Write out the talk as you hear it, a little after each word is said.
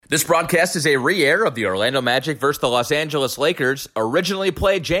This broadcast is a re-air of the Orlando Magic versus the Los Angeles Lakers, originally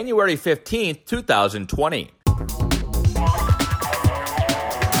played January 15th, 2020.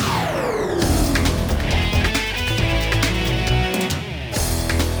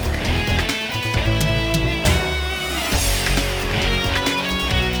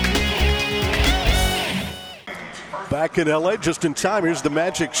 Back in LA just in time. Here's the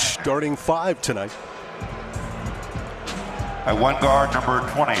Magic starting five tonight. At one guard, number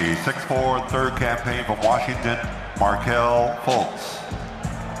 20, 6'4", third campaign from Washington, Markelle Fultz.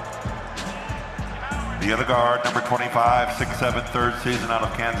 The other guard, number 25, 6'7", third season out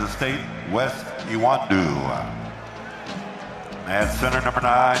of Kansas State, Wes Iwundu. At center, number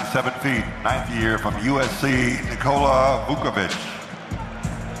 9, 7 feet, ninth year from USC, Nikola Vukovic.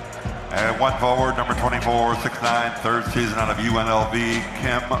 And one forward, number 24, 6'9", third season out of UNLV,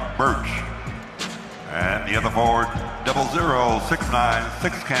 Khem Birch. And the other forward, 00, 6'9",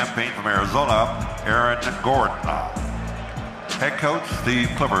 sixth campaign from Arizona, Aaron Gordon. Head coach,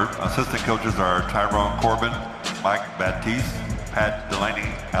 Steve Clifford. Assistant coaches are Tyrone Corbin, Mike Baptiste, Pat Delaney,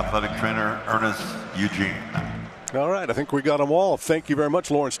 athletic trainer, Ernest Eugene. All right, I think we got them all. Thank you very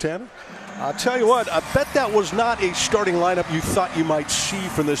much, Lawrence Tanner. I'll tell you what, I bet that was not a starting lineup you thought you might see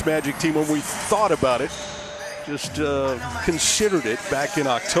from this Magic team when we thought about it. Just considered it back in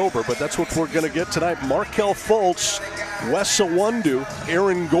October, but that's what we're going to get tonight. Markelle Fultz, Wes Iwundu,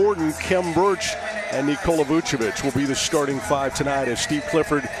 Aaron Gordon, Khem Birch, and Nikola Vucevic will be the starting five tonight as Steve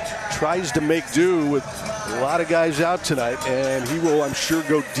Clifford tries to make do with a lot of guys out tonight, and he will, I'm sure,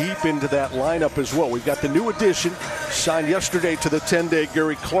 go deep into that lineup as well. We've got the new addition signed yesterday to the 10-day,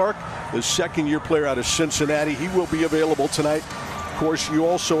 Gary Clark, the second-year player out of Cincinnati. He will be available tonight. Of course, you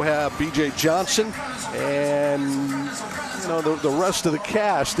also have B.J. Johnson and the rest of the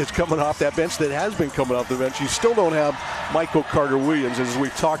cast that's coming off that bench that has been coming off the bench. You still don't have Michael Carter-Williams. As we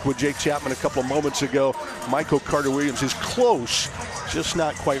talked with Jake Chapman a couple of moments ago, Michael Carter-Williams is close, just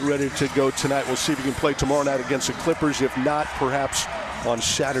not quite ready to go tonight. We'll see if he can play tomorrow night against the Clippers. If not, perhaps on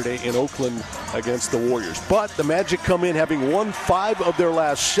Saturday in Oakland against the Warriors. But the Magic come in having won 5 of their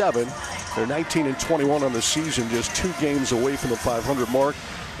last 7. They're 19-21 on the season, just 2 games away from the 500 mark,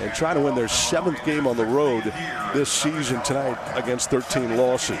 and trying to win their 7th game on the road this season tonight against 13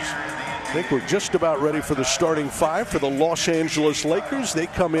 losses. I think we're just about ready for the starting 5 for the Los Angeles Lakers. They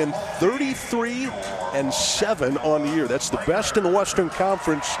come in 33-7 on the year. That's the best in the Western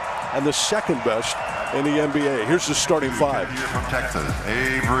Conference and the second best in the NBA. Here's the starting 5. Here from Texas,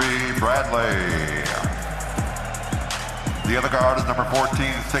 Avery Bradley. The other guard is number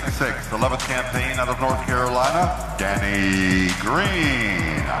 14, 6'6", 11th campaign out of North Carolina, Danny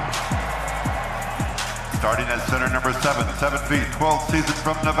Green. Starting at center, number 7, 7 feet, 12th season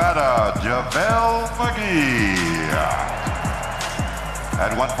from Nevada, JaVale McGee.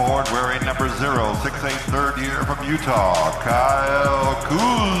 At one forward, wearing number 0, 6'8", third year from Utah, Kyle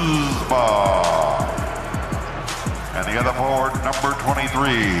Kuzma. And the other forward, number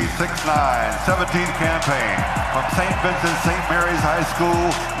 23, 6'9", 17th campaign from St. Vincent St. Mary's High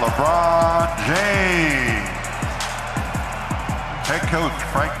School, LeBron James. Head coach,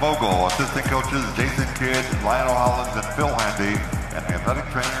 Frank Vogel. Assistant coaches, Jason Kidd, Lionel Hollins, and Phil Handy. And the athletic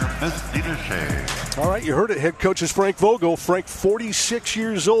trainer, Miss Nina Shea. All right, you heard it. Head coach is Frank Vogel. Frank, 46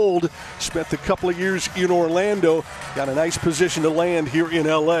 years old, spent a couple of years in Orlando, got a nice position to land here in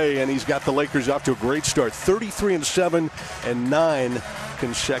L.A., and he's got the Lakers off to a great start, 33-7 and 9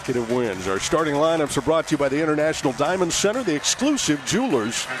 consecutive wins. Our starting lineups are brought to you by the International Diamond Center, the exclusive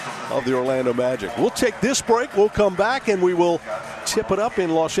jewelers of the Orlando Magic. We'll take this break. We'll come back, and we will tip it up in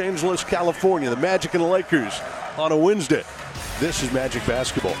Los Angeles, California. The Magic and the Lakers on a Wednesday. This is Magic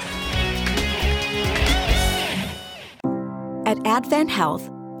Basketball. At Advent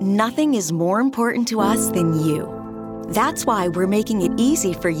Health, nothing is more important to us than you. That's why we're making it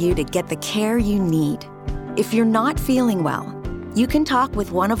easy for you to get the care you need. If you're not feeling well, you can talk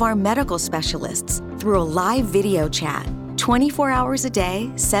with one of our medical specialists through a live video chat, 24 hours a day,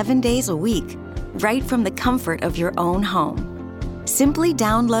 7 days a week, right from the comfort of your own home. Simply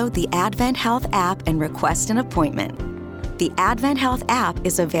download the Advent Health app and request an appointment. The Advent Health app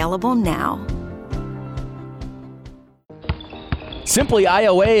is available now. Simply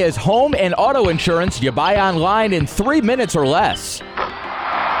IOA is home and auto insurance you buy online in 3 minutes or less.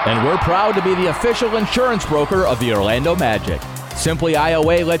 And we're proud to be the official insurance broker of the Orlando Magic. Simply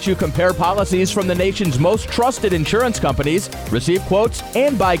IOA lets you compare policies from the nation's most trusted insurance companies, receive quotes,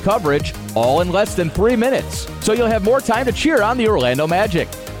 and buy coverage, all in less than 3 minutes. So you'll have more time to cheer on the Orlando Magic.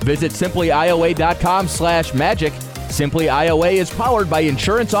 Visit simplyioa.com/magic. Simply IOA is powered by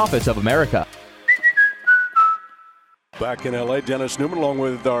Insurance Office of America. Back in L.A., Dennis Newman, along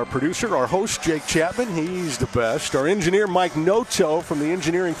with our producer, our host, Jake Chapman. He's the best. Our engineer, Mike Noto, from the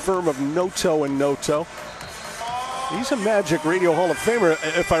engineering firm of Noto & Noto. He's a Magic Radio Hall of Famer,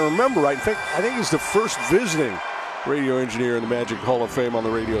 if I remember right. In fact, I think he's the first visiting radio engineer in the Magic Hall of Fame on the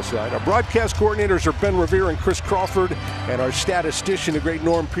radio side. Our broadcast coordinators are Ben Revere and Chris Crawford, and our statistician, the great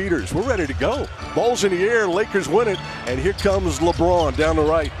Norm Peters. We're ready to go. Ball's in the air, Lakers win it, and here comes LeBron down the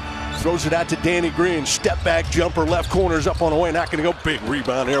right. Throws it out to Danny Green. Step back jumper, left corner's up on the way. Not going to go. Big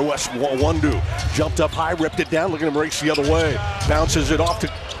rebound there. Wes Iwundu jumped up high, ripped it down. Look at him race the other way. Bounces it off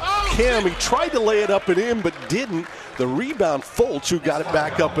to Kim. He tried to lay it up and in, but didn't. The rebound, Fultz, who got it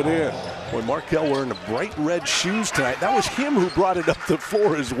back up and in. When Markelle wearing the bright red shoes tonight, that was him who brought it up the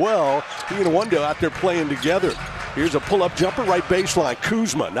floor as well. He and Iwundu out there playing together. Here's a pull-up jumper, right baseline.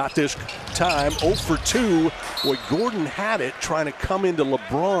 Kuzma, not this time, 0 for 2. Boy, Gordon had it, trying to come into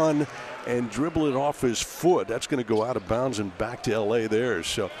LeBron and dribble it off his foot. That's going to go out of bounds and back to L.A. there.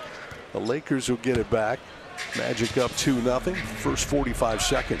 So the Lakers will get it back. Magic up 2-0, first 45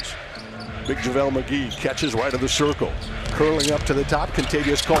 seconds. Big JaVale McGee catches right of the circle. Curling up to the top,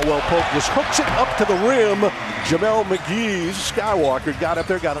 Contavious Caldwell-Pope just hooks it up to the rim. JaVale McGee, Skywalker, got up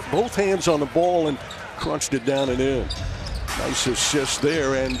there, got it, both hands on the ball, and crunched it down and in. Nice assist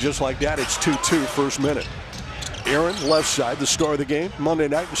there, and just like that, it's 2-2 first minute. Aaron, left side, the star of the game. Monday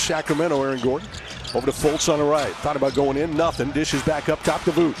night in Sacramento, Aaron Gordon. Over to Fultz on the right. Thought about going in, nothing. Dishes back up top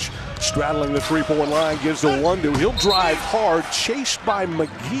to Vooch. Straddling the three-point line, gives to Iwundu. He'll drive hard, chased by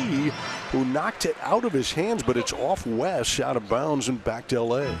McGee, who knocked it out of his hands, but it's off Wes, out of bounds, and back to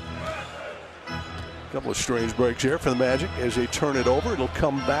L.A. Couple of strange breaks here for the Magic as they turn it over. It'll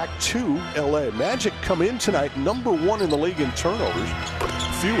come back to L.A. Magic come in tonight, #1 in the league in turnovers.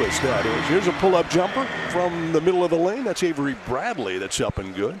 Fewest, that is. Here's a pull-up jumper from the middle of the lane. That's Avery Bradley that's up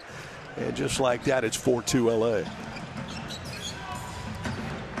and good. And just like that, it's 4-2 L.A.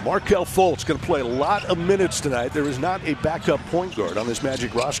 Markelle Fultz going to play a lot of minutes tonight. There is not a backup point guard on this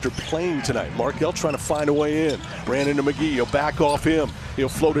Magic roster playing tonight. Markelle trying to find a way in. Ran into McGee. He'll back off him. He'll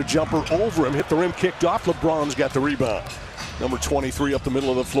float a jumper over him. Hit the rim, kicked off. LeBron's got the rebound. Number 23 up the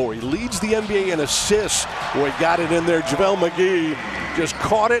middle of the floor. He leads the NBA in assists. Boy, got it in there. JaVale McGee just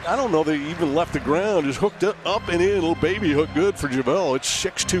caught it. I don't know that he even left the ground. Just hooked it up and in. Little baby hook good for JaVale. It's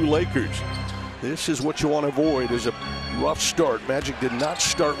 6-2 Lakers. This is what you want to avoid, is a rough start. Magic did not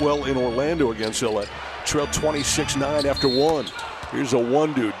start well in Orlando against LA. Trailed 26-9 after one. Here's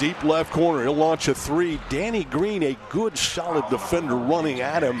Iwundu, deep left corner. He'll launch a three. Danny Green, a good, solid defender running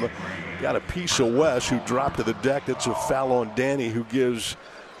at him. Got a piece of Wes, who dropped to the deck. That's a foul on Danny, who gives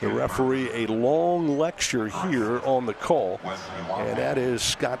the referee a long lecture here on the call. And that is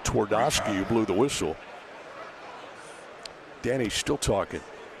Scott Twardowski, who blew the whistle. Danny's still talking.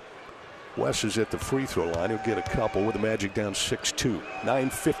 Wes is at the free throw line. He'll get a couple with the Magic down 6-2.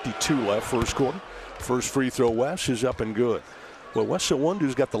 9:52 left first quarter. First free throw, Wes is up and good. Well, Wes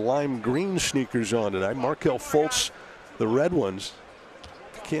Iwundu's got the lime green sneakers on tonight. Markelle Fultz, the red ones.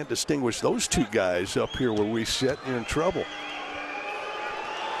 If you can't distinguish those two guys up here where we sit, you're in trouble.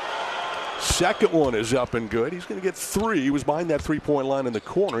 Second one is up and good. He's going to get three. He was behind that three-point line in the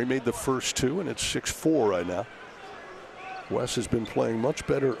corner. He made the first two, and it's 6-4 right now. Wes has been playing much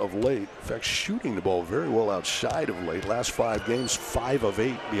better of late. In fact, shooting the ball very well outside of late. Last 5 games, 5 of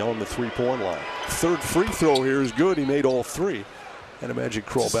 8 beyond the three-point line. Third free throw here is good. He made all 3. And the Magic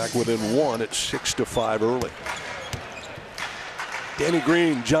crawl back within 1 at 6-5 early. Danny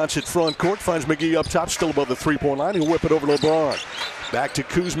Green, Johnson front court, finds McGee up top, still above the three-point line. He'll whip it over to LeBron. Back to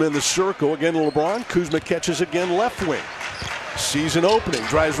Kuzma in the circle. Again to LeBron. Kuzma catches again left wing. Sees an opening,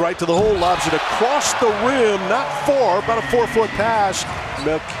 drives right to the hole, lobs it across the rim, not far, about a 4-foot pass.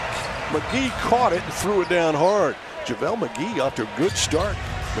 McGee caught it and threw it down hard. JaVale McGee off to a good start.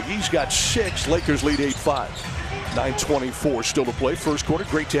 McGee's got 6, Lakers lead 8-5. 9:24 still to play, first quarter.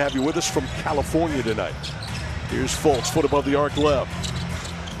 Great to have you with us from California tonight. Here's Fultz, foot above the arc left.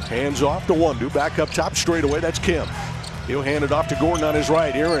 Hands off to Iwundu, back up top, straight away, that's Kim. He'll hand it off to Gordon on his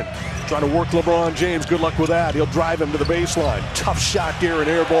right. Aaron trying to work LeBron James. Good luck with that. He'll drive him to the baseline. Tough shot there, an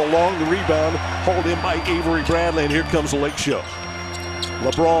air ball long. The rebound hauled in by Avery Bradley, and here comes the Lake Show.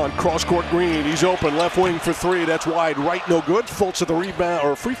 LeBron, cross-court Green. He's open, left wing for 3. That's wide right, no good. Fultz at the rebound,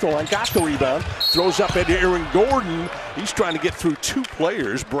 or free throw line, got the rebound. Throws up at Aaron Gordon. He's trying to get through 2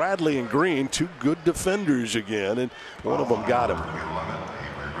 players, Bradley and Green, 2 good defenders again, and one of them got him.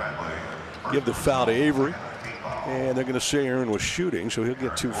 Give the foul to Avery. And they're going to say Aaron was shooting, so he'll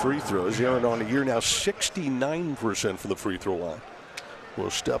get 2 free throws. Aaron on the year now, 69% from the free throw line.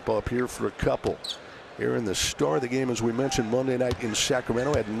 We'll step up here for a couple. Aaron, the star of the game, as we mentioned, Monday night in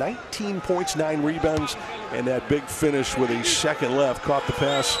Sacramento, had 19 points, 9 rebounds, and that big finish with a second left. Caught the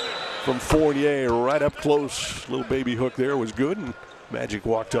pass from Fournier right up close. Little baby hook there was good, and Magic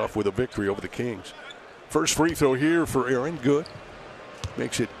walked off with a victory over the Kings. First free throw here for Aaron, good.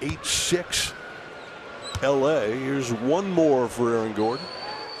 Makes it 8-6 LA. Here's one more for Aaron Gordon.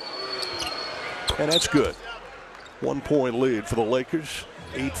 And that's good. 1 point lead for the Lakers.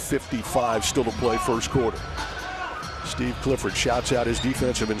 8:55 still to play first quarter. Steve Clifford shouts out his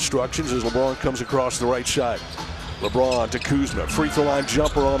defensive instructions as LeBron comes across the right side. LeBron to Kuzma. Free throw line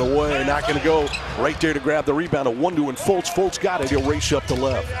jumper on the way. Not going to go. Right there to grab the rebound. A 1-2 and Fultz. Fultz got it. He'll race up the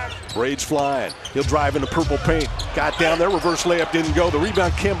left. Braids flying. He'll drive into purple paint. Got down there. Reverse layup didn't go. The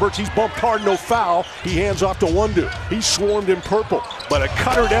rebound, Khem Birch. He's bumped hard. No foul. He hands off to 1-2. He's swarmed in purple. But a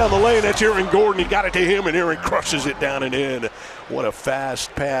cutter down the lane. That's Aaron Gordon. He got it to him, and Aaron crushes it down and in. What a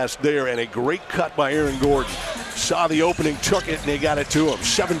fast pass there, and a great cut by Aaron Gordon. Saw the opening, took it, and they got it to him.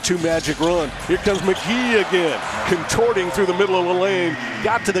 7-2 Magic run. Here comes McGee again, contorting through the middle of the lane.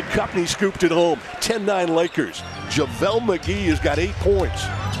 Got to the cup, and he scooped it home. 10-9 Lakers. JaVale McGee has got 8 points.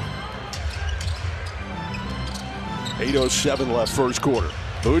 8:07 left first quarter.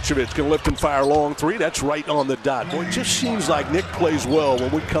 Vucevic can lift and fire long three. That's right on the dot. Boy, it just seems like Nick plays well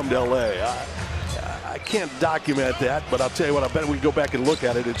when we come to L.A. I can't document that, but I'll tell you what, I bet we go back and look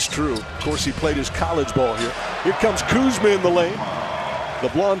at it. It's true. Of course, he played his college ball here. Here comes Kuzma in the lane. The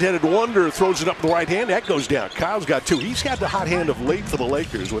blonde-headed wonder throws it up the right hand. That goes down. Kyle's got 2. He's had the hot hand of late for the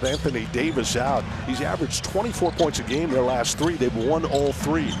Lakers with Anthony Davis out. He's averaged 24 points a game their last 3. They've won all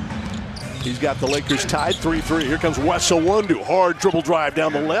 3. He's got the Lakers tied 3-3. Here comes Wes Iwundu. Hard dribble drive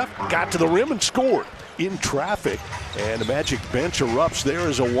down the left. Got to the rim and scored in traffic. And the Magic bench erupts there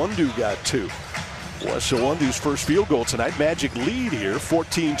as Iwundu got 2. Wes Iwundu's first field goal tonight. Magic lead here,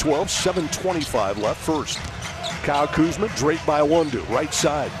 14-12, 7:25 left first. Kyle Kuzma draped by Iwundu, right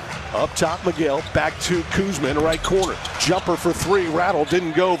side. Up top, Miguel, back to Kuzma in the right corner. Jumper for 3, rattle,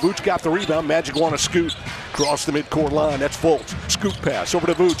 didn't go. Vooch got the rebound. Magic want to scoot. Cross the midcourt line, that's Fultz. Scoop pass over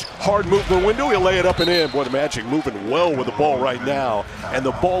to Vooch. Hard move to the window, he'll lay it up and in. Boy, the Magic moving well with the ball right now. And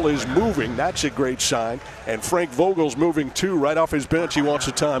the ball is moving, that's a great sign. And Frank Vogel's moving too, right off his bench. He wants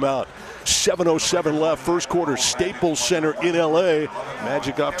a timeout. 7:07 left, first quarter, Staples Center in L.A.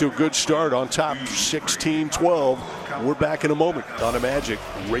 Magic off to a good start on top, 16-12. We're back in a moment on the Magic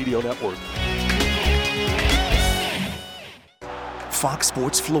Radio Network. Fox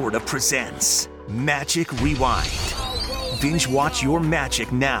Sports Florida presents Magic Rewind. Binge watch your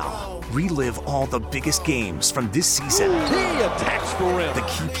Magic now. Relive all the biggest games from this season. He attacks the rim. The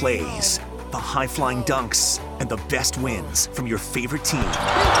key plays, the high-flying dunks, and the best wins from your favorite team.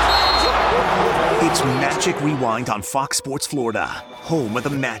 It's Magic Rewind on Fox Sports Florida, home of the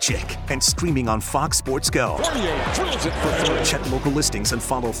Magic, and streaming on Fox Sports Go. Check local listings and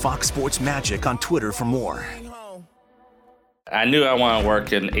follow Fox Sports Magic on Twitter for more. I knew I wanted to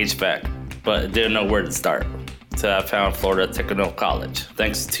work in HVAC, but didn't know where to start. So I found Florida Technical College.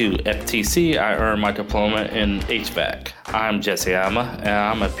 Thanks to FTC, I earned my diploma in HVAC. I'm Jesse Ama, and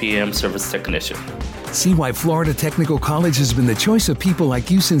I'm a PM service technician. See why Florida Technical College has been the choice of people like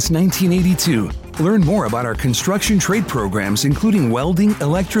you since 1982. Learn more about our construction trade programs, including welding,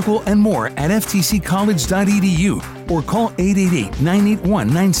 electrical, and more at ftccollege.edu or call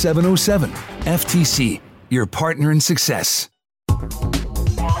 888-981-9707. FTC, your partner in success.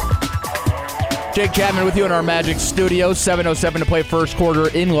 Jake Chapman with you in our Magic studio. 7:07 to play first quarter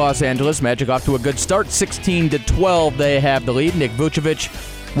in Los Angeles. Magic off to a good start, 16-12. They have the lead. Nick Vucevic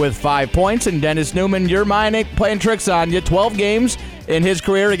with 5 points, and Dennis Newman, your mind playing tricks on you. 12 games in his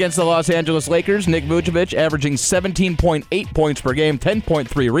career against the Los Angeles Lakers. Nick Vucevic averaging 17.8 points per game,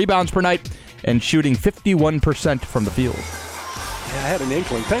 10.3 rebounds per night, and shooting 51% from the field. Yeah, I had an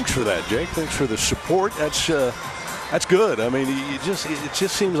inkling. Thanks for that, Jake. Thanks for the support. That's good. I mean, it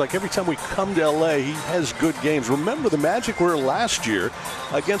just seems like every time we come to L.A., he has good games. Remember, the Magic were last year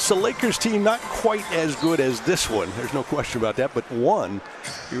against the Lakers team, not quite as good as this one. There's no question about that, but won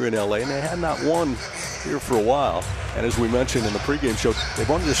here in L.A., and they had not won here for a while. And as we mentioned in the pregame show, they've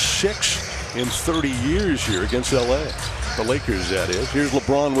won just 6 in 30 years here against L.A. The Lakers, that is. Here's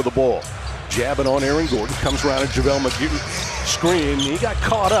LeBron with the ball. Jabbing on Aaron Gordon, comes around at JaVale McGee. Screen, he got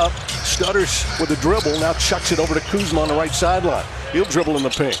caught up, stutters with a dribble, now chucks it over to Kuzma on the right sideline. He'll dribble in the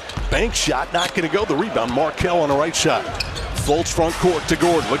paint. Bank shot, not going to go. The rebound, Markelle on the right side. Fultz front court to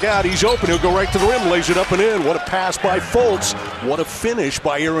Gordon. Look out, he's open. He'll go right to the rim, lays it up and in. What a pass by Fultz. What a finish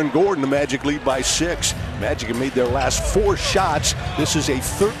by Aaron Gordon. The Magic lead by 6. Magic have made their last 4 shots. This is a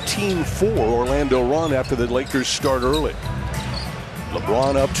 13-4 Orlando run after the Lakers start early.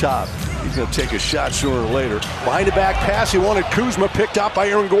 LeBron up top. He's going to take a shot sooner or later. Behind the back pass, he wanted Kuzma, picked out by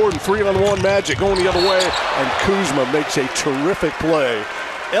Aaron Gordon. 3-on-1 Magic going the other way, and Kuzma makes a terrific play,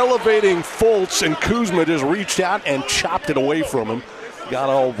 elevating Fultz, and Kuzma just reached out and chopped it away from him. Got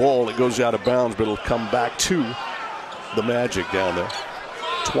all ball. It goes out of bounds, but it'll come back to the Magic down there.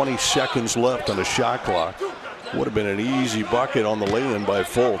 20 seconds left on the shot clock. Would have been an easy bucket on the lay-in by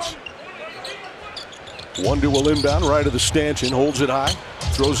Fultz. Wondu will inbound right of the stanchion, holds it high,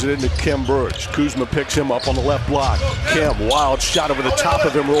 throws it into Khem Birch. Kuzma picks him up on the left block. Khem, wild shot over the top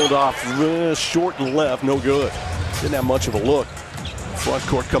of him, rolled off short and left, no good. Didn't have much of a look. Front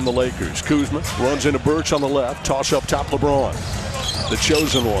court come the Lakers. Kuzma runs into Birch on the left, toss up top LeBron. The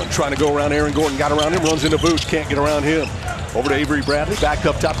chosen one, trying to go around Aaron Gordon, got around him, runs into Boots, can't get around him. Over to Avery Bradley, back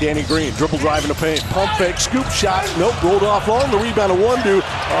up top, Danny Green. Dribble drive in the paint, pump fake, scoop shot. Nope, rolled off long, the rebound of Wondu.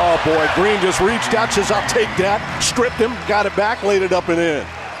 Oh boy, Green just reached out, says I'll take that. Stripped him, got it back, laid it up and in.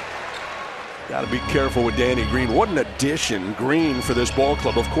 Got to be careful with Danny Green. What an addition, Green, for this ball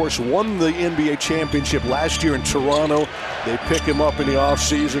club. Of course, won the NBA championship last year in Toronto. They pick him up in the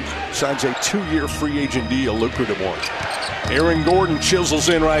offseason, signs a 2-year free agent deal, lucrative one. Aaron Gordon chisels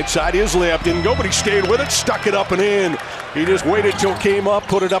in right side. His layup didn't go, but he stayed with it, stuck it up and in. He just waited till it came up,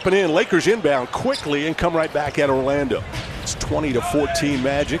 put it up and in. Lakers inbound quickly and come right back at Orlando. It's 20-14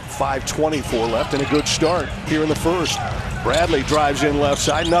 Magic, 5:24 left, and a good start here in the first. Bradley drives in left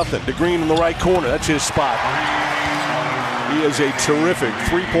side, nothing. To Green in the right corner, that's his spot. He is a terrific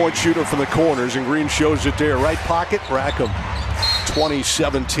three-point shooter from the corners, and Green shows it there. Right pocket, rack him.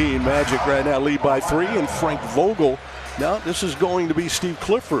 2017 Magic right now lead by 3, and Frank Vogel. Now this is going to be Steve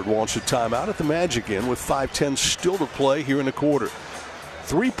Clifford wants a timeout at the Magic end with 5:10 still to play here in the quarter.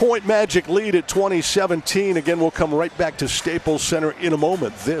 3-point Magic lead at 2017. Again, we'll come right back to Staples Center in a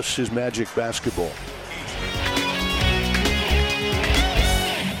moment. This is Magic Basketball.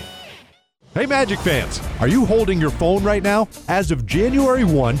 Hey Magic fans, are you holding your phone right now? As of January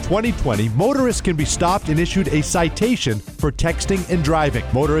 1, 2020, motorists can be stopped and issued a citation for texting and driving.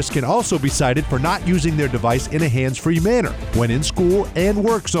 Motorists can also be cited for not using their device in a hands-free manner when in school and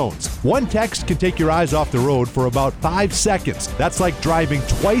work zones. One text can take your eyes off the road for about 5 seconds. That's like driving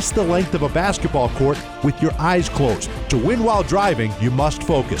twice the length of a basketball court with your eyes closed. To win while driving, you must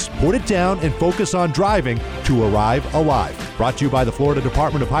focus. Put it down and focus on driving to arrive alive. Brought to you by the Florida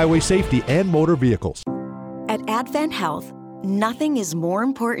Department of Highway Safety and Motor Vehicles. At Advent Health, nothing is more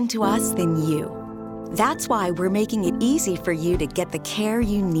important to us than you. That's why we're making it easy for you to get the care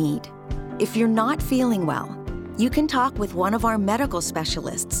you need. If you're not feeling well, you can talk with one of our medical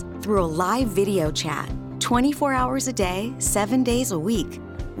specialists through a live video chat, 24 hours a day, 7 days a week,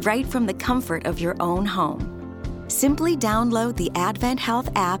 right from the comfort of your own home. Simply download the Advent Health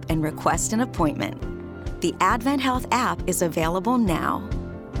app and request an appointment. The Advent Health app is available now.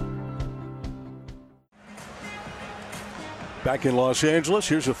 Back in Los Angeles,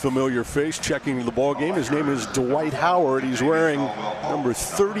 here's a familiar face checking the ball game. His name is Dwight Howard. He's wearing number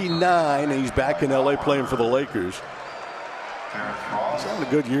 39, and he's back in L.A. playing for the Lakers. He's having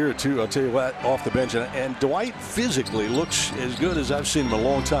a good year, too, I'll tell you what, off the bench. And Dwight physically looks as good as I've seen him in a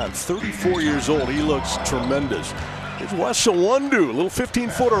long time. 34 years old. He looks tremendous. Here's Wes Iwundu, a little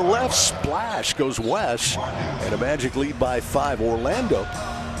 15-footer left splash goes Wes, and a Magic lead by 5. Orlando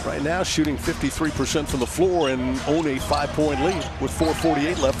right now shooting 53% from the floor and own a 5-point lead with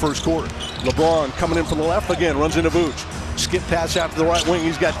 4:48 left first quarter. LeBron coming in from the left again, runs into Vooch. Skip pass out to the right wing.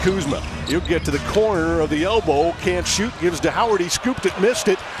 He's got Kuzma. He'll get to the corner of the elbow. Can't shoot. Gives to Howard. He scooped it, missed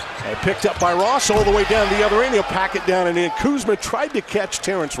it. And picked up by Ross all the way down the other end. He'll pack it down and in. Kuzma tried to catch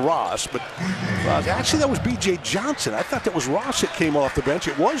Terrence Ross, but actually that was B.J. Johnson. I thought that was Ross that came off the bench.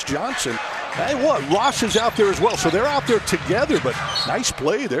 It was Johnson. Hey, what? Ross is out there as well. So they're out there together, but nice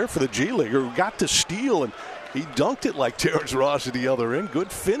play there for the G-Leaguer who got to steal, and he dunked it like Terrence Ross at the other end.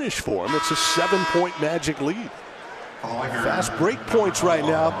 Good finish for him. It's a 7-point Magic lead. Fast break points right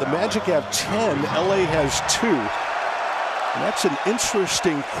now. The Magic have 10. L.A. has 2. And that's an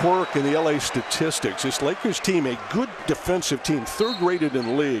interesting quirk in the LA statistics. This Lakers team, a good defensive team, 3rd rated in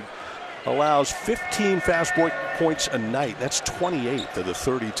the league, allows 15 fast break points a night. That's 28th of the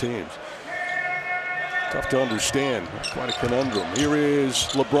 30 teams. Tough to understand. Quite a conundrum. Here is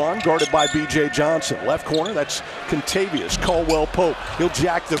LeBron guarded by B.J. Johnson. Left corner, that's Contavious. Caldwell Pope. He'll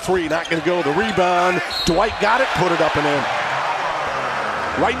jack the 3. Not going to go. The rebound. Dwight got it. Put it up and in.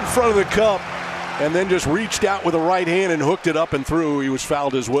 Right in front of the cup. And then just reached out with a right hand and hooked it up and through. He was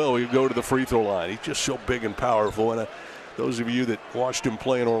fouled as well. He'd go to the free throw line. He's just so big and powerful. And those of you that watched him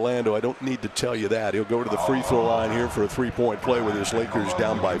play in Orlando, I don't need to tell you that. He'll go to the free throw line here for a 3-point play with his Lakers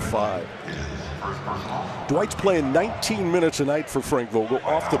down by 5. Dwight's playing 19 minutes a night for Frank Vogel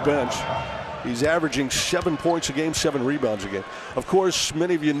off the bench. He's averaging 7 points a game, 7 rebounds a game. Of course,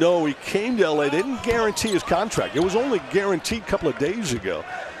 many of you know he came to LA. They didn't guarantee his contract. It was only guaranteed a couple of days ago.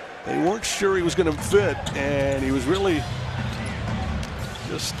 They weren't sure he was going to fit, and he was really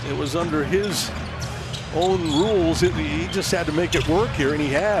it was under his own rules. He just had to make it work here, and he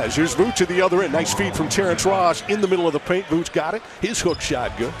has. Here's Vooch at the other end. Nice feed from Terrence Ross in the middle of the paint. Vooch got it. His hook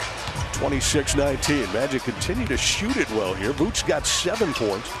shot good. 26-19. Magic continue to shoot it well here. Vooch got 7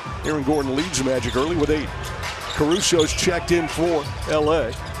 points. Aaron Gordon leads the Magic early with 8. Caruso's checked in for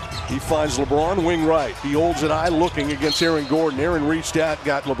L.A. He finds LeBron wing right. He holds an eye looking against Aaron Gordon. Aaron reached out,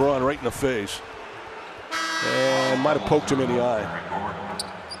 got LeBron right in the face. And might have poked him in the eye.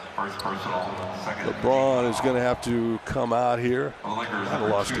 LeBron is going to have to come out here. I don't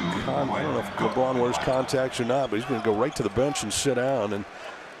know if LeBron wears contacts or not, but he's going to go right to the bench and sit down, and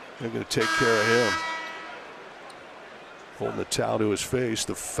they're going to take care of him. Holding the towel to his face.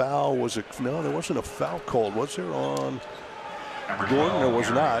 The foul was no, there wasn't a foul called. Was there on Gordon? There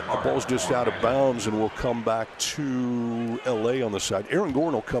was not. The ball's just out of bounds and will come back to LA on the side. Aaron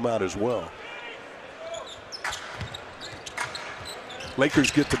Gordon will come out as well.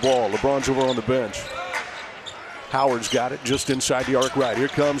 Lakers get the ball. LeBron's over on the bench. Howard's got it just inside the arc right. Here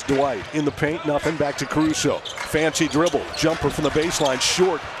comes Dwight in the paint. Nothing. Back to Caruso. Fancy dribble. Jumper from the baseline.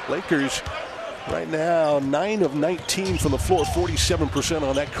 Short. Lakers right now 9 of 19 from the floor. 47%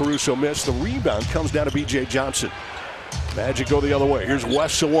 on that Caruso miss. The rebound comes down to B.J. Johnson. Magic go the other way. Here's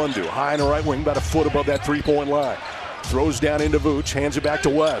Wes Iwundu. High in the right wing. About a foot above that three-point line. Throws down into Vooch, hands it back to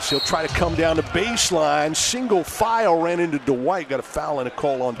Wes. He'll try to come down the baseline. Single file ran into Dwight. Got a foul and a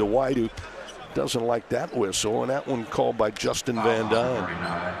call on Dwight, who doesn't like that whistle. And that one called by Justin Van Duyne.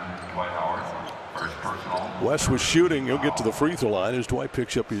 Wes was shooting. He'll get to the free throw line as Dwight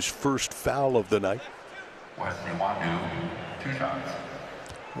picks up his first foul of the night. Wes Iwundu, 2 shots.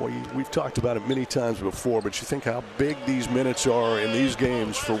 Well, we've talked about it many times before, but you think how big these minutes are in these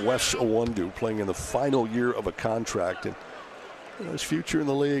games for Wes Iwundu, playing in the final year of a contract, and his future in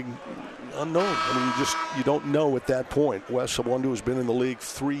the league unknown. I mean, you don't know at that point. Wes Iwundu has been in the league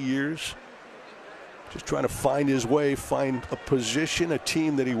 3 years, just trying to find his way, find a position, a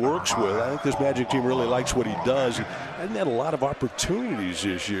team that he works with. I think this Magic team really likes what he does. He hasn't had a lot of opportunities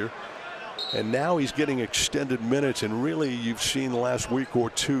this year. And now he's getting extended minutes, and really you've seen the last week or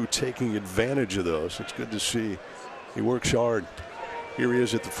two taking advantage of those. It's good to see. He works hard. Here he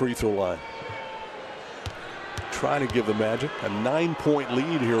is at the free throw line. Trying to give the Magic a 9-point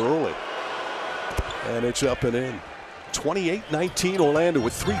lead here early. And it's up and in. 28-19 Orlando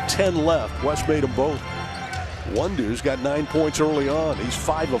with 3:10 left. West made them both. Iwundu's got 9 points early on. He's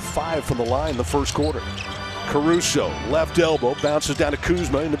 5 of 5 from the line in the first quarter. Caruso, left elbow, bounces down to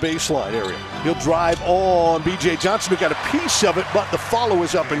Kuzma in the baseline area. He'll drive on B.J. Johnson, who got a piece of it, but the follow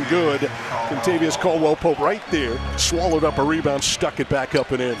is up and good. Kentavious Caldwell-Pope right there, swallowed up a rebound, stuck it back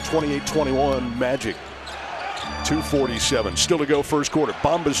up and in. 28-21 Magic. 2:47 still to go first quarter.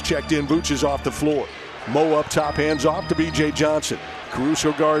 Bamba's checked in, Vooch is off the floor. Mo up top, hands off to B.J. Johnson.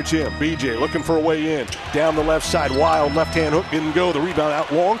 Caruso guards him. B.J. looking for a way in. Down the left side, wild left-hand hook, didn't go. The rebound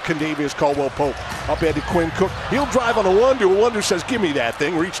out long. Kentavious Caldwell-Pope. Up ahead to Quinn Cook. He'll drive on Iwundu. Iwundu says, give me that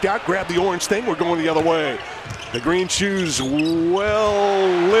thing. Reached out, grabbed the orange thing. We're going the other way. The green shoes well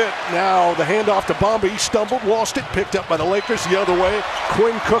lit. Now the handoff to Bamba. He stumbled, lost it, picked up by the Lakers the other way.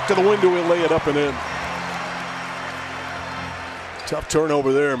 Quinn Cook to the window. He'll lay it up and in. Tough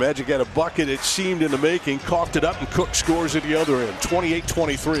turnover there. Magic had a bucket. It seemed in the making. Coughed it up, and Cook scores at the other end.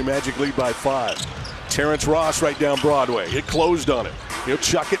 28-23. Magic lead by 5. Terrence Ross right down Broadway. It closed on it. He'll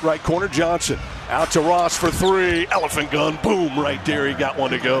chuck it right corner. Johnson out to Ross for 3. Elephant gun. Boom right there. He got one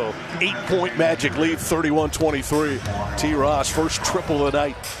to go. 8-point Magic lead. 31-23. T. Ross first triple of the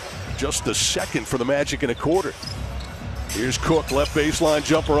night. Just the second for the Magic in a quarter. Here's Cook, left baseline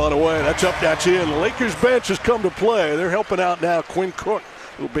jumper on the way. That's up, that's in. The Lakers bench has come to play. They're helping out now. Quinn Cook,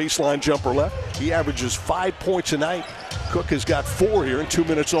 little baseline jumper left. He averages 5 points a night. Cook has got 4 here in 2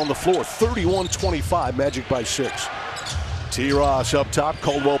 minutes on the floor. 31-25, Magic by 6. T. Ross up top,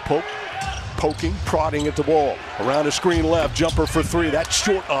 Caldwell-Pope poking, prodding at the ball. Around the screen left, jumper for 3. That's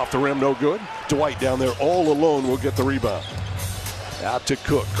short off the rim, no good. Dwight down there all alone will get the rebound. Out to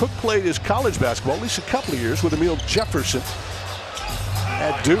Cook. Cook played his college basketball at least a couple of years with Emil Jefferson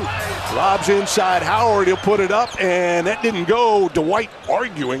at Duke. Lobs inside Howard. He'll put it up, and that didn't go. Dwight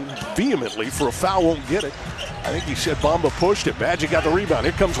arguing vehemently for a foul, won't get it. I think he said Bamba pushed it. Magic got the rebound.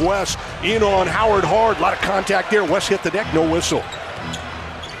 Here comes Wes. In on Howard hard. A lot of contact there. Wes hit the deck. No whistle.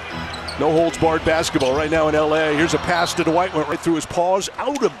 No holds barred basketball right now in LA. Here's a pass to Dwight, went right through his paws,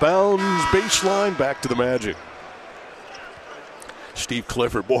 out of bounds, baseline, back to the Magic. Steve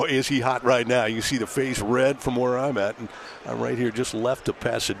Clifford, boy, is he hot right now. You see the face red from where I'm at, and I'm right here just left of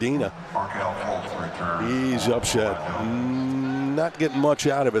Pasadena. He's upset. Not getting much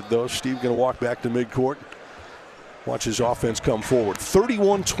out of it, though. Steve going to walk back to midcourt. Watch his offense come forward.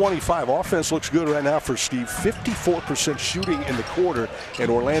 31-25. Offense looks good right now for Steve. 54% shooting in the quarter, and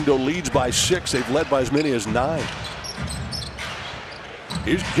Orlando leads by 6. They've led by as many as 9.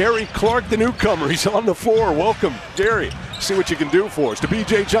 Here's Gary Clark, the newcomer. He's on the floor. Welcome, Gary. See what you can do for us. To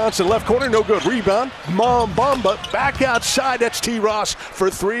B.J. Johnson, left corner, no good. Rebound. Bamba back outside. That's T. Ross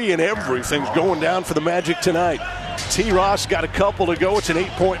for 3, and everything's going down for the Magic tonight. T. Ross got a couple to go. It's an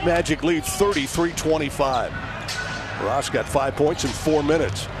 8-point Magic lead, 33-25. Ross got 5 points in 4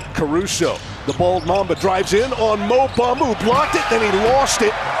 minutes. Caruso, the bald Mamba, drives in on Mo Bamba, who blocked it, then he lost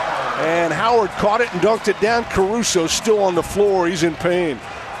it. And Howard caught it and dunked it down. Caruso still on the floor. He's in pain.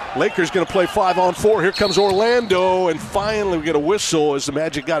 Lakers going to play 5-on-4. Here comes Orlando, and finally we get a whistle as the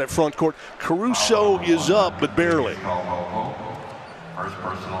Magic got it front court. Caruso is up, but barely.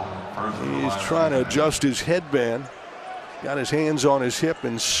 He's trying to adjust his headband. Got his hands on his hip,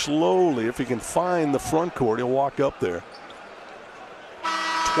 and slowly, if he can find the front court, he'll walk up there.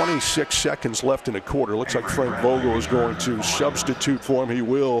 26 seconds left in the quarter. Looks like Frank Vogel is going to substitute for him. He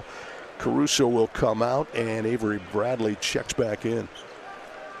will. Caruso will come out, and Avery Bradley checks back in.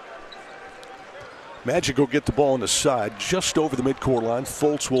 Magic will get the ball on the side, just over the midcourt line.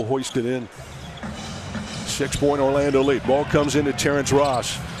 Fultz will hoist it in. 6-point Orlando lead. Ball comes into Terrence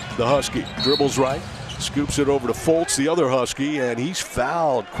Ross, the Husky. Dribbles right, scoops it over to Fultz, the other Husky, and he's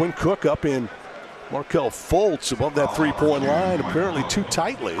fouled. Quinn Cook up in Markelle Fultz above that 3-point line, apparently too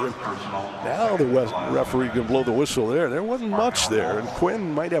tightly. And now the referee can blow the whistle there. There wasn't much there, and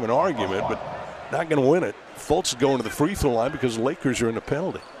Quinn might have an argument, but not going to win it. Fultz is going to the free throw line because the Lakers are in the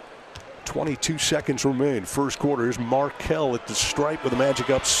penalty. 22 seconds remain. First quarter. Here's Markelle at the stripe with the Magic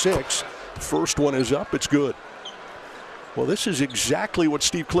up 6. First one is up. It's good. Well, this is exactly what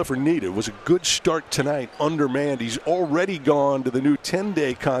Steve Clifford needed. It was a good start tonight, undermanned. He's already gone to the new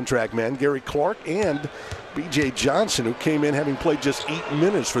 10-day contract man, Gary Clark, and B.J. Johnson, who came in having played just 8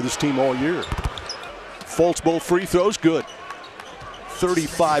 minutes for this team all year. Fultz both free throws, good.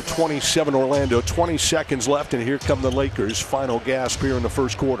 35-27 Orlando, 20 seconds left, and here come the Lakers. Final gasp here in the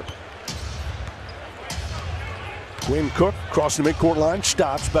first quarter. Quinn Cook across the midcourt line,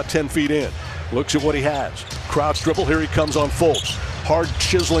 stops about 10 feet in. Looks at what he has. Crouch dribble, here he comes on Fultz. Hard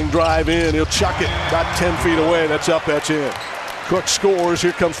chiseling drive in, he'll chuck it about 10 feet away. That's up, that's in. Cook scores,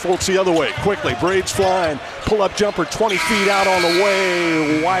 here comes Fultz the other way. Quickly, braids flying, pull-up jumper 20 feet out on the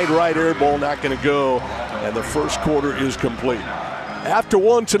way. Wide right air ball, not gonna go. And the first quarter is complete. After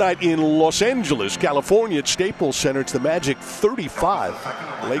one tonight in Los Angeles, California at Staples Center, it's the Magic 35,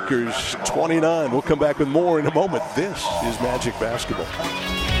 Lakers 29. We'll come back with more in a moment. This is Magic Basketball.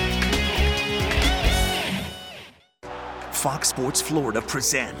 Fox Sports Florida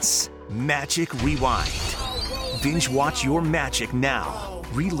presents Magic Rewind. Binge watch your Magic now.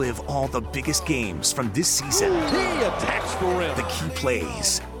 Relive all the biggest games from this season. He attacks the rim. The key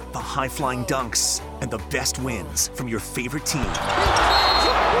plays, the high-flying dunks, and the best wins from your favorite team.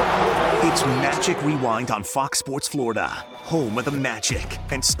 It's Magic Rewind on Fox Sports Florida, home of the Magic,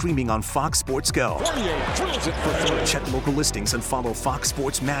 and streaming on Fox Sports Go. Check local listings and follow Fox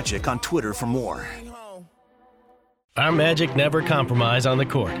Sports Magic on Twitter for more. Our Magic never compromise on the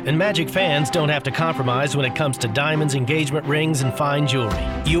court, and Magic fans don't have to compromise when it comes to diamonds, engagement rings, and fine jewelry.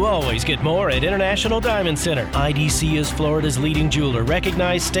 You always get more at International Diamond Center. IDC is Florida's leading jeweler,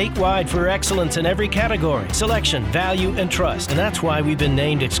 recognized statewide for excellence in every category, selection, value, and trust. And that's why we've been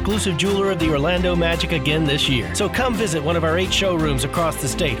named exclusive jeweler of the Orlando Magic again this year. So come visit one of our 8 showrooms across the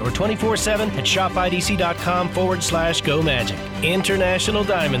state or 24/7 at shopidc.com/go Magic. International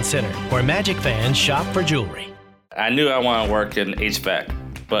Diamond Center, where Magic fans shop for jewelry. I knew I wanted to work in HVAC,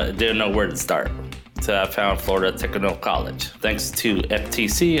 but didn't know where to start. So I found Florida Technical College. Thanks to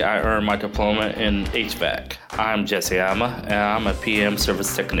FTC, I earned my diploma in HVAC. I'm Jesse Ama, and I'm a PM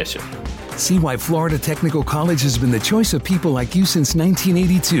service technician. See why Florida Technical College has been the choice of people like you since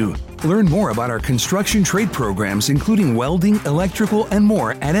 1982. Learn more about our construction trade programs, including welding, electrical, and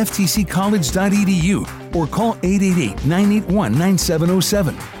more at ftccollege.edu or call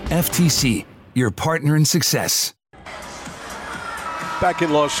 888-981-9707. FTC, your partner in success. Back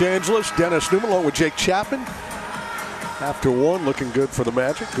in Los Angeles, Dennis Newman along with Jake Chapman. After one, looking good for the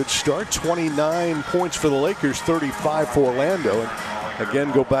Magic. Good start. 29 points for the Lakers, 35 for Orlando. And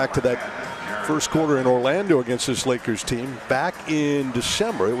again, go back to that First quarter in Orlando against this Lakers team back in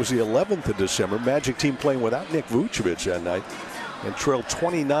December. It was the 11th of December. Magic team playing without Nick Vucevic that night and trailed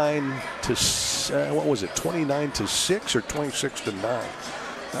 29 to 6 or 26-9.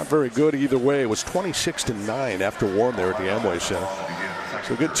 Not very good either way. It was 26-9 after one there at the Amway Center.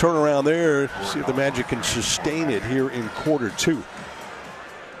 So good turnaround there. See if the Magic can sustain it here in quarter two.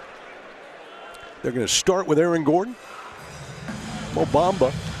 They're going to start with Aaron Gordon, Mo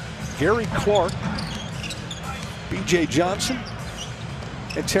Bamba, Gary Clark, B.J. Johnson,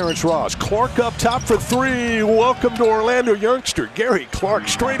 and Terrence Ross. Clark up top for three. Welcome to Orlando youngster Gary Clark.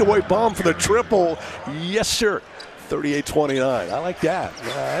 Straightaway bomb for the triple. Yes, sir. 38-29. I like that.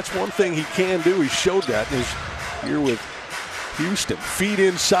 That's one thing he can do. He showed that in his year with Houston. Feet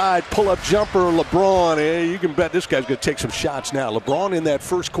inside, pull-up jumper, LeBron. Hey, you can bet this guy's going to take some shots now. LeBron in that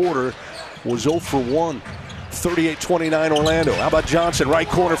first quarter was 0 for 1. 38-29 Orlando. How about Johnson? Right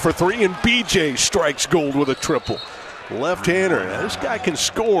corner for three, and BJ strikes gold with a triple. Left-hander. Now, this guy can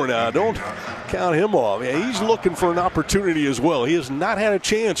score now. Don't count him off. Yeah, he's looking for an opportunity as well. He has not had a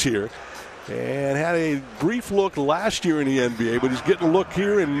chance here and had a brief look last year in the NBA, but he's getting a look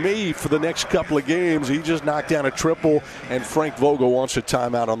here in May for the next couple of games. He just knocked down a triple, and Frank Vogel wants a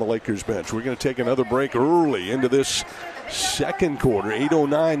timeout on the Lakers bench. We're going to take another break early into this second quarter.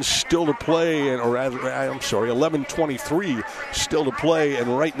 8:09 still to play, or rather, I'm sorry, 11:23 still to play,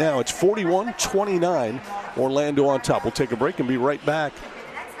 and right now it's 41-29, Orlando on top. We'll take a break and be right back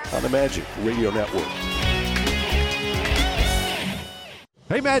on the Magic Radio Network.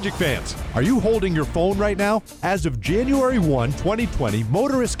 Hey Magic fans, are you holding your phone right now? As of January 1, 2020,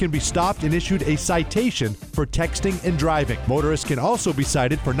 motorists can be stopped and issued a citation for texting and driving. Motorists can also be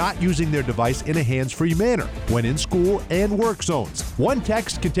cited for not using their device in a hands-free manner when in school and work zones. One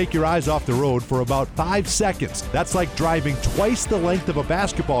text can take your eyes off the road for about 5 seconds. That's like driving twice the length of a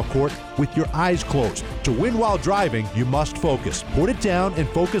basketball court with your eyes closed. To win while driving, you must focus. Put it down and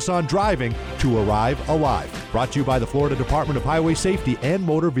focus on driving to arrive alive. Brought to you by the Florida Department of Highway Safety and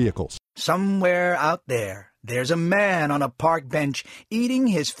Motor Vehicles. Somewhere out there's a man on a park bench eating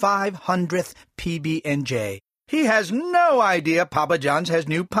his 500th PB&J. He has no idea Papa John's has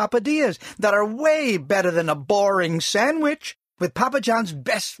new Papadillas that are way better than a boring sandwich. With Papa John's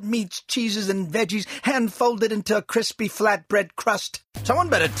best meats, cheeses, and veggies hand-folded into a crispy flatbread crust. Someone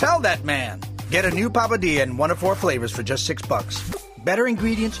better tell that man. Get a new Papadilla in one of 4 flavors for just $6. Better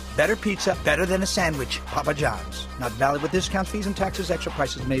ingredients, better pizza, better than a sandwich. Papa John's. Not valid with discounts, fees, and taxes. Extra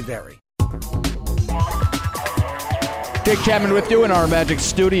prices may vary. Jake Chapman with you in our Magic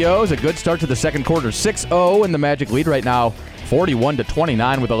Studios. A good start to the second quarter. 6-0 in the Magic lead right now.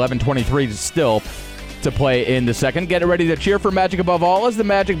 41-29 with 11:23 still to play in the second. Get ready to cheer for Magic above all as the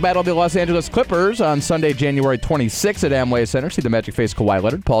Magic battle the Los Angeles Clippers on Sunday, January 26th at Amway Center. See the Magic face Kawhi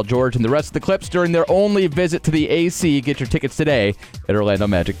Leonard, Paul George, and the rest of the Clips during their only visit to the AC. Get your tickets today at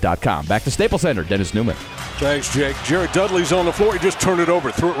OrlandoMagic.com. Back to Staples Center, Dennis Newman. Thanks, Jake. Jared Dudley's on the floor. He just turned it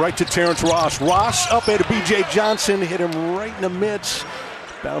over. Threw it right to Terrence Ross. Ross up at B.J. Johnson. Hit him right in the midst.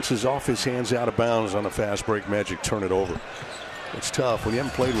 Bounces off his hands out of bounds on a fast break. Magic turn it over. It's tough when you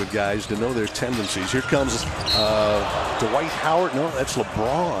haven't played with guys to know their tendencies. Here comes Dwight Howard. No, that's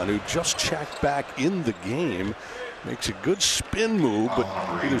LeBron, who just checked back in the game. Makes a good spin move, but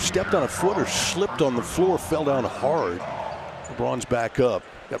either stepped on a foot or slipped on the floor, fell down hard. LeBron's back up.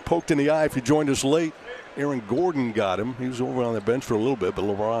 Got poked in the eye if you joined us late. Aaron Gordon got him. He was over on the bench for a little bit, but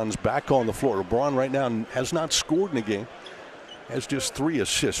LeBron's back on the floor. LeBron right now has not scored in the game. Has just 3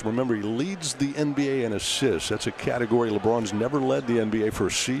 assists. Remember, he leads the NBA in assists. That's a category LeBron's never led the NBA for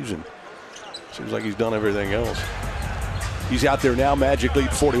a season. Seems like he's done everything else. He's out there now. Magic lead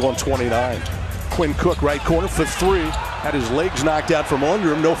 41-29. Quinn Cook, right corner for 3. Had his legs knocked out from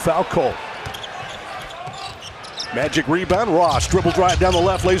under him. No foul call. Magic rebound. Ross dribbles right down the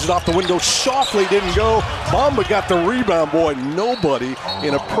left, lays it off the window. Softly didn't go. Bamba got the rebound. Boy, nobody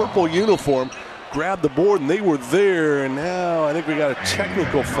in a purple uniform grabbed the board, and they were there, and now I think we got a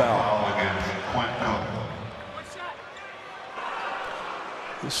technical foul.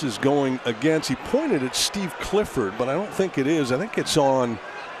 This is going against, he pointed at Steve Clifford, but I don't think it is. I think it's on,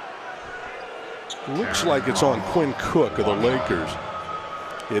 looks like it's on Quinn Cook of the Lakers.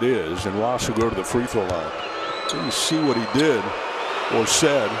 It is, and Ross will go to the free throw line. Didn't see what he did or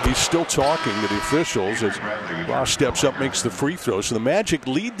said. He's still talking to the officials as Ross steps up, makes the free throw. So the Magic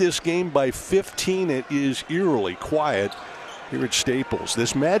lead this game by 15. It is eerily quiet here at Staples.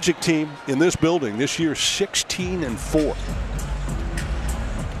 This Magic team in this building this year 16-4.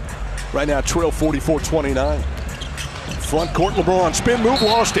 Right now trail 44-29. Front court, LeBron spin move,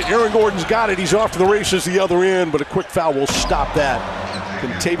 lost it. Aaron Gordon's got it. He's off to the races the other end, but a quick foul will stop that.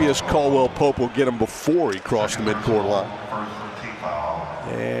 Kentavious Caldwell-Pope will get him before he crossed the midcourt line.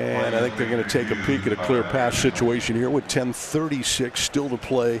 And I think they're going to take a peek at a clear pass situation here with 10:36 still to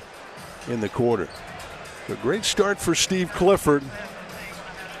play in the quarter. A great start for Steve Clifford.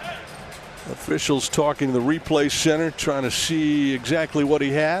 Officials talking to the replay center, trying to see exactly what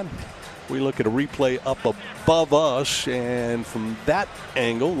he had. We look at a replay up above us, and from that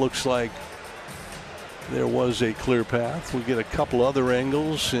angle, looks like there was a clear path. We get a couple other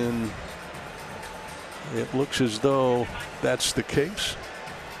angles, and it looks as though that's the case.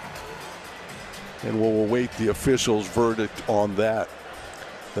 And we'll await the officials' verdict on that.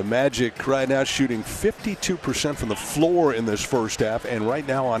 The Magic right now shooting 52% from the floor in this first half, and right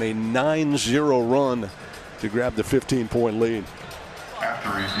now on a 9-0 run to grab the 15-point lead. After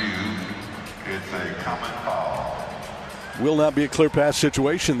review, it's a common foul. Will not be a clear pass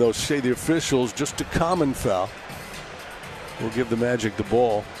situation, though, say the officials. Just a common foul. We'll give the Magic the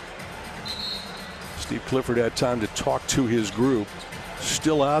ball. Steve Clifford had time to talk to his group.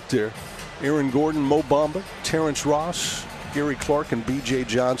 Still out there. Aaron Gordon, Mo Bamba, Terrence Ross, Gary Clark, and B.J.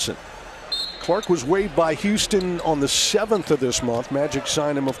 Johnson. Clark was waived by Houston on the 7th of this month. Magic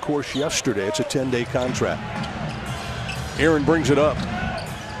signed him, of course, yesterday. It's a 10-day contract. Aaron brings it up.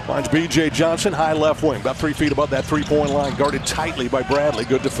 Finds B.J. Johnson, high left wing, about 3 feet above that three-point line, guarded tightly by Bradley.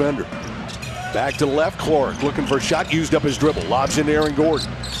 Good defender. Back to the left, Clark looking for a shot, used up his dribble. Lobs into Aaron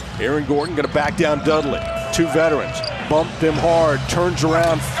Gordon. Aaron Gordon going to back down Dudley. Two veterans. Bumped him hard, turns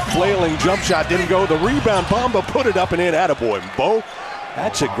around, flailing jump shot, didn't go. The rebound, Bamba put it up and in. Attaboy, Bo.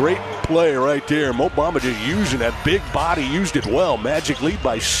 That's a great play right there. Mo Bamba just using that big body, used it well. Magic lead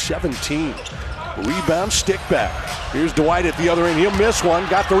by 17. Rebound, stick back. Here's Dwight at the other end. He'll miss one.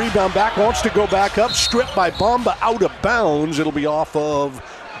 Got the rebound back, wants to go back up. Stripped by Bamba, out of bounds. It'll be off of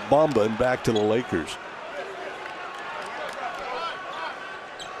Bamba and back to the Lakers.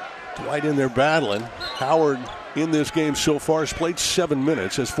 Dwight in there battling. Howard in this game so far has played 7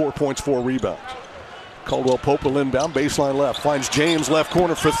 minutes, has 4 points, 4 rebounds. Caldwell-Pope will inbound, baseline left. Finds James, left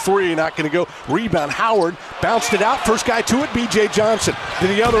corner for three, not going to go. Rebound, Howard, bounced it out. First guy to it, B.J. Johnson. To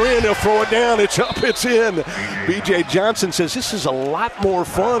the other end, he'll throw it down. It's up, it's in. B.J. Johnson says, this is a lot more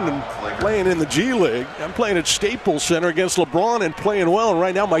fun than playing in the G League. I'm playing at Staples Center against LeBron and playing well, and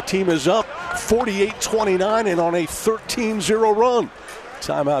right now my team is up 48-29 and on a 13-0 run.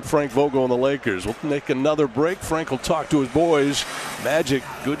 Timeout, Frank Vogel and the Lakers. We'll make another break. Frank will talk to his boys. Magic,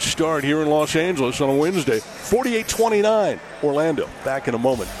 good start here in Los Angeles on a Wednesday. 48-29, Orlando. Back in a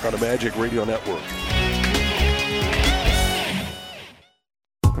moment on the Magic Radio Network.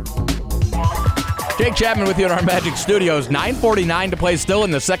 Jake Chapman with you in our Magic Studios. 9:49 to play still in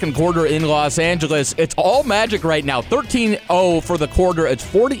the second quarter in Los Angeles. It's all Magic right now. 13-0 for the quarter. It's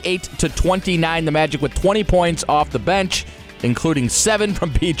 48-29. The Magic with 20 points off the bench, including 7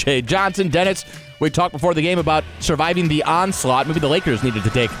 from B.J. Johnson. Dennis, we talked before the game about surviving the onslaught. Maybe the Lakers needed to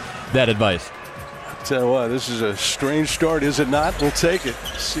take that advice. I'll tell you what, this is a strange start, is it not? We'll take it.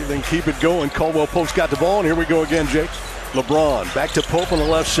 See if they can keep it going. Caldwell-Pope's got the ball, and here we go again, Jake. LeBron back to Pope on the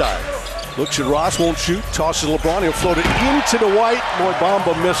left side. Looks at Ross, won't shoot, tosses LeBron. He'll float it into Dwight. Boy,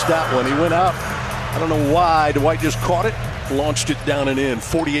 Bamba missed that one. He went out. I don't know why. Dwight just caught it, launched it down and in.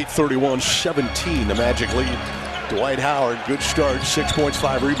 48-31, 17, the Magic lead. Dwight Howard, good start, 6 points,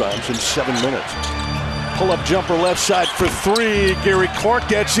 5 rebounds in 7 minutes. Pull-up jumper left side for three. Gary Clark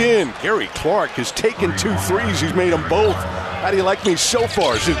gets in. Gary Clark has taken 2 threes. He's made them both. How do you like me so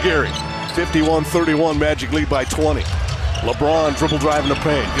far, says Gary. 51-31, Magic lead by 20. LeBron dribble drive in the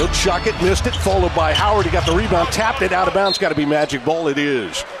paint. He'll chuck it, missed it, followed by Howard. He got the rebound, tapped it out of bounds. Got to be Magic ball. It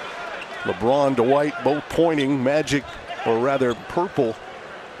is. LeBron, Dwight, both pointing. Magic, or rather purple.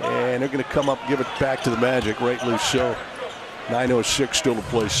 And they're going to come up, give it back to the Magic, rightly so. 9:06 still to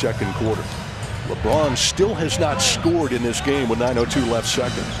play second quarter. LeBron still has not scored in this game with 9:02 left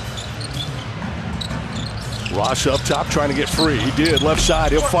second. Ross up top trying to get free. He did. Left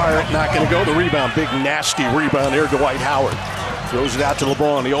side. He'll fire it. Not going to go. The rebound. Big nasty rebound there. Dwight Howard throws it out to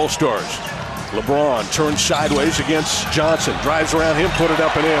LeBron, the All-Stars. LeBron turns sideways against Johnson. Drives around him. Put it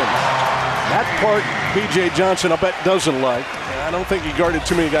up and in. That part B.J. Johnson, I bet, doesn't like. I don't think he guarded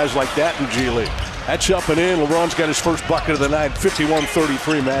too many guys like that in G League. That's up and in. LeBron's got his first bucket of the night.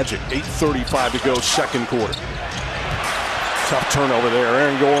 51-33 Magic. 8:35 to go, second quarter. Tough turnover there.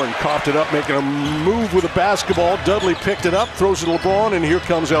 Aaron Gordon coughed it up, making a move with the basketball. Dudley picked it up, throws it to LeBron, and here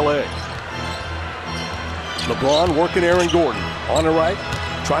comes L.A. LeBron working Aaron Gordon on the right,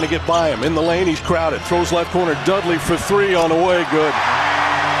 trying to get by him. In the lane, he's crowded. Throws left corner. Dudley for three on the way. Good.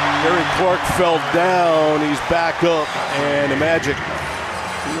 Gary Clark fell down. He's back up, and the Magic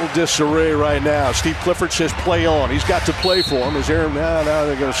A little disarray right now. Steve Clifford says play on. He's got to play for him. Is Aaron? Now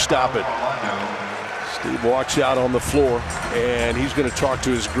they're going to stop it. Steve walks out on the floor, and he's going to talk to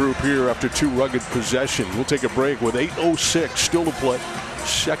his group here after 2 rugged possessions. We'll take a break with 8:06 still to play.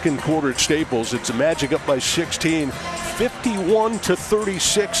 Second quarter at Staples. It's a Magic up by 16,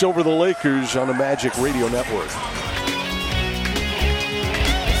 51-36 over the Lakers on the Magic Radio Network.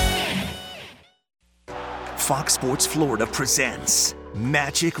 Fox Sports Florida presents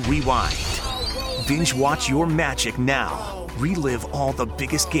Magic Rewind. Binge watch your Magic now. Relive all the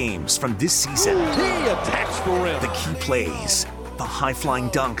biggest games from this season. He attacks the rim. The key plays, the high-flying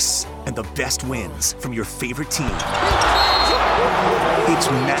dunks, and the best wins from your favorite team. It's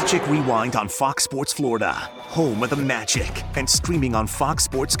Magic Rewind on Fox Sports Florida, home of the Magic, and streaming on Fox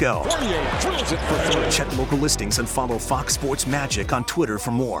Sports Go. Check local listings and follow Fox Sports Magic on Twitter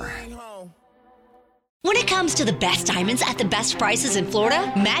for more. When it comes to the best diamonds at the best prices in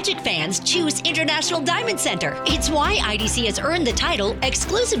Florida, Magic fans choose International Diamond Center. It's why IDC has earned the title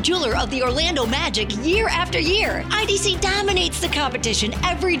Exclusive Jeweler of the Orlando Magic year after year. IDC dominates the competition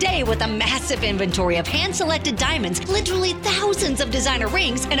every day with a massive inventory of hand-selected diamonds, literally thousands of designer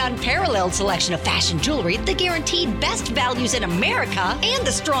rings, an unparalleled selection of fashion jewelry, the guaranteed best values in America, and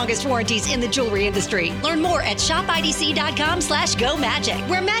the strongest warranties in the jewelry industry. Learn more at shopidc.com/GoMagic,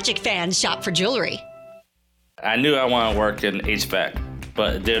 where Magic fans shop for jewelry. I knew I wanted to work in HVAC,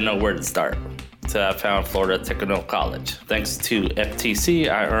 but didn't know where to start. So I found Florida Technical College. Thanks to FTC,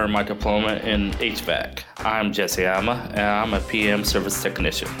 I earned my diploma in HVAC. I'm Jesse Ama, and I'm a PM service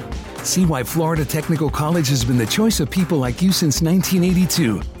technician. See why Florida Technical College has been the choice of people like you since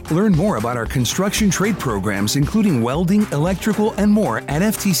 1982. Learn more about our construction trade programs, including welding, electrical, and more at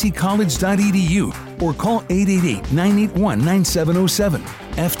ftccollege.edu or call 888-981-9707.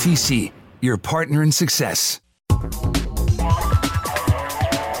 FTC, your partner in success.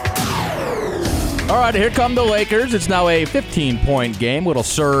 All right, here come the Lakers. It's now a 15-point game. Little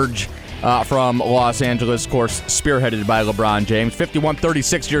surge from Los Angeles, of course, spearheaded by LeBron James.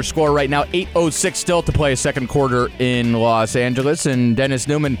 51-36 your score right now. 8:06 still to play second quarter in Los Angeles. And Dennis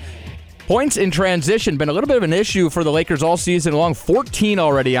Newman, points in transition, been a little bit of an issue for the Lakers all season long. 14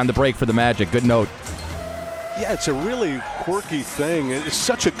 already on the break for the Magic. Good note. Yeah, it's a really quirky thing. It's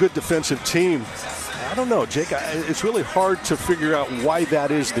such a good defensive team. I don't know, Jake. It's really hard to figure out why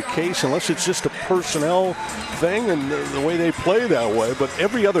that is the case, unless it's just a personnel thing and the way they play that way. But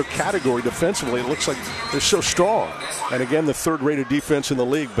every other category defensively, it looks like they're so strong. And again, the third-rated defense in the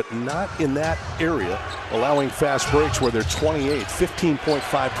league, but not in that area, allowing fast breaks where they're 28,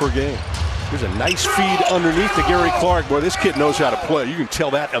 15.5 per game. There's a nice feed underneath to Gary Clark. Boy, this kid knows how to play. You can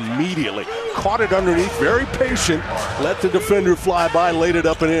tell that immediately. Caught it underneath, very patient. Let the defender fly by, laid it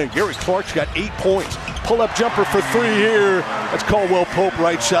up and in. Gary Clark's got 8 points. Pull-up jumper for 3 here. That's Caldwell Pope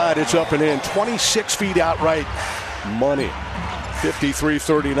right side. It's up and in. 26 feet outright money.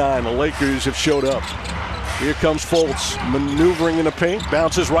 53-39. The Lakers have showed up. Here comes Fultz, maneuvering in the paint,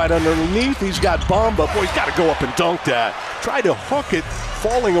 bounces right underneath. He's got Bamba. Boy, he's got to go up and dunk that. Tried to hook it,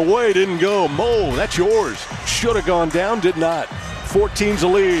 falling away, didn't go. Mo, that's yours. Should have gone down, did not. 14's the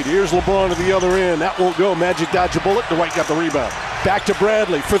lead. Here's LeBron at the other end. That won't go. Magic dodge a bullet. Dwight got the rebound. Back to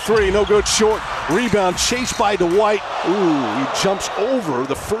Bradley for 3. No good, short. Rebound chased by Dwight. Ooh, he jumps over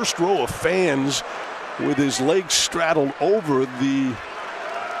the first row of fans with his legs straddled over the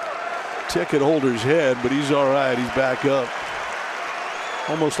ticket holder's head, but he's all right. He's back up.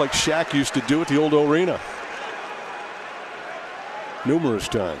 Almost like Shaq used to do at the old arena. Numerous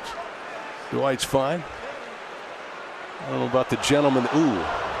times. Dwight's fine. I don't know about the gentleman. Ooh,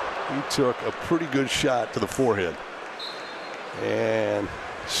 he took a pretty good shot to the forehead. And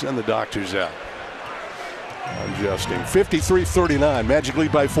send the doctors out. Adjusting. 53-39. Magic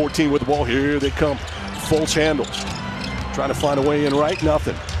lead by 14 with the ball. Here they come. Fultz handles. Trying to find a way in right.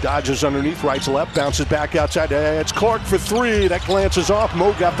 Nothing. Dodges underneath. Right to left. Bounces back outside. It's Clark for 3. That glances off.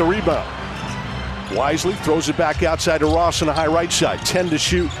 Mo got the rebound. Wisely throws it back outside to Ross on the high right side. 10 to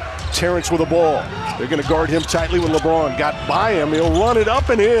shoot. Terrence with the ball. They're going to guard him tightly with LeBron. Got by him. He'll run it up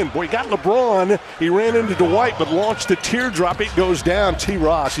and in. Boy, got LeBron. He ran into Dwight, but launched the teardrop. It goes down. T.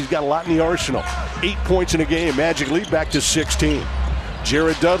 Ross, he's got a lot in the arsenal. 8 points in a game. Magic lead back to 16.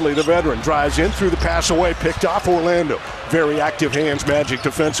 Jared Dudley, the veteran, drives in through the pass away. Picked off Orlando. Very active hands, Magic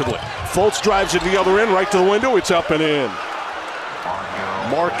defensively. Fultz drives it the other end, right to the window. It's up and in.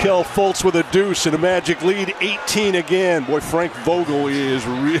 Markelle Fultz with a deuce and a Magic lead, 18 again. Boy, Frank Vogel is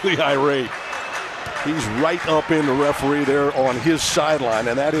really irate. He's right up in the referee there on his sideline,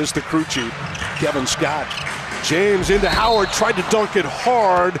 and that is the crew chief, Kevin Scott. James into Howard, tried to dunk it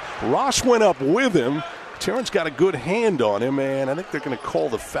hard. Ross went up with him. Terrence got a good hand on him, and I think they're going to call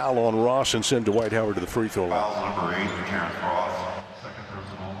the foul on Ross and send Dwight Howard to the free throw line. Foul number 8 for Terrence Ross.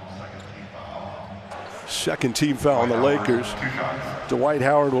 Second team foul on the Lakers. Dwight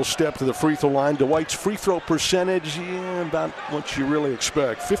Howard will step to the free throw line. Dwight's free throw percentage, about what you really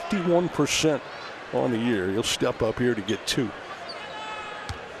expect. 51% on the year. He'll step up here to get 2.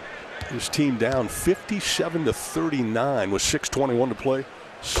 His team down 57-39 with 6:21 to play.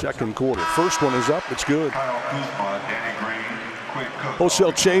 Second quarter. First one is up. It's good.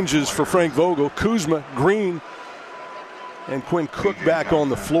 Wholesale changes for Frank Vogel. Kuzma, Green, and Quinn Cook back on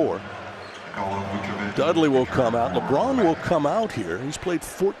the floor. Dudley will come out. LeBron will come out here. He's played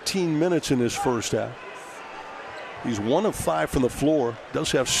 14 minutes in his first half. He's 1 of 5 from the floor.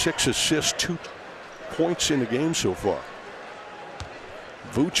 Does have 6 assists, 2 points in the game so far.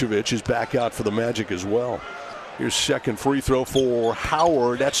 Vucevic is back out for the Magic as well. Here's second free throw for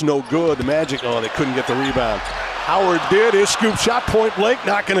Howard. That's no good. The Magic, they couldn't get the rebound. Howard did. His scoop shot, point blank,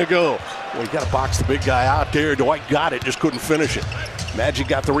 not going to go. Well, you got to box the big guy out there. Dwight got it, just couldn't finish it. Magic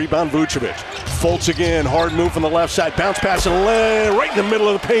got the rebound. Vucevic. Fultz again. Hard move from the left side. Bounce pass and right in the middle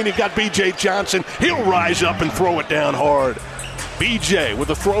of the paint. He got B.J. Johnson. He'll rise up and throw it down hard. B.J. with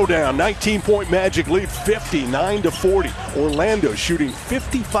a throwdown. 19-point Magic lead, 59-40. Orlando shooting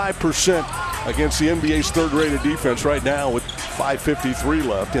 55% against the NBA's third-rated defense right now with 5:53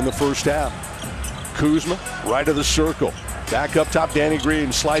 left in the first half. Kuzma, right of the circle. Back up top, Danny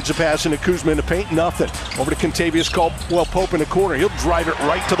Green slides a pass into Kuzma in the paint, nothing. Over to Kentavious Caldwell-Pope in the corner. He'll drive it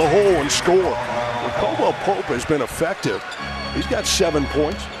right to the hole and score. Well, Caldwell-Pope has been effective. He's got 7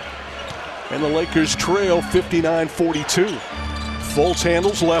 points. And the Lakers trail 59-42. Fultz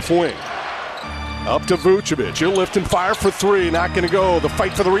handles left wing. Up to Vucevic. He'll lift and fire for 3. Not going to go. The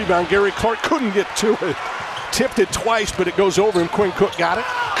fight for the rebound. Gary Clark couldn't get to it. Tipped it twice, but it goes over him. Quinn Cook got it.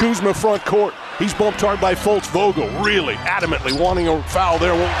 Kuzma front court. He's bumped hard by Fultz. Vogel really adamantly wanting a foul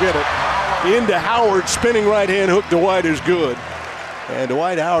there. Won't get it. Into Howard. Spinning right hand hook. Dwight is good. And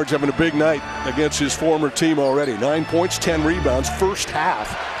Dwight Howard's having a big night against his former team already. 9 points, 10 rebounds. First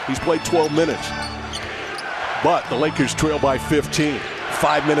half, he's played 12 minutes. But the Lakers trail by 15.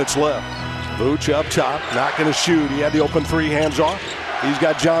 5 minutes left. Vooch up top, not going to shoot. He had the open 3, hands off. He's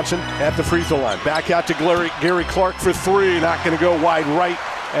got Johnson at the free throw line. Back out to Gary Clark for 3. Not going to go wide right.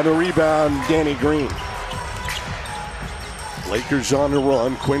 And the rebound, Danny Green. Lakers on the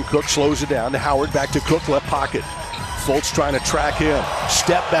run. Quinn Cook slows it down to Howard. Back to Cook, left pocket. Fultz trying to track him.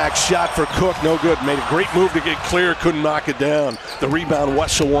 Step back shot for Cook, no good. Made a great move to get clear, couldn't knock it down. The rebound,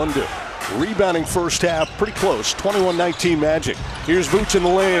 Wes Iwundu. Rebounding first half, pretty close. 21-19 Magic. Here's Vooch in the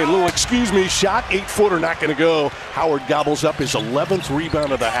lane. Little excuse me shot. 8-footer, not going to go. Howard gobbles up his 11th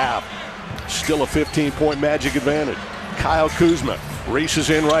rebound of the half. Still a 15-point Magic advantage. Kyle Kuzma races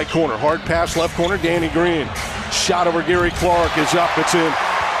in right corner. Hard pass left corner, Danny Green. Shot over Gary Clark is up. It's in.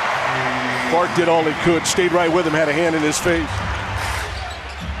 Clark did all he could. Stayed right with him. Had a hand in his face.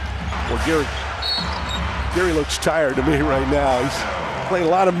 Well, Gary looks tired to me right now. He's playing a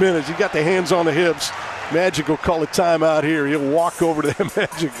lot of minutes. He got the hands on the hips. Magic will call a timeout here. He'll walk over to the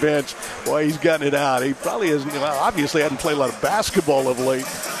Magic bench. Boy, he's gotten it out. He probably has, obviously hadn't played a lot of basketball of late,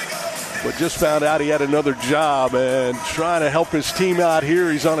 but just found out he had another job and trying to help his team out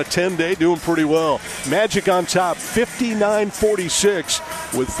here. He's on a 10-day, doing pretty well. Magic on top, 59-46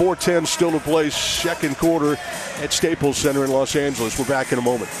 with 4:10 still to play, second quarter at Staples Center in Los Angeles. We're back in a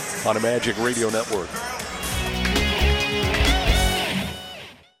moment on the Magic Radio Network.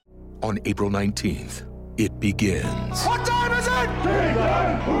 On April 19th, it begins. What time is it?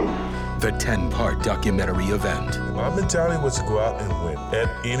 The 10-part documentary event. My mentality was to go out and win at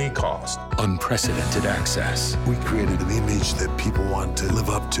any cost. Unprecedented access. We created an image that people want to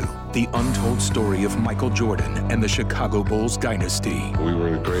live up to. The untold story of Michael Jordan and the Chicago Bulls dynasty. We were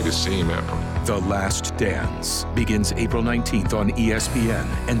the greatest team ever. The Last Dance begins April 19th on ESPN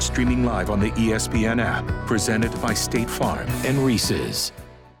and streaming live on the ESPN app. Presented by State Farm and Reese's.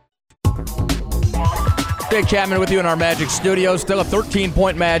 Jake Chapman with you in our Magic studio. Still a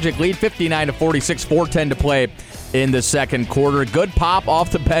 13-point Magic lead, 59-46, 4:10 to play in the second quarter. Good pop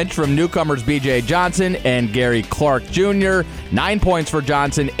off the bench from newcomers B.J. Johnson and Gary Clark Jr. 9 points for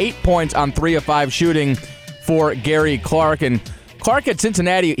Johnson, 8 points on 3 of 5 shooting for Gary Clark. And Clark at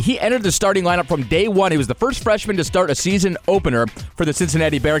Cincinnati, he entered the starting lineup from day one. He was the first freshman to start a season opener for the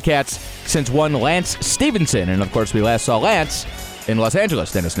Cincinnati Bearcats since one Lance Stevenson. And, of course, we last saw Lance in Los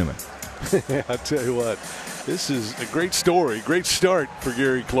Angeles, Dennis Newman. I'll tell you what, this is a great story, great start for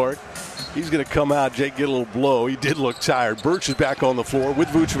Gary Clark. He's going to come out, Jake, get a little blow. He did look tired. Birch is back on the floor with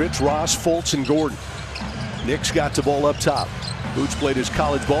Vucevic, Ross, Fultz, and Gordon. Knicks got the ball up top. Vooch played his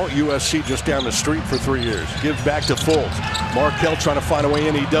college ball at USC just down the street for 3 years. Gives back to Fultz. Markelle trying to find a way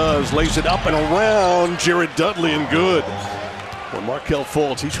in. He does. Lays it up and around Jared Dudley and good. Well, Markelle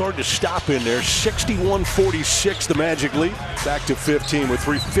Fultz, he's hard to stop in there. 61-46, the Magic lead. Back to 15 with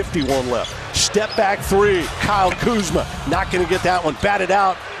 3:51 left. Step back three. Kyle Kuzma not going to get that one. Batted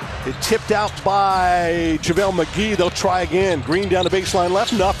out. It tipped out by JaVale McGee. They'll try again. Green down the baseline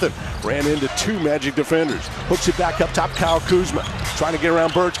left. Nothing. Ran into 2 Magic defenders. Hooks it back up top. Kyle Kuzma trying to get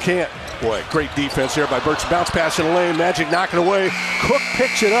around Birch. Can't. Boy, great defense there by Birch. Bounce pass in the lane. Magic knocking away. Cook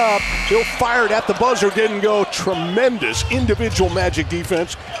picks it up. He'll fire it at the buzzer. Didn't go. Tremendous individual Magic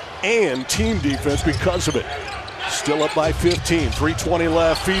defense and team defense because of it. Still up by 15. 3:20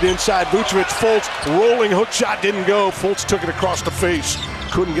 left. Feed inside. Vucevic. Fultz. Rolling hook shot. Didn't go. Fultz took it across the face.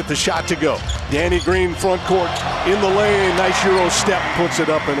 Couldn't get the shot to go. Danny Green front court in the lane. Nice Euro step. Puts it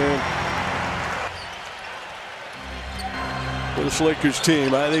up and in. For this Lakers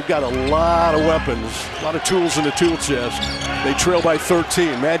team, they've got a lot of weapons, a lot of tools in the tool chest. They trail by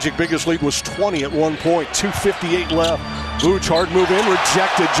 13. Magic biggest lead was 20 at one point. 2:58 left. Vooch hard move in,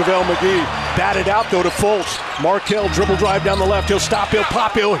 rejected. JaVale McGee batted out though to Fultz. Markelle dribble drive down the left. He'll stop, he'll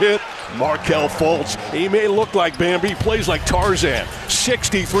pop, he'll hit. Markelle Fultz. He may look like Bambi, plays like Tarzan.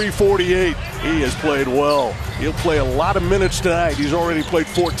 63-48. He has played well. He'll play a lot of minutes tonight. He's already played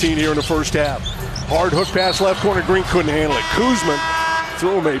 14 here in the first half. Hard hook pass left corner. Green couldn't handle it. Kuzma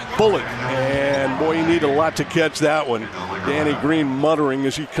threw him a bullet. And boy, he needed a lot to catch that one. Danny Green muttering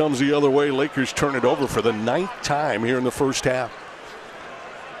as he comes the other way. Lakers turn it over for the 9th time here in the first half.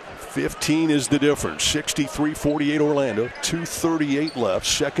 15 is the difference. 63-48 Orlando. 2:38 left,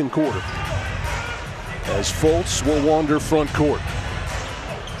 second quarter. As Fultz will wander front court.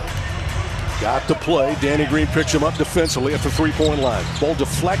 Got the play. Danny Green picks him up defensively at the three-point line. Ball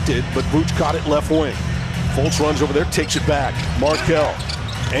deflected, but Vooch caught it left wing. Fultz runs over there, takes it back. Markelle.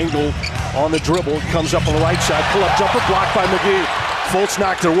 Angle on the dribble. Comes up on the right side. Pull-up jumper blocked by McGee. Fultz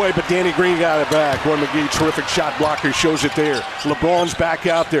knocked it away, but Danny Green got it back. Roy McGee, terrific shot blocker, shows it there. LeBron's back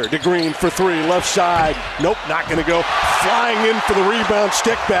out there. DeGreen for three, left side. Nope, not going to go. Flying in for the rebound,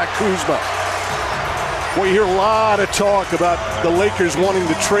 stick back, Kuzma. Well, you hear a lot of talk about the Lakers wanting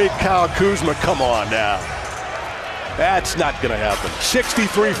to trade Kyle Kuzma. Come on now. That's not going to happen.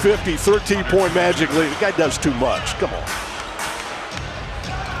 63-50, 13-point Magic lead. The guy does too much. Come on.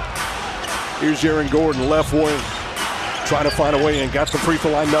 Here's Aaron Gordon, left wing. Trying to find a way in. Got the free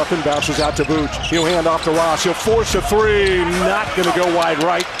throw line, nothing. Bounces out to Vooch. He'll hand off to Ross. He'll force a three. Not going to go wide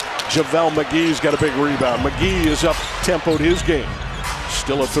right. JaVale McGee's got a big rebound. McGee is up-tempoed his game.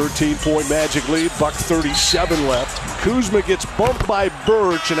 Still a 13-point Magic lead. Buck 37 left. Kuzma gets bumped by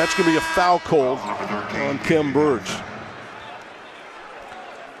Birch, and that's going to be a foul call on Khem Birch.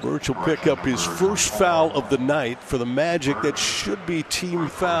 Birch will pick up his first foul of the night for the Magic. That should be team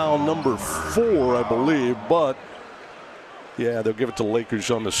foul number 4, I believe, but yeah, they'll give it to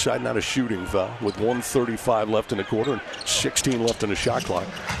Lakers on the side. Not a shooting foul with 1:35 left in the quarter and 16 left in the shot clock.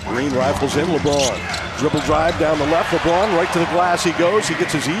 Green rifles in. LeBron. Dribble drive down the left. LeBron right to the glass he goes. He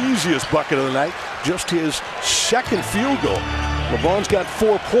gets his easiest bucket of the night. Just his second field goal. LeBron's got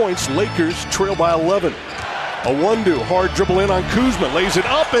 4 points. Lakers trail by 11. Awundu, hard dribble in on Kuzma. Lays it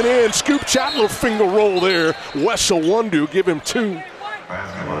up and in. Scoop shot, little finger roll there. Wes Awundu, give him 2.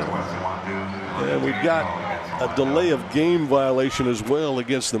 And we've got a delay of game violation as well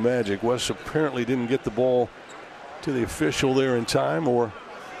against the Magic. Wes apparently didn't get the ball to the official there in time or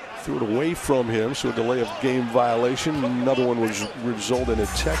threw it away from him, so a delay of game violation. Another one was result in a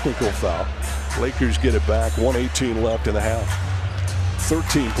technical foul. Lakers get it back, 1:18 left in the half.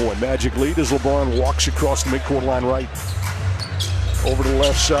 13-point Magic lead as LeBron walks across the midcourt line right. Over to the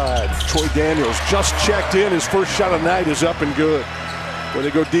left side, Troy Daniels just checked in. His first shot of the night is up and good. Where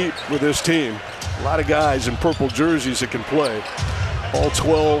they go deep with this team. A lot of guys in purple jerseys that can play. All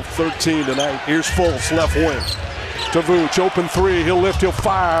 12, 13 tonight. Here's Fultz, left wing. To Vooch, open three. He'll lift, he'll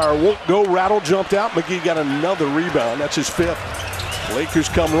fire. Won't go, rattle, jumped out. McGee got another rebound. That's his 5th. Lakers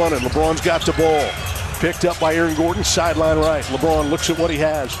come running. LeBron's got the ball. Picked up by Aaron Gordon, sideline right. LeBron looks at what he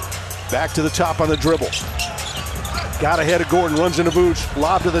has. Back to the top on the dribble. Got ahead of Gordon, runs into Vooch.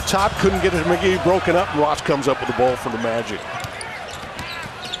 Lob to the top, couldn't get it to McGee, broken up. Ross comes up with the ball for the Magic.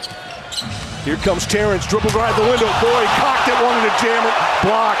 Here comes Terrence, dribble drive the window. Boy, cocked it, wanted to jam it,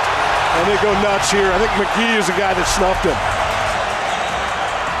 blocked. And they go nuts here. I think McGee is the guy that snuffed him.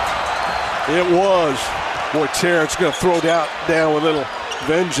 It was. Boy, Terrence going to throw down with a little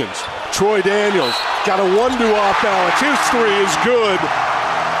vengeance. Troy Daniels got a 1-2 off balance. His 3 is good.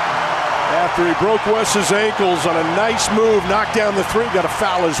 After he broke Wes's ankles on a nice move, knocked down the 3, got a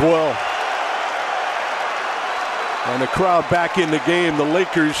foul as well. And the crowd back in the game. The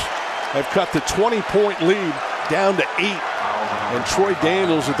Lakers have cut the 20-point lead down to 8. And Troy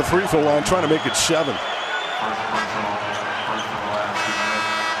Daniels at the free throw line trying to make it 7.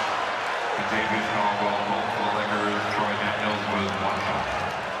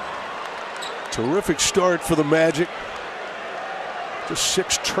 Terrific start for the Magic. Just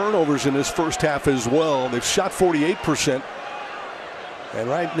 6 turnovers in this first half as well. They've shot 48%. And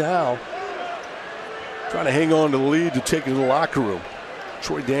right now, trying to hang on to the lead to take it to the locker room.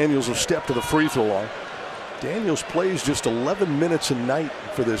 Troy Daniels will step to the free throw line. Daniels plays just 11 minutes a night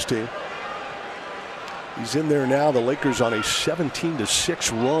for this team. He's in there now. The Lakers on a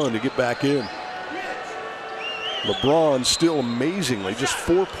 17-6 run to get back in. LeBron still amazingly just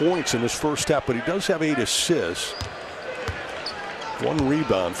 4 points in this first half, but he does have 8 assists. 1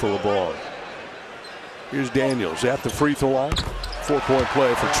 rebound for LeBron. Here's Daniels at the free throw line. 4-point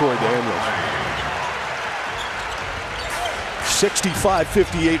play for Troy Daniels.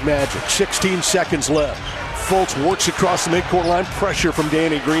 65-58 Magic. 16 seconds left. Fultz works across the midcourt line. Pressure from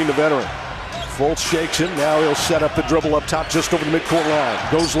Danny Green, the veteran. Fultz shakes him. Now he'll set up the dribble up top just over the midcourt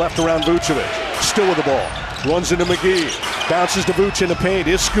line. Goes left around Vucevic. Still with the ball. Runs into McGee. Bounces to Vuce in the paint.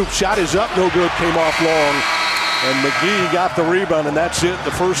 His scoop shot is up. No good. Came off long. And McGee got the rebound, and that's it.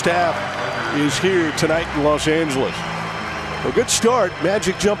 The first half is here tonight in Los Angeles. A good start.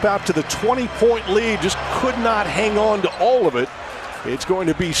 Magic jump out to the 20-point lead. Just could not hang on to all of it. It's going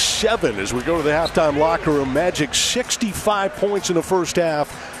to be 7 as we go to the halftime locker room. Magic 65 points in the first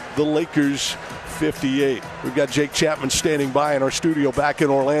half. The Lakers 58. We've got Jake Chapman standing by in our studio back in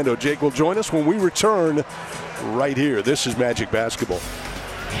Orlando. Jake will join us when we return right here. This is Magic Basketball.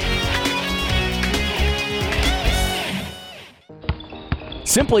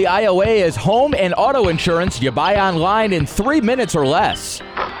 Simply IOA is home and auto insurance you buy online in 3 minutes or less.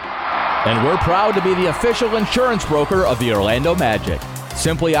 And we're proud to be the official insurance broker of the Orlando Magic.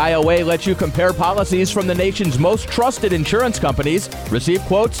 Simply IOA lets you compare policies from the nation's most trusted insurance companies, receive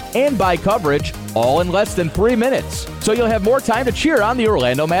quotes, and buy coverage, all in less than 3 minutes. So you'll have more time to cheer on the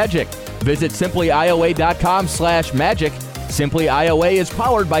Orlando Magic. Visit simplyioa.com/magic. Simply IOA is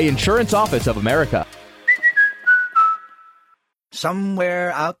powered by Insurance Office of America.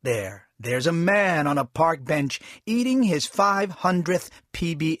 Somewhere out there, there's a man on a park bench eating his 500th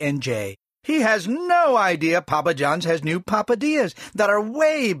PB&J. He has no idea Papa John's has new Papadillas that are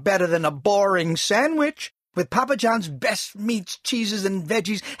way better than a boring sandwich. With Papa John's best meats, cheeses, and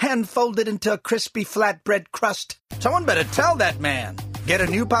veggies hand-folded into a crispy flatbread crust. Someone better tell that man. Get a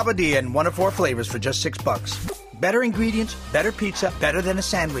new Papadilla in 1 of 4 flavors for just $6. Better ingredients, better pizza, better than a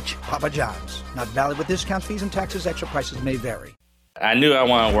sandwich. Papa John's. Not valid with discounts, fees, and taxes. Extra prices may vary. I knew I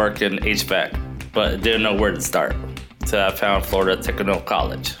wanted to work in HVAC, but didn't know where to start. So I found Florida Technical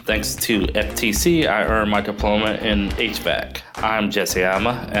College. Thanks to FTC, I earned my diploma in HVAC. I'm Jesse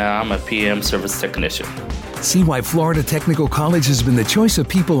Alma, and I'm a PM service technician. See why Florida Technical College has been the choice of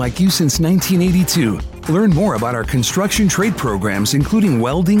people like you since 1982. Learn more about our construction trade programs, including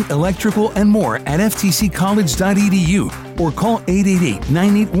welding, electrical, and more at ftccollege.edu or call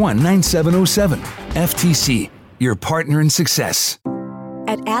 888-981-9707. FTC, your partner in success.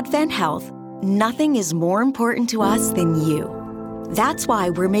 At Advent Health, nothing is more important to us than you. That's why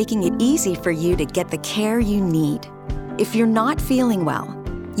we're making it easy for you to get the care you need. If you're not feeling well,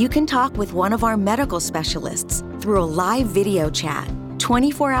 you can talk with one of our medical specialists through a live video chat,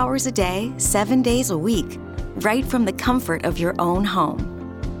 24 hours a day, 7 days a week, right from the comfort of your own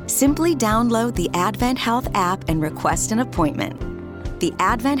home. Simply download the Advent Health app and request an appointment. The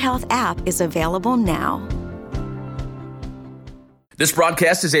Advent Health app is available now. This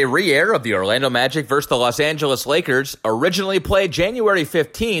broadcast is a re-air of the Orlando Magic versus the Los Angeles Lakers, originally played January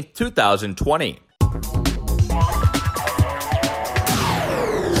 15th, 2020.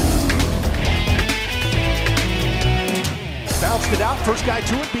 Bounced it out. First guy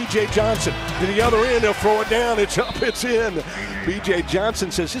to it, B.J. Johnson. To the other end, he'll throw it down. It's up, it's in. B.J. Johnson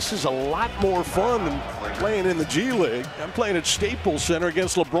says this is a lot more fun than playing in the G League. I'm playing at Staples Center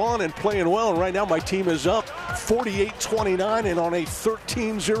against LeBron and playing well. And right now my team is up 48-29 and on a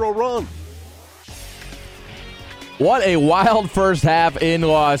 13-0 run. What a wild first half in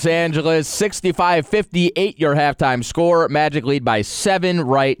Los Angeles. 65-58 your halftime score. Magic lead by 7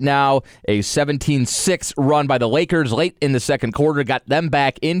 right now. A 17-6 run by the Lakers late in the second quarter got them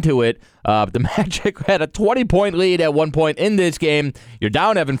back into it. The Magic had a 20-point lead at one point in this game. You're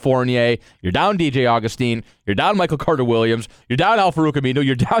down Evan Fournier. You're down DJ Augustine. You're down Michael Carter-Williams. You're down Al-Farouq Aminu.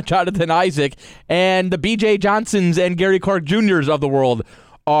 You're down Jonathan Isaac. And the B.J. Johnsons and Gary Clark Jr.'s of the world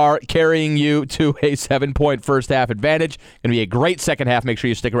are carrying you to a 7-point first half advantage. Going to be a great second half. Make sure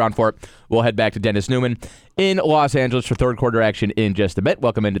you stick around for it. We'll head back to Dennis Newman in Los Angeles for third quarter action in just a bit.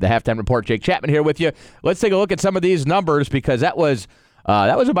 Welcome into the Halftime Report. Jake Chapman here with you. Let's take a look at some of these numbers because that was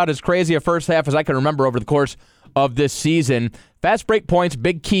about as crazy a first half as I can remember over the course of this season. Fast break points,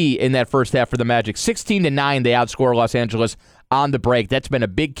 big key in that first half for the Magic. 16-9, they outscore Los Angeles on the break. That's been a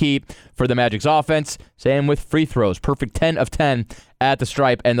big key for the Magic's offense. Same with free throws. Perfect 10 of 10 at the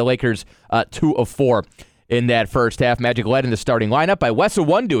stripe, and the Lakers 2 of 4 in that first half. Magic led in the starting lineup by Wes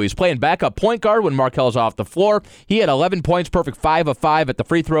Iwundu. He's playing backup point guard when Markel's off the floor. He had 11 points, perfect 5 of 5 at the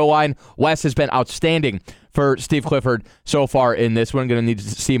free throw line. Wes has been outstanding for Steve Clifford so far in this one. Going to need to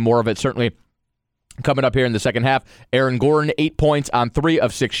see more of it, certainly. Coming up here in the second half, Aaron Gordon, 8 points on 3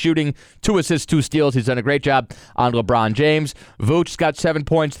 of 6 shooting, 2 assists, 2 steals. He's done a great job on LeBron James. Vooch's got 7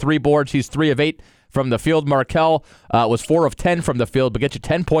 points, 3 boards. He's 3 of 8 from the field. Markel was 4 of 10 from the field, but gets you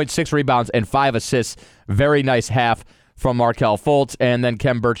 10 points, 6 rebounds, and 5 assists. Very nice half from Markel Fultz, and then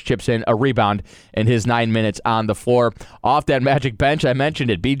Khem Birch chips in a rebound in his 9 minutes on the floor. Off that Magic bench, I mentioned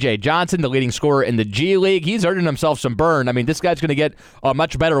it, B.J. Johnson, the leading scorer in the G League. He's earning himself some burn. I mean, this guy's going to get a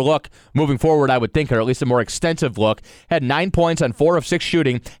much better look moving forward, I would think, or at least a more extensive look. Had 9 points on 4 of 6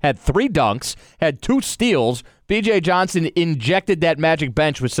 shooting, had 3 dunks, had 2 steals. B.J. Johnson injected that Magic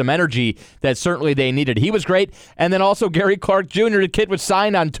bench with some energy that certainly they needed. He was great. And then also Gary Clark Jr., the kid was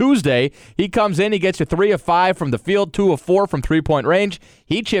signed on Tuesday. He comes in, he gets you 3 of 5 from the field, 2 of 4 from three-point range.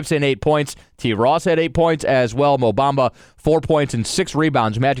 He chips in 8 points. T. Ross had 8 points as well. Mo Bamba, 4 points and 6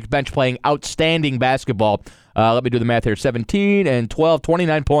 rebounds. Magic bench playing outstanding basketball. Let me do the math here. 17 and 12,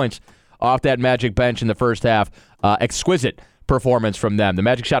 29 points off that Magic bench in the first half. Exquisite performance from them. The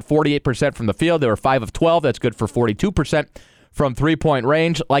Magic shot 48% from the field. They were 5 of 12. That's good for 42% from three-point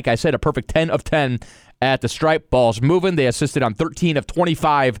range. Like I said, a perfect 10 of 10 at the stripe. Ball's moving. They assisted on 13 of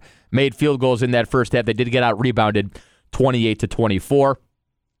 25 made field goals in that first half. They did get out-rebounded 28-24.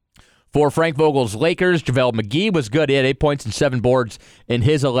 For Frank Vogel's Lakers, JaVale McGee was good. He had 8 points and 7 boards in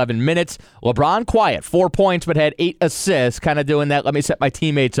his 11 minutes. LeBron quiet, 4 points, but had 8 assists, kind of doing that let me set my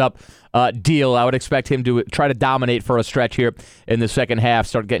teammates up deal. I would expect him to try to dominate for a stretch here in the second half,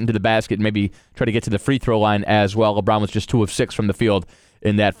 start getting to the basket, and maybe try to get to the free throw line as well. LeBron was just 2 of 6 from the field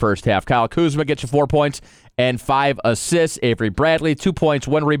in that first half. Kyle Kuzma gets you 4 points and 5 assists. Avery Bradley, 2 points,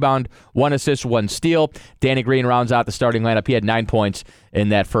 1 rebound, 1 assist, 1 steal. Danny Green rounds out the starting lineup. He had 9 points in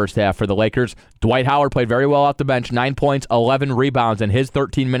that first half for the Lakers. Dwight Howard played very well off the bench, 9 points, 11 rebounds in his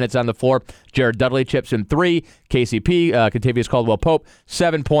 13 minutes on the floor. Jared Dudley chips in 3. KCP, Kentavious Caldwell-Pope,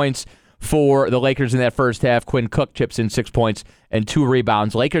 7 points for the Lakers in that first half. Quinn Cook chips in 6 points and 2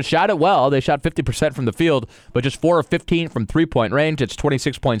 rebounds. Lakers shot it well. They shot 50% from the field, but just 4 of 15 from three-point range. It's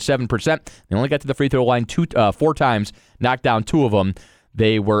 26.7%. They only got to the free throw line 4 times, knocked down 2 of them.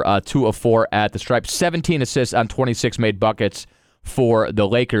 They were 2 of 4 at the stripe. 17 assists on 26 made buckets for the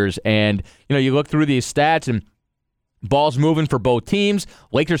Lakers. And, you look through these stats and ball's moving for both teams.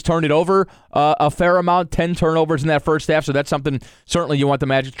 Lakers turned it over a fair amount, 10 turnovers in that first half, so that's something certainly you want the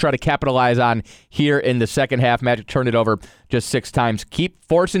Magic to try to capitalize on here in the second half. Magic turned it over just 6 times. Keep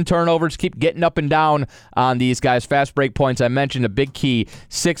forcing turnovers, keep getting up and down on these guys. Fast break points, I mentioned a big key,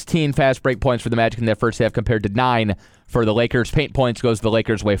 16 fast break points for the Magic in that first half compared to 9 for the Lakers. Paint points goes the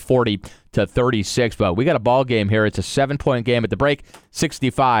Lakers' way, 40-36, but we got a ball game here. It's a 7-point game at the break,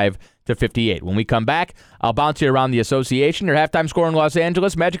 65-58. When we come back, I'll bounce you around the association. Your halftime score in Los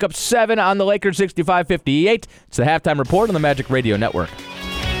Angeles, Magic up 7 on the Lakers, 65-58. It's the Halftime Report on the Magic Radio Network.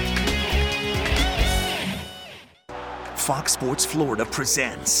 Fox Sports Florida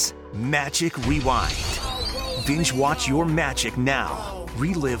presents Magic Rewind. Binge watch your Magic now.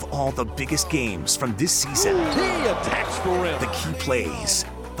 Relive all the biggest games from this season. He attacks the rim. The key plays,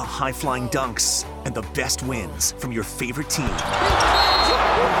 the high-flying dunks, and the best wins from your favorite team.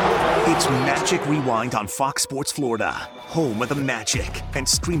 It's Magic Rewind on Fox Sports Florida, home of the Magic, and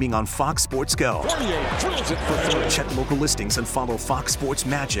streaming on Fox Sports Go. Check local listings and follow Fox Sports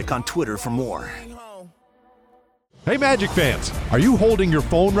Magic on Twitter for more. Hey Magic fans, are you holding your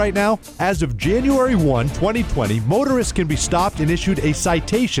phone right now? As of January 1, 2020, motorists can be stopped and issued a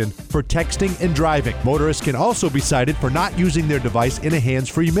citation for texting and driving. Motorists can also be cited for not using their device in a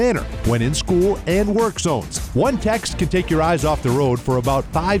hands-free manner when in school and work zones. One text can take your eyes off the road for about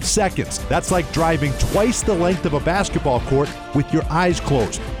 5 seconds. That's like driving twice the length of a basketball court with your eyes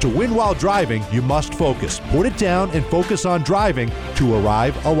closed. To win while driving, you must focus. Put it down and focus on driving to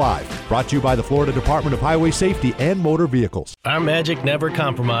arrive alive. Brought to you by the Florida Department of Highway Safety and Motor Vehicles. Our Magic never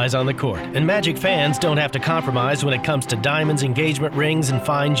compromise on the court, and Magic fans don't have to compromise when it comes to diamonds, engagement rings, and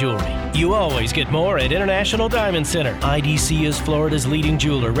fine jewelry. You always get more at International Diamond Center. IDC is Florida's leading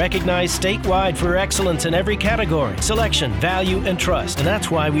jeweler, recognized statewide for excellence in every category, selection, value, and trust. And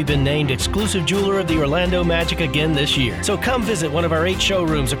that's why we've been named exclusive jeweler of the Orlando Magic again this year. So come visit one of our 8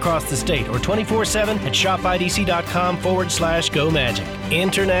 showrooms across the state or 24/7 at shopidc.com/go magic.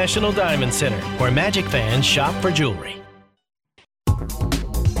 International Diamond Center, where Magic fans shop for jewelry.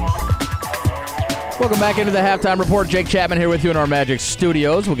 Welcome back into the Halftime Report. Jake Chapman here with you in our Magic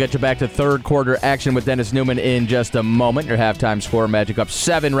studios. We'll get you back to third quarter action with Dennis Newman in just a moment. Your halftime score, Magic up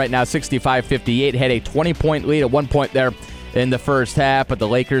 7 right now, 65-58. Had a 20-point lead at one point there in the first half, but the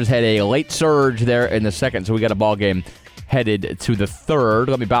Lakers had a late surge there in the second, so we got a ball game headed to the third.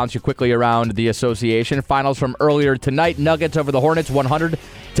 Let me bounce you quickly around the association. Finals from earlier tonight. Nuggets over the Hornets,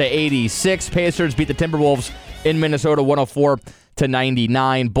 100-86. Pacers beat the Timberwolves in Minnesota,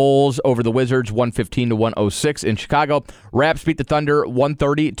 104-99. Bulls over the Wizards, 115-106 in Chicago. Raps beat the Thunder,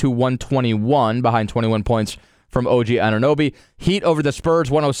 130-121, behind 21 points from OG Anunoby. Heat over the Spurs,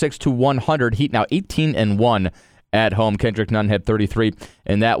 106-100. Heat now 18-1 at home. Kendrick Nunn had 33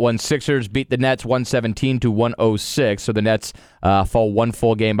 in that one. Sixers beat the Nets 117-106. So the Nets fall one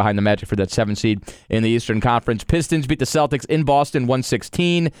full game behind the Magic for that 7th seed in the Eastern Conference. Pistons beat the Celtics in Boston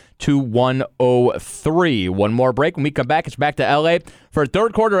 116-103. One more break. When we come back, it's back to LA for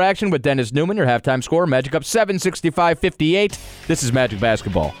third quarter action with Dennis Newman. Your halftime score, Magic up 7, 65-58. This is Magic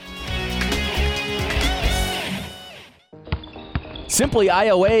Basketball. Simply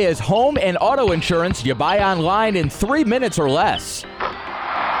IOA is home and auto insurance you buy online in 3 minutes or less.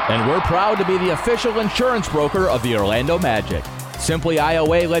 And we're proud to be the official insurance broker of the Orlando Magic. Simply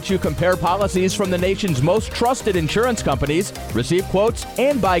IOA lets you compare policies from the nation's most trusted insurance companies, receive quotes,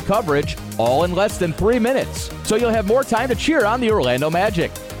 and buy coverage, all in less than 3 minutes. So you'll have more time to cheer on the Orlando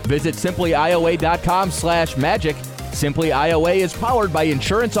Magic. Visit simplyioa.com/magic. Simply IOA is powered by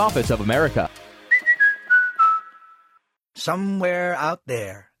Insurance Office of America. Somewhere out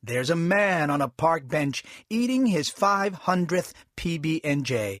there, there's a man on a park bench eating his 500th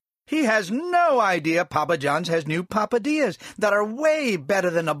PB&J. He has no idea Papa John's has new Papadillas that are way better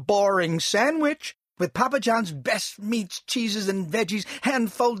than a boring sandwich. With Papa John's best meats, cheeses, and veggies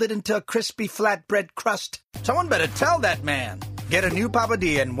hand-folded into a crispy flatbread crust. Someone better tell that man. Get a new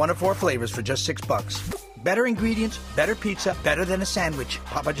Papadilla in 1 of 4 flavors for just $6. Better ingredients, better pizza, better than a sandwich.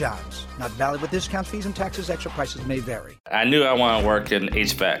 Papa John's. Not valid with discounts, fees, and taxes. Extra prices may vary. I knew I wanted to work in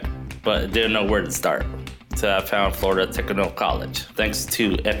HVAC, but didn't know where to start. So I found Florida Technical College. Thanks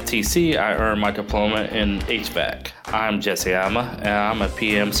to FTC, I earned my diploma in HVAC. I'm Jesse Alma, and I'm a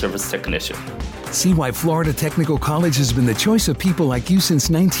PM service technician. See why Florida Technical College has been the choice of people like you since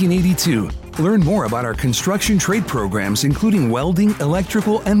 1982. Learn more about our construction trade programs, including welding,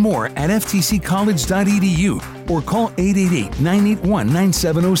 electrical, and more at ftccollege.edu or call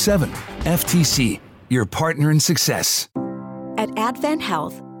 888-981-9707. FTC, your partner in success. At Advent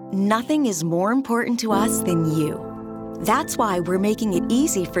Health, nothing is more important to us than you. That's why we're making it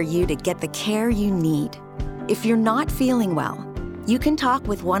easy for you to get the care you need. If you're not feeling well, you can talk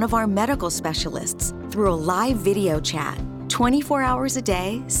with one of our medical specialists through a live video chat, 24 hours a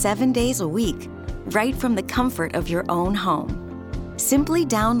day, 7 days a week, right from the comfort of your own home. Simply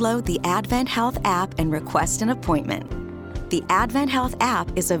download the Advent Health app and request an appointment. The Advent Health app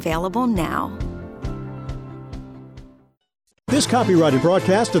is available now. This copyrighted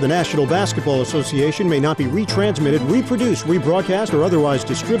broadcast of the National Basketball Association may not be retransmitted, reproduced, rebroadcast, or otherwise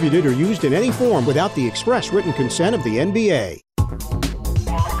distributed or used in any form without the express written consent of the NBA.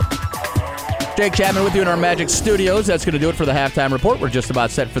 Jake Chapman with you in our Magic studios. That's going to do it for the halftime report. We're just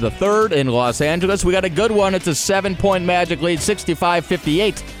about set for the third in Los Angeles. We got a good one. It's a 7-point Magic lead,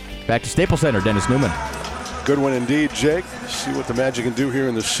 65-58. Back to Staples Center, Dennis Newman. Good one indeed, Jake. See what the Magic can do here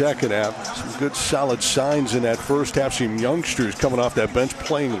in the second half. Some good solid signs in that first half. Some youngsters coming off that bench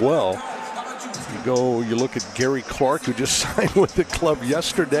playing well. You look at Gary Clark, who just signed with the club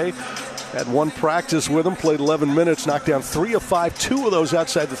yesterday. Had one practice with him, played 11 minutes, knocked down 3 of 5, 2 of those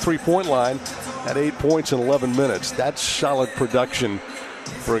outside the three-point line, had 8 points in 11 minutes. That's solid production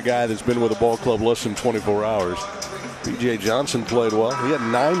for a guy that's been with the ball club less than 24 hours. B.J. Johnson played well. He had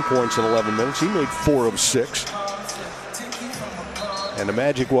 9 points in 11 minutes. He made 4 of 6. And the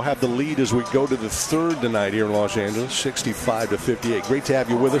Magic will have the lead as we go to the third tonight here in Los Angeles, 65-58. Great to have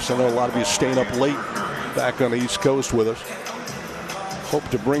you with us. I know a lot of you staying up late back on the East Coast with us. Hope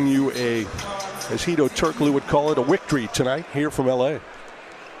to bring you as Hedo Turkley would call it, a victory tonight here from L.A.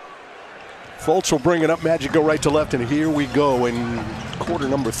 Fultz will bring it up. Magic go right to left, and here we go in quarter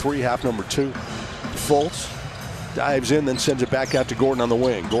number 3, half number 2. Fultz dives in, then sends it back out to Gordon on the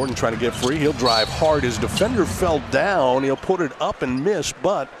wing. Gordon trying to get free. He'll drive hard. His defender fell down. He'll put it up and miss,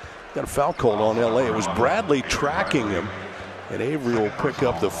 but got a foul called on L.A. It was Bradley tracking him, and Avery will pick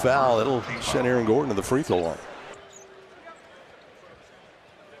up the foul. It'll send Aaron Gordon to the free throw line.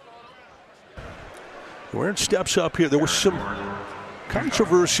 Aaron steps up here. There was some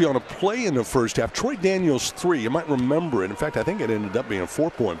controversy on a play in the first half. Troy Daniels 3, you might remember it. In fact, I think it ended up being a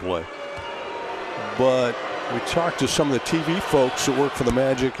 4-point play. But we talked to some of the TV folks that work for the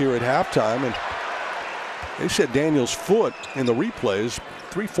Magic here at halftime, and they said Daniels' foot in the replays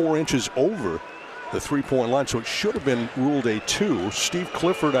 3-4 inches over the 3-point line, so it should have been ruled a 2. Steve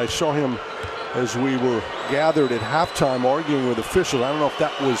Clifford, I saw him as we were gathered at halftime arguing with officials. I don't know if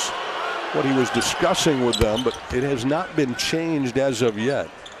that was what he was discussing with them, but it has not been changed as of yet.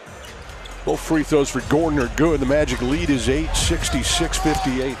 Both free throws for Gordon are good. The Magic lead is 8,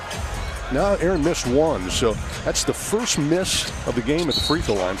 66-58. Now Aaron missed one, so that's the first miss of the game at the free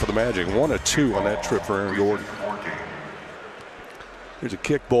throw line for the Magic. 1 of 2 on that trip for Aaron Gordon. Here's a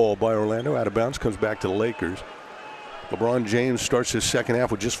kick ball by Orlando, out of bounds, comes back to the Lakers. LeBron James starts his second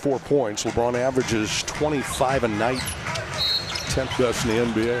half with just 4 points. LeBron averages 25 a night, 10th best in the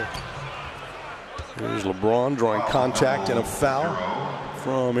NBA. Here's LeBron drawing contact and a foul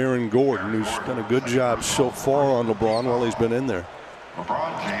from Aaron Gordon, who's done a good job so far on LeBron while he's been in there.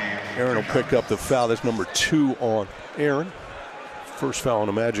 Aaron will pick up the foul. That's number 2 on Aaron. First foul on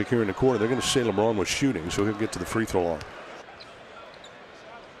the Magic here in the quarter. They're going to say LeBron was shooting, so he'll get to the free throw line.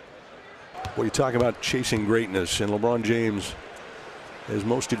 Well, you talk about chasing greatness, and LeBron James, as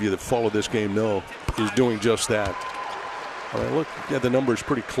most of you that follow this game know, is doing just that. I look at the numbers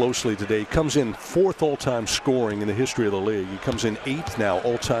pretty closely today. He comes in 4th all-time scoring in the history of the league. He comes in 8th now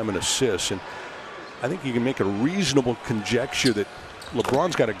all-time in assists, and I think you can make a reasonable conjecture that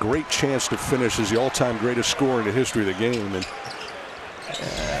LeBron's got a great chance to finish as the all-time greatest scorer in the history of the game. And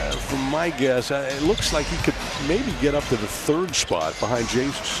from my guess, it looks like he could maybe get up to the 3rd spot behind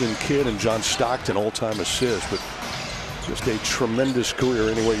Jason Kidd and John Stockton all-time assists. But just a tremendous career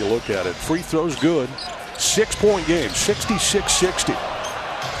any way you look at it. Free throws good. 6-point game, 66-60.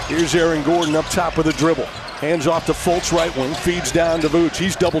 Here's Aaron Gordon up top of the dribble. Hands off to Fultz, right wing, feeds down to Vooch.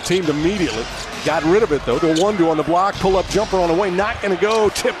 He's double teamed immediately. Got rid of it though. The 1-2 on the block, pull up jumper on the way, not going to go.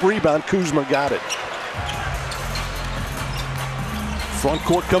 Tip rebound, Kuzma got it. Front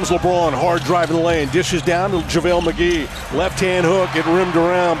court comes LeBron, hard driving the lane, dishes down to JaVale McGee. Left hand hook, it rimmed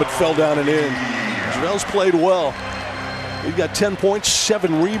around but fell down and in. JaVale's played well. He's got 10 points,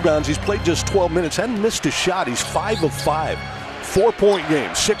 7 rebounds. He's played just 12 minutes, hadn't missed a shot. He's 5 of 5. 4-point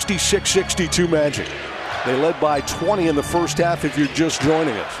game, 66-62 Magic. They led by 20 in the first half if you're just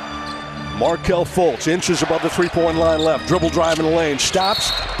joining us. Markelle Fultz, inches above the 3-point line left. Dribble drive in the lane,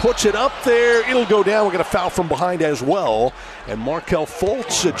 stops, puts it up there. It'll go down. We'll get a foul from behind as well. And Markelle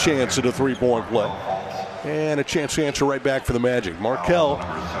Fultz a chance at a 3-point play. And a chance to answer right back for the Magic. Markelle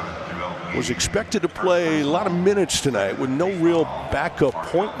was expected to play a lot of minutes tonight with no real backup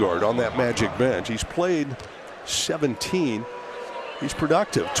point guard on that Magic bench. He's played 17. He's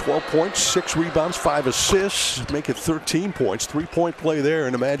productive. 12 points, 6 rebounds, 5 assists, make it 13 points. 3-point play there,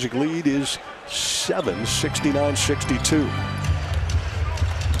 and the Magic lead is 7, 69-62.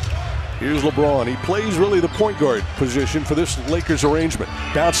 Here's LeBron. He plays really the point guard position for this Lakers arrangement.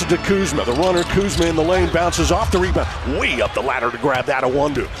 Bounces to Kuzma. The runner, Kuzma in the lane, bounces off the rebound. Way up the ladder to grab that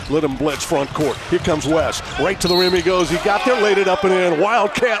Awundu. Let him blitz front court. Here comes West. Right to the rim he goes. He got there, laid it up and in.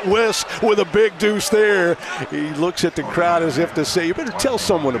 Wildcat West with a big deuce there. He looks at the crowd as if to say, you better tell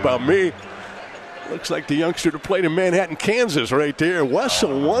someone about me. Looks like the youngster that played in Manhattan, Kansas right there. Wes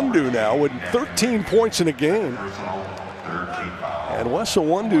Awundu now with 13 points in a game. And Wes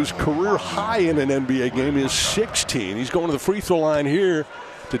Awundu's career high in an NBA game is 16. He's going to the free throw line here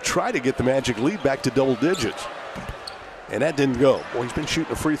to try to get the Magic lead back to double digits. And that didn't go. Well, he's been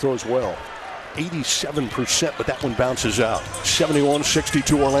shooting a free throw as well. 87%, but that one bounces out.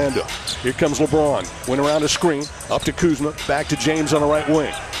 71-62 Orlando. Here comes LeBron. Went around a screen. Up to Kuzma. Back to James on the right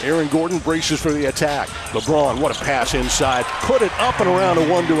wing. Aaron Gordon braces for the attack. LeBron, what a pass inside. Put it up and around to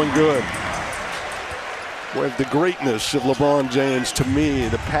one doing good. With the greatness of LeBron James, to me,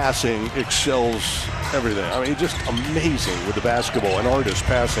 the passing excels everything. I mean, just amazing with the basketball, an artist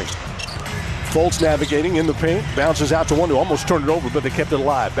passing. Fultz navigating in the paint, bounces out to one, who almost turned it over, but they kept it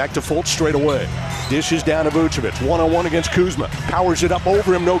alive. Back to Fultz straight away. Dishes down to Vucevic, one-on-one against Kuzma. Powers it up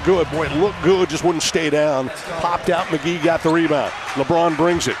over him, no good. Boy, it looked good, just wouldn't stay down. Popped out, McGee got the rebound. LeBron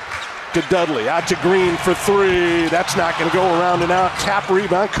brings it. back to Dudley. Out to Green for three. That's not going to go around and out. Tap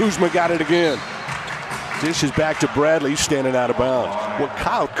rebound. Kuzma got it again. Dishes back to Bradley. He's standing out of bounds. Well,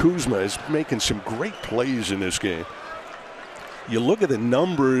 Kyle Kuzma is making some great plays in this game. You look at the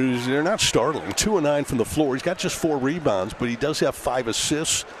numbers, they're not startling. 2 of 9 from the floor. He's got just 4 rebounds, but he does have 5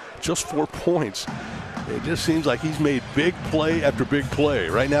 assists, just 4 points. It just seems like he's made big play after big play.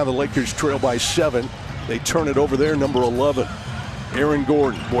 Right now the Lakers trail by 7. They turn it over there, number 11. Aaron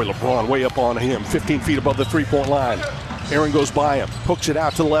Gordon. Boy, LeBron way up on him. 15 feet above the three-point line. Aaron goes by him. Hooks it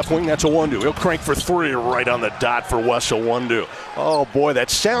out to the left wing. That's Iwundu. He'll crank for 3 right on the dot for Wes Iwundu. Oh, boy, that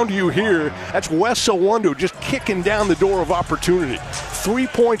sound you hear, that's Wes Iwundu just kicking down the door of opportunity.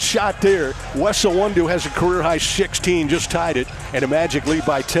 3-point shot there. Wes Iwundu has a career-high 16, just tied it, and a Magic lead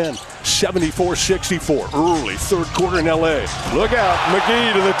by 10. 74-64. Early third quarter in L.A. Look out.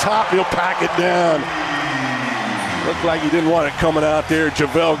 McGee to the top. He'll pack it down. Looked like he didn't want it coming out there.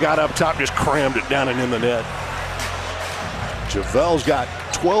 JaVale got up top, just crammed it down and in the net. JaVale's got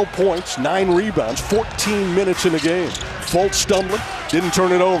 12 points, 9 rebounds, 14 minutes in the game. Fultz stumbling, didn't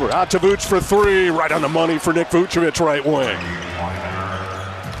turn it over. Out to Vooch for 3, right on the money for Nick Vucevic, right wing.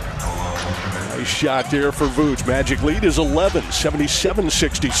 Nice shot there for Vooch. Magic lead is 11,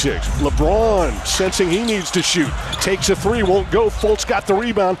 77-66. LeBron sensing he needs to shoot. Takes a 3, won't go. Fultz got the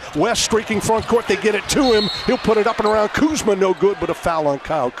rebound. West streaking front court, they get it to him. He'll put it up and around. Kuzma no good, but a foul on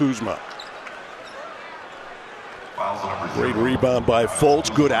Kyle Kuzma. Great rebound by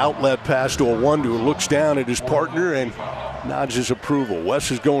Fultz. Good outlet pass to Iwundu. Looks down at his partner and nods his approval.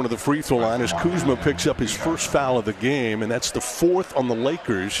 Wes is going to the free throw line as Kuzma picks up his first foul of the game, and that's the 4th on the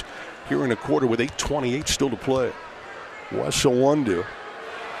Lakers here in a quarter with 8:28 still to play. Wes Iwundu.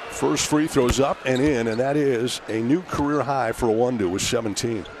 First free throws up and in, and that is a new career high for Iwundu with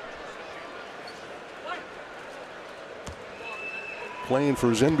 17. Playing for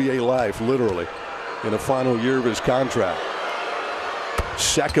his NBA life, literally, in the final year of his contract.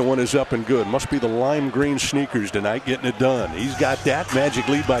 Second one is up and good. Must be the lime green sneakers tonight getting it done. He's got that. Magic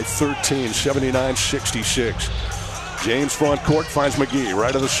lead by 13, 79-66. James front court finds McGee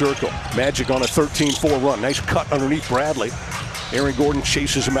right of the circle. Magic on a 13-4 run. Nice cut underneath Bradley. Aaron Gordon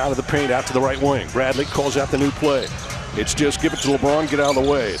chases him out of the paint out to the right wing. Bradley calls out the new play. It's just give it to LeBron, get out of the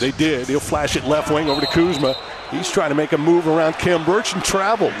way. They did. He'll flash it left wing over to Kuzma. He's trying to make a move around Khem Birch and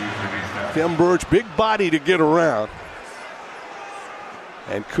travel. Khem Birch, big body to get around.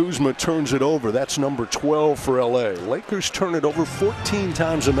 And Kuzma turns it over. That's number 12 for L.A. Lakers turn it over 14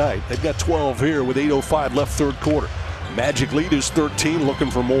 times a night. They've got 12 here with 8:05 left third quarter. Magic lead is 13,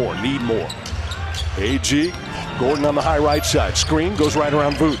 looking for more, need more. AG, Gordon on the high right side. Screen goes right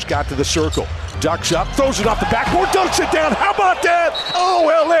around Vooch. Got to the circle. Ducks up, throws it off the backboard, dunks it down. How about that? Oh,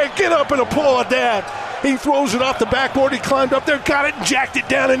 L.A., get up and applaud that. He throws it off the backboard. He climbed up there, got it, and jacked it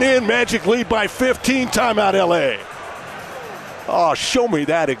down and in. Magic lead by 15. Timeout, L.A. Oh, show me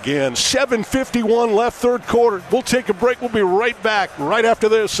that again. 7:51 left third quarter. We'll take a break. We'll be right back right after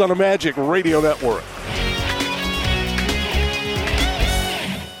this on the Magic Radio Network.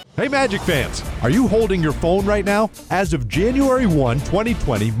 Hey Magic fans, are you holding your phone right now? As of January 1,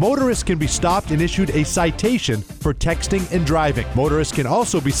 2020, motorists can be stopped and issued a citation for texting and driving. Motorists can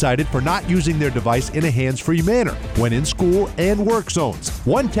also be cited for not using their device in a hands-free manner when in school and work zones.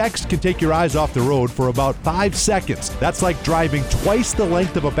 One text can take your eyes off the road for about 5 seconds. That's like driving twice the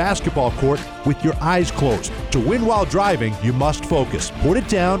length of a basketball court with your eyes closed. To win while driving, you must focus. Put it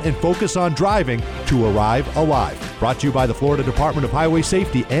down and focus on driving to arrive alive. Brought to you by the Florida Department of Highway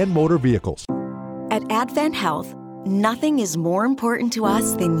Safety and Motor Vehicles. At Advent Health, nothing is more important to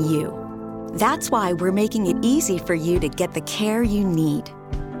us than you. That's why we're making it easy for you to get the care you need.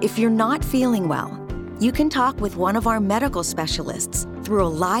 If you're not feeling well, you can talk with one of our medical specialists through a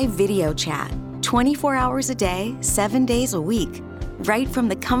live video chat, 24 hours a day, 7 days a week, right from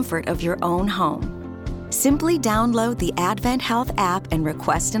the comfort of your own home. Simply download the Advent Health app and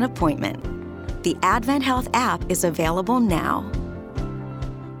request an appointment. The Advent Health app is available now.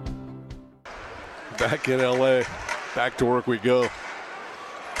 Back in L.A., back to work we go.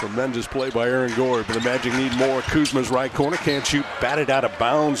 Tremendous play by Aaron Gordon, but the Magic need more. Kuzma's right corner, can't shoot, batted out of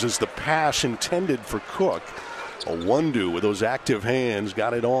bounds as the pass intended for Cook. Iwundu with those active hands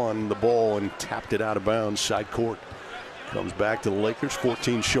got it on the ball and tapped it out of bounds, side court. Comes back to the Lakers,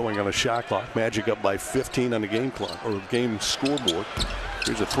 14 showing on a shot clock. Magic up by 15 on the game clock, or game scoreboard.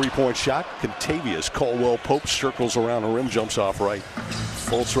 Here's a three-point shot. Contavious Caldwell-Pope circles around the rim, jumps off right.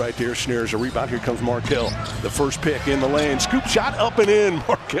 Fultz right there, snares a rebound. Here comes Markelle. The first pick in the lane. Scoop shot up and in.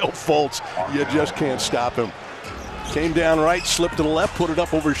 Markelle Fultz. You just can't stop him. Came down right, slipped to the left, put it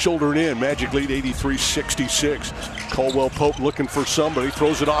up over his shoulder and in. Magic lead 83-66. Caldwell Pope looking for somebody,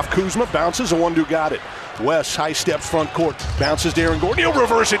 throws it off. Kuzma bounces, the one who got it. West high steps front court, bounces to Aaron Gordon. He'll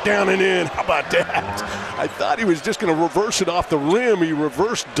reverse it down and in. How about that? I thought he was just going to reverse it off the rim. He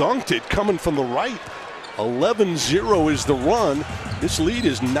reverse dunked it coming from the right. 11-0 is the run. This lead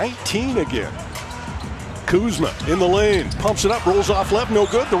is 19 again. Kuzma in the lane, pumps it up, rolls off left, no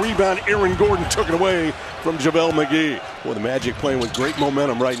good. The rebound, Aaron Gordon took it away from JaVale McGee. Boy, the Magic playing with great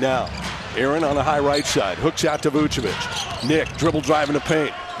momentum right now. Aaron on the high right side, hooks out to Vucevic. Nick, dribble drive in the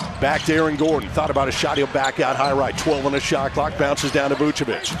paint. Back to Aaron Gordon. Thought about a shot, he'll back out high right. 12 on the shot clock, bounces down to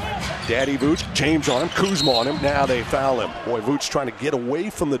Vucevic. Daddy Vuce, James on him, Kuzma on him. Now they foul him. Boy, Vuce trying to get away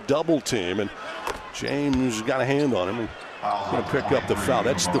from the double team, and James got a hand on him and going to pick up the foul.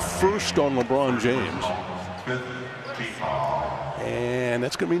 That's the first on LeBron James. And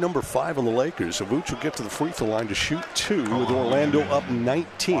that's going to be number 5 on the Lakers. So Vuce will get to the free throw line to shoot 2 with Orlando up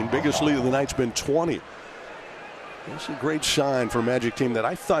 19. Biggest lead of the night's been 20. It's a great sign for a Magic team that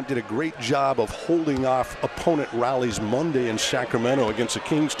I thought did a great job of holding off opponent rallies Monday in Sacramento against a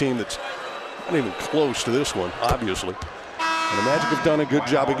Kings team that's not even close to this one, obviously. And the Magic have done a good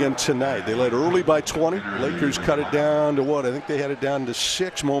job again tonight. They led early by 20. Lakers cut it down to what? I think they had it down to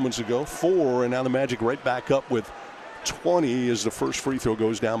 6 moments ago, 4, and now the Magic right back up with 20 as the first free throw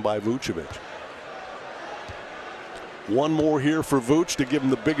goes down by Vucevic. One more here for Vuce to give him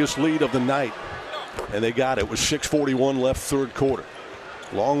the biggest lead of the night. And they got it with 6:41 left, third quarter.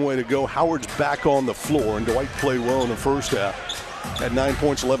 Long way to go. Howard's back on the floor, and Dwight played well in the first half. Had 9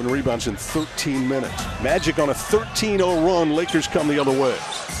 points, 11 rebounds in 13 minutes. Magic on a 13-0 run. Lakers come the other way.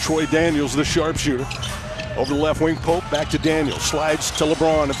 Troy Daniels, the sharpshooter. Over the left wing, Pope, back to Daniels. Slides to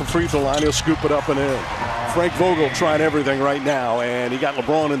LeBron at the free throw line. He'll scoop it up and in. Frank Vogel trying everything right now, and he got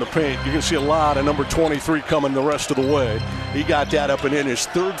LeBron in the paint. You can see a lot of number 23 coming the rest of the way. He got that up and in. His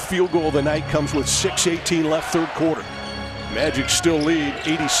third field goal of the night comes with 6:18 left, third quarter. Magic still lead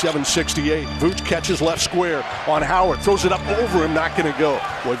 87-68. Vuce catches left square on Howard. Throws it up over him, not going to go.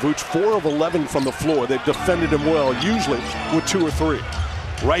 Boy, Vuce 4 of 11 from the floor. They've defended him well, usually with 2 or 3.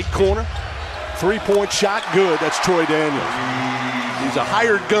 Right corner, three-point shot, good. That's Troy Daniels. He's a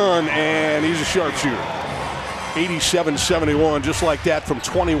hired gun, and he's a sharpshooter. 87-71, just like that from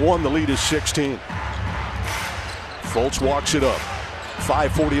 21. The lead is 16. Fultz walks it up.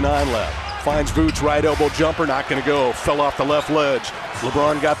 5:49 left. Finds Vuce, right elbow jumper, not going to go. Fell off the left ledge.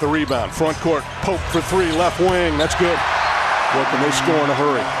 LeBron got the rebound. Front court, Pope for 3, left wing. That's good. Boy, can they score in a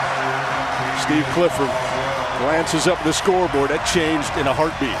hurry. Steve Clifford glances up the scoreboard. That changed in a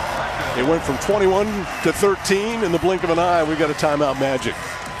heartbeat. It went from 21 to 13 in the blink of an eye. We got a timeout, Magic.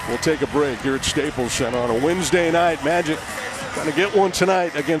 We'll take a break here at Staples Center on a Wednesday night. Magic trying to get one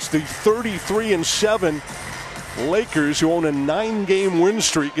tonight against the 33-7 Lakers, who own a 9-game win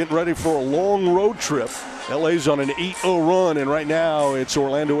streak, getting ready for a long road trip. LA's on an 8-0 run, and right now it's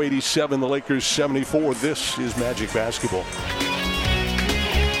Orlando 87, the Lakers 74. This is Magic basketball.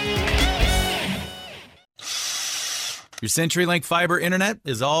 Your CenturyLink fiber internet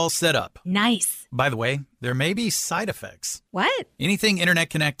is all set up. Nice. By the way, there may be side effects. What? Anything internet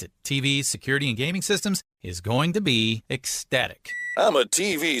connected, TVs, security, and gaming systems is going to be ecstatic. I'm a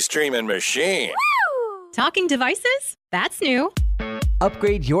TV streaming machine. Woo! Talking devices? That's new.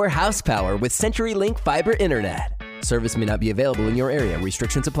 Upgrade your house power with CenturyLink fiber internet. Service may not be available in your area.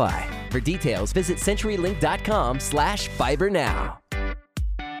 Restrictions apply. For details, visit CenturyLink.com/fiber now.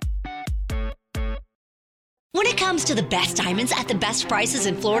 When it comes to the best diamonds at the best prices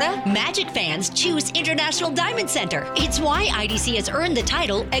in Florida, Magic fans choose International Diamond Center. It's why IDC has earned the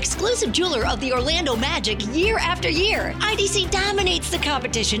title Exclusive Jeweler of the Orlando Magic year after year. IDC dominates the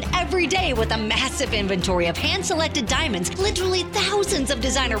competition every day with a massive inventory of hand-selected diamonds, literally thousands of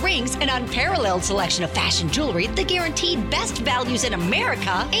designer rings, an unparalleled selection of fashion jewelry, the guaranteed best values in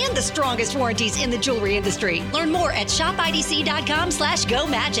America, and the strongest warranties in the jewelry industry. Learn more at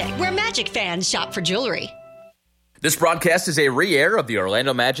shopidc.com/GoMagic, where Magic fans shop for jewelry. This broadcast is a re-air of the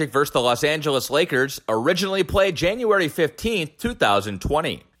Orlando Magic versus the Los Angeles Lakers, originally played January 15th,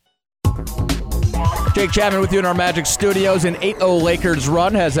 2020. Jake Chapman with you in our Magic studios. An 8-0 Lakers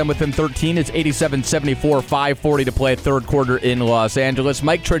run has them within 13. It's 87-74, 5:40 to play, third quarter in Los Angeles.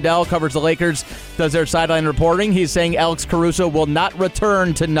 Mike Trudell covers the Lakers, does their sideline reporting. He's saying Alex Caruso will not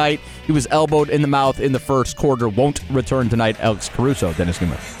return tonight. He was elbowed in the mouth in the first quarter. Won't return tonight, Alex Caruso. Dennis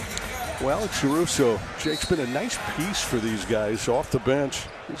Newman. Well, Alex Caruso, Jake's been a nice piece for these guys off the bench.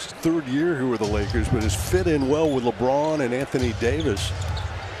 His third year here with the Lakers, but has fit in well with LeBron and Anthony Davis.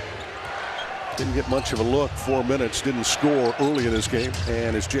 Didn't get much of a look, 4 minutes, didn't score early in this game,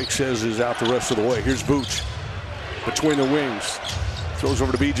 and as Jake says, is out the rest of the way. Here's Vooch. between the wings. Throws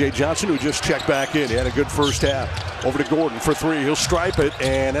over to B.J. Johnson, who just checked back in. He had a good first half. Over to Gordon for three. He'll stripe it,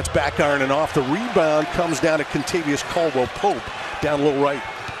 and that's back ironing off. The rebound comes down to Kentavious Caldwell-Pope down low right.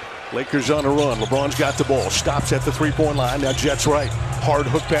 Lakers on a run. LeBron's got the ball. Stops at the three-point line. Now Jets right. Hard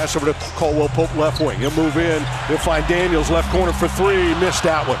hook pass over to Caldwell-Pope left wing. He'll move in. He'll find Daniels left corner for three. Missed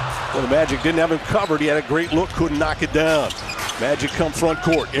that one. Well, the Magic didn't have him covered. He had a great look. Couldn't knock it down. Magic come front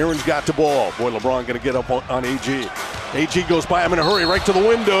court. Aaron's got the ball. Boy, LeBron going to get up on AG. AG goes by him in a hurry, right to the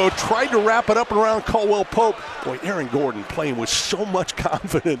window. Tried to wrap it up and around Caldwell-Pope. Boy, Aaron Gordon playing with so much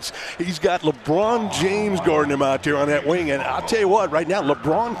confidence. He's got LeBron James guarding him out there on that wing. And I'll tell you what, right now,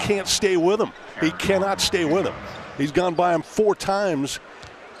 LeBron can't stay with him. He cannot stay with him. He's gone by him 4 times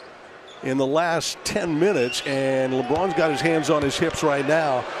in the last 10 minutes, and LeBron's got his hands on his hips right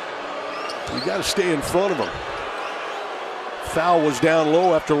now. You got to stay in front of him. Foul was down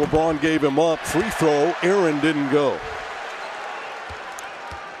low after LeBron gave him up. Free throw, Aaron didn't go.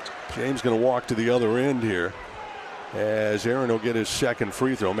 James going to walk to the other end here as Aaron will get his second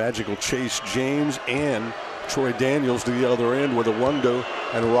free throw. Magic will chase James and Troy Daniels to the other end with Awundo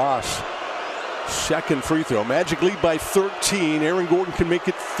and Ross. Second free throw. Magic lead by 13. Aaron Gordon can make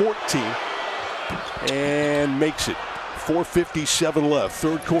it 14 and makes it. 4:57 left.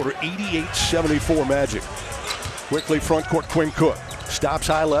 Third quarter, 88-74 Magic. Quickly front court, Quinn Cook. Stops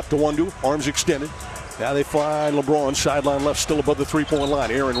high left, Awundo, arms extended. Now they find LeBron, sideline left, still above the three-point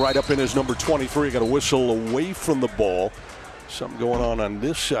line. Aaron right up in his number 23. Got a whistle away from the ball. Something going on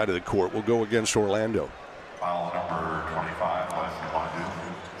this side of the court. Will go against Orlando. Foul number 25, Wes Awundo.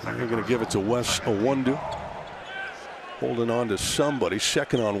 They're going to give it to Wes Awundo. Holding on to somebody.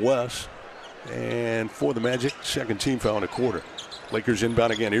 Second on Wes. And for the Magic, second team foul in a quarter. Lakers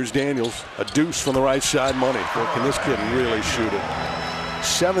inbound again. Here's Daniels. A deuce from the right side. Money. Boy, can this kid really shoot it.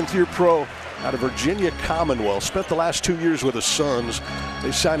 7th-year pro out of Virginia Commonwealth. Spent the last 2 years with the Suns.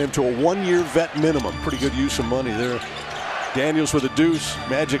 They signed him to a 1-year vet minimum. Pretty good use of money there. Daniels with a deuce.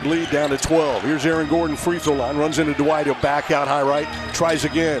 Magic lead down to 12. Here's Aaron Gordon, free throw line. Runs into Dwight. He'll back out high right. Tries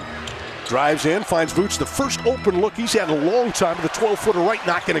again. Drives in. Finds Vooch. The first open look he's had in a long time. With a 12-footer right.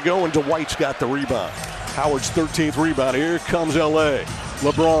 Not going to go. And Dwight's got the rebound. Howard's 13th rebound. Here comes L.A.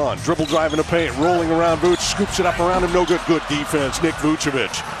 LeBron, dribble drive in the paint, rolling around Vooch, scoops it up around him. No good. Good defense. Nick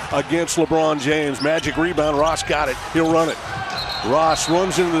Vucevic against LeBron James. Magic rebound. Ross got it. He'll run it. Ross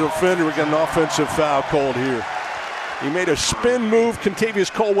runs into the defender. We got an offensive foul called here. He made a spin move. Kentavious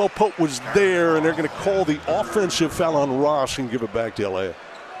Caldwell-Pope was there, and they're going to call the offensive foul on Ross and give it back to L.A.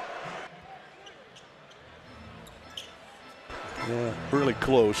 Yeah, really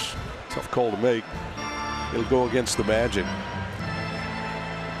close. Tough call to make. It'll go against the Magic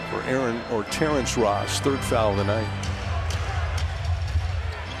for Aaron or Terrence Ross, third foul of the night.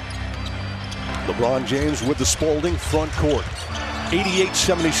 LeBron James with the Spalding front court.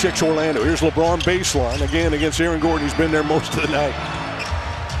 88-76 Orlando. Here's LeBron baseline again against Aaron Gordon. He's been there most of the night.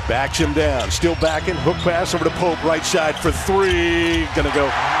 Backs him down. Still backing. Hook pass over to Pope. Right side for three. Gonna go.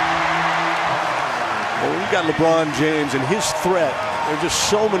 Well, we got LeBron James and his threat. There's just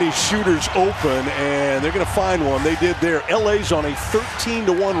so many shooters open, and they're going to find one. They did there. LA's on a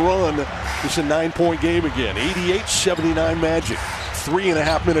 13-1 run. It's a 9-point game again. 88-79 Magic.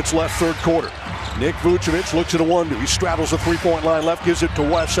 3.5 minutes left, third quarter. Nick Vucevic looks at Awundo. He straddles the three-point line left, gives it to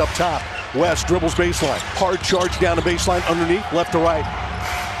Wes up top. Wes dribbles baseline. Hard charge down the baseline underneath, left to right.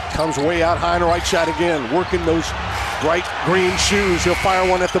 Comes way out high on the right side again, working those bright green shoes. He'll fire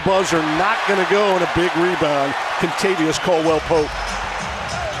one at the buzzer. Not going to go, and a big rebound. Kentavious Caldwell-Pope.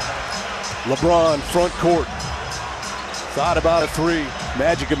 LeBron, front court. Thought about a three.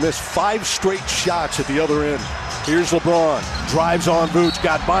 Magic have missed 5 straight shots at the other end. Here's LeBron. Drives on Vooch.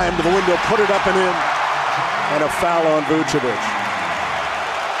 Got by him to the window. Put it up and in. And a foul on Vucevic.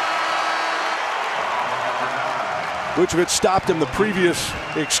 Vucevic stopped him the previous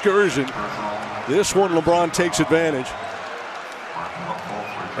excursion. This one, LeBron takes advantage.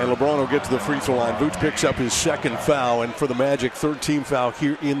 And LeBron will get to the free throw line. Vooch picks up his second foul, and for the Magic, third team foul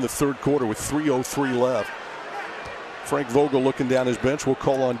here in the third quarter with 3:03 left. Frank Vogel looking down his bench. We'll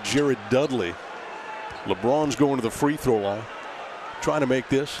call on Jared Dudley. LeBron's going to the free throw line, trying to make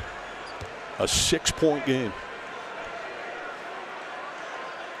this a 6-point game.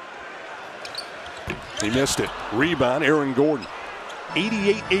 He missed it. Rebound, Aaron Gordon.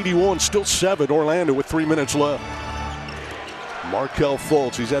 88-81, still 7. Orlando with 3 minutes left. Markelle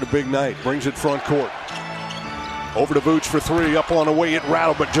Fultz, he's had a big night. Brings it front court. Over to Vooch for three. Up on the way, it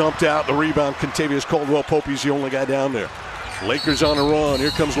rattled but jumped out. The rebound, Kentavious Caldwell-Pope. He's the only guy down there. Lakers on a run. Here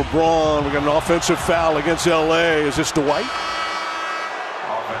comes LeBron. We got an offensive foul against L.A. Is this Dwight?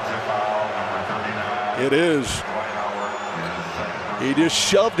 Offensive foul, number 39. It is. He just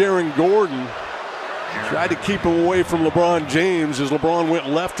shoved Aaron Gordon. Tried to keep him away from LeBron James as LeBron went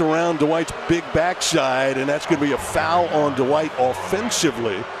left around Dwight's big backside, and that's going to be a foul on Dwight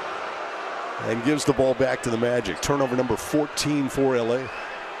offensively and gives the ball back to the Magic. Turnover number 14 for LA.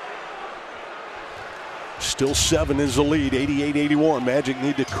 Still 7 is the lead, 88-81. Magic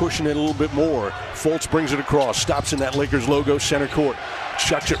need to cushion it a little bit more. Fultz brings it across, stops in that Lakers logo center court,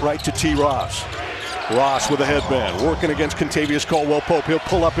 chucks it right to T. Ross. Ross with a headband, working against Kentavious Caldwell-Pope. He'll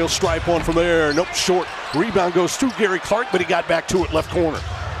pull up, he'll stripe one from there. Nope, short. Rebound goes through Gary Clark, but he got back to it left corner.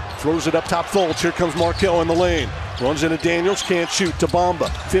 Throws it up top, Fultz. Here comes Markelle in the lane. Runs into Daniels, can't shoot. To Bamba,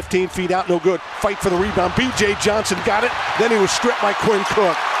 15 feet out, no good. Fight for the rebound. B.J. Johnson got it. Then he was stripped by Quinn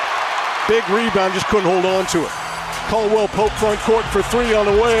Cook. Big rebound, just couldn't hold on to it. Caldwell-Pope front court for 3 on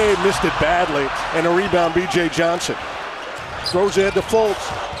the way. Missed it badly. And a rebound, B.J. Johnson. Throws ahead to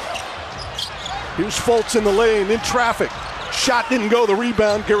Fultz. Here's Fultz in the lane, in traffic. Shot didn't go, the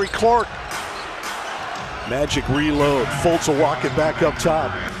rebound, Gary Clark. Magic reload. Fultz will walk it back up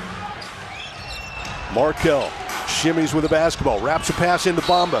top. Markelle shimmies with the basketball. Wraps a pass into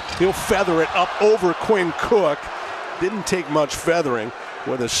Bamba. He'll feather it up over Quinn Cook. Didn't take much feathering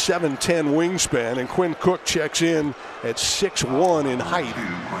with a 7'10 wingspan. And Quinn Cook checks in at 6'1 in height.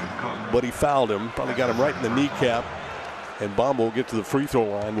 But he fouled him. Probably got him right in the kneecap. And Bamba will get to the free throw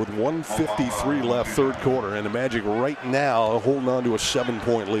line with 1:53 left, third quarter. And the Magic right now holding on to a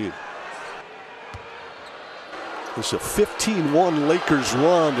 7-point lead. It's a 15-1 Lakers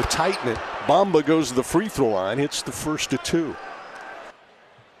run to tighten it. Bamba goes to the free throw line, hits the first of 2.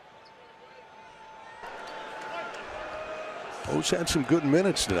 O's had some good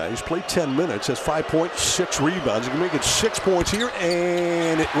minutes tonight. He's played 10 minutes, has 5 points, 6 rebounds. He can make it 6 points here,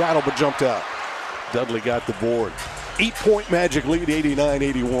 and it rattled but jumped out. Dudley got the board. 8-point Magic lead,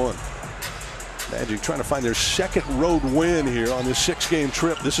 89-81. Magic trying to find their second road win here on this 6-game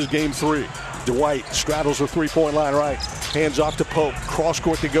trip. This is game 3. Dwight straddles the three-point line right. Hands off to Pope. Cross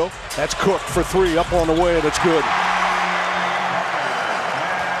court to go. That's Cook for 3 up on the way. That's good.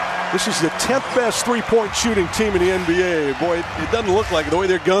 This is the 10th best three-point shooting team in the NBA. Boy, it doesn't look like it the way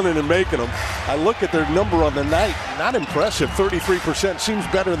they're gunning and making them. I look at their number on the night. Not impressive. 33% seems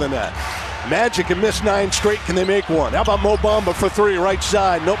better than that. Magic have missed 9 straight. Can they make one? How about Mo Bamba for 3 right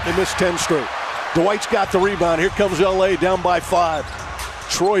side? Nope, they missed 10 straight. Dwight's got the rebound. Here comes LA down by 5.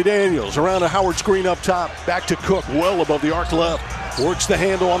 Troy Daniels around a Howard screen up top. Back to Cook, well above the arc left. Works the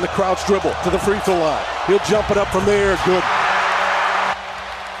handle on the crouch dribble to the free throw line. He'll jump it up from there. Good.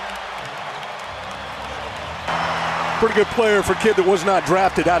 Pretty good player for a kid that was not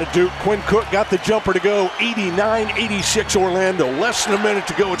drafted out of Duke. Quinn Cook got the jumper to go. 89-86 Orlando. Less than a minute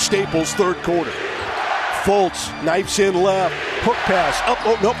to go at Staples, third quarter. Fultz knifes in left. Hook pass. Up,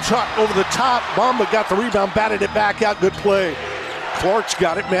 oh, nope, shot over the top. Bamba got the rebound, batted it back out. Good play. Clark's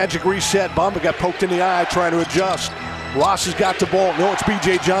got it. Magic reset. Bamba got poked in the eye trying to adjust. Ross has got the ball. No, it's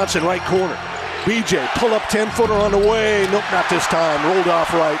B.J. Johnson, right corner. B.J. pull up 10-footer on the way. Nope, not this time. Rolled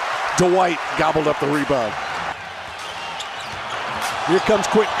off right. Dwight gobbled up the rebound. Here comes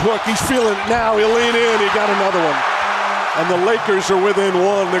Quinn Cook. He's feeling it now. He'll lean in. He got another one. And the Lakers are within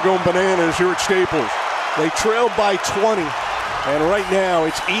 1. They're going bananas here at Staples. They trailed by 20. And right now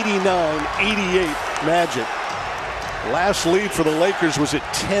it's 89-88 Magic. Last lead for the Lakers was at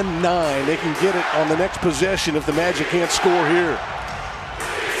 10-9. They can get it on the next possession if the Magic can't score here.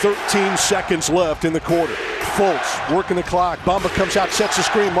 13 seconds left in the quarter. Fultz working the clock. Bamba comes out, sets the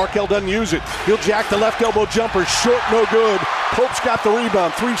screen. Markelle doesn't use it. He'll jack the left elbow jumper. Short, no good. Pope's got the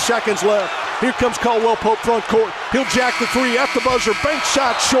rebound. 3 seconds left. Here comes Caldwell-Pope front court. He'll jack the 3 at the buzzer. Bank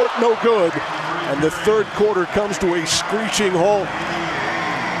shot short, no good. And the third quarter comes to a screeching halt.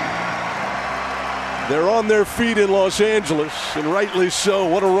 They're on their feet in Los Angeles, and rightly so.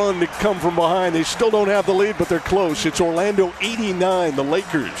 What a run to come from behind. They still don't have the lead, but they're close. It's Orlando 89, the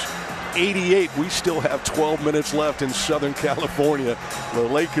Lakers 88. We still have 12 minutes left in Southern California. The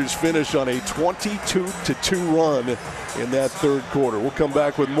Lakers finish on a 22-2 run in that third quarter. We'll come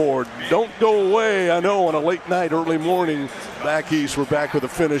back with more. Don't go away. I know on a late night, early morning back east, we're back with a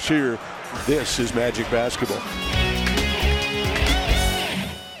finish here. This is Magic Basketball.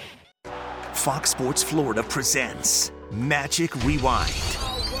 Fox Sports Florida presents Magic Rewind.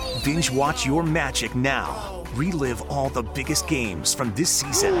 Binge watch your Magic now. Relive all the biggest games from this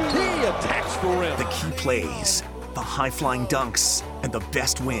season. He attacks the rim. The key plays, the high-flying dunks, and the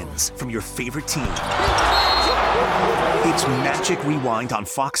best wins from your favorite team. It's Magic Rewind on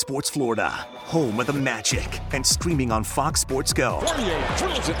Fox Sports Florida, home of the Magic, and streaming on Fox Sports Go.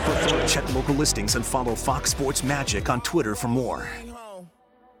 Check local listings and follow Fox Sports Magic on Twitter for more.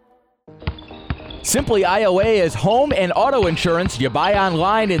 Simply IOA is home and auto insurance you buy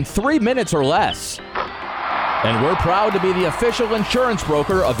online in 3 minutes or less. And we're proud to be the official insurance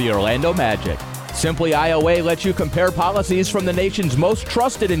broker of the Orlando Magic. Simply IOA lets you compare policies from the nation's most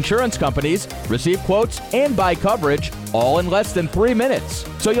trusted insurance companies, receive quotes, and buy coverage, all in less than 3 minutes.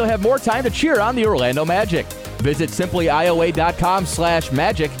 So you'll have more time to cheer on the Orlando Magic. Visit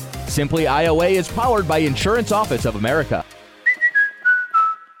simplyioa.com/magic. Simply IOA is powered by Insurance Office of America.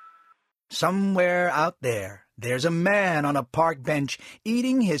 Somewhere out there, there's a man on a park bench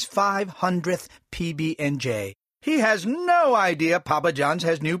eating his 500th PB&J. He has no idea Papa John's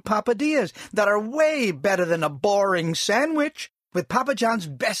has new Papadillas that are way better than a boring sandwich. With Papa John's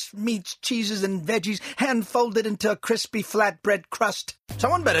best meats, cheeses, and veggies hand-folded into a crispy flatbread crust.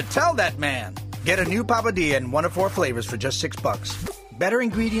 Someone better tell that man. Get a new Papadilla in 1 of 4 flavors for just $6. Better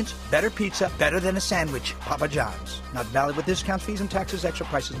ingredients, better pizza, better than a sandwich. Papa John's. Not valid with discounts, fees, and taxes. Extra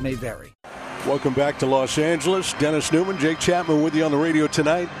prices may vary. Welcome back to Los Angeles. Dennis Newman, Jake Chapman with you on the radio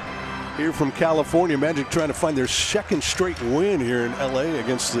tonight. Here from California, Magic trying to find their second straight win here in L.A.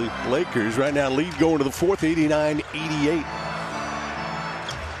 against the Lakers. Right now, lead going to the fourth, 89-88.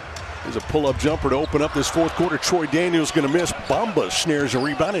 There's a pull-up jumper to open up this fourth quarter. Troy Daniels going to miss. Bamba snares a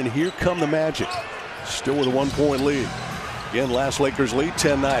rebound, and here come the Magic. Still with a 1-point lead. Again, last Lakers lead,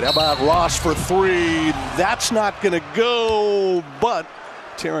 10-9. How about Ross for 3? That's not going to go, but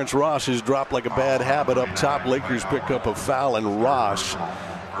Terrence Ross has dropped like a bad habit up top. Lakers pick up a foul, and Ross,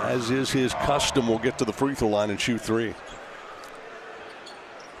 as is his custom, will get to the free throw line and shoot 3.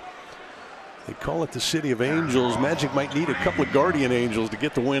 They call it the City of Angels. Magic might need a couple of guardian angels to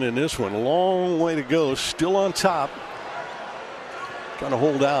get the win in this one. A long way to go. Still on top. Trying to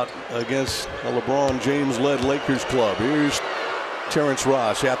hold out against a LeBron James-led Lakers club. Here's Terrence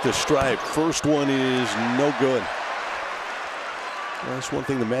Ross at the stripe. First one is no good. That's one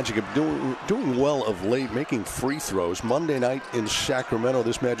thing the Magic have doing well of late, making free throws. Monday night in Sacramento,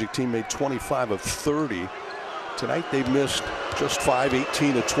 this Magic team made 25 of 30. Tonight they missed just 5,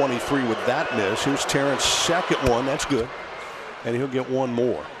 18 of 23 with that miss. Here's Terrence's second one. That's good. And he'll get one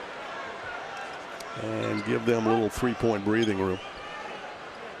more. And give them a little 3-point breathing room.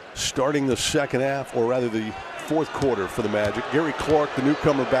 Starting the second half, or rather the fourth quarter for the Magic. Gary Clark, the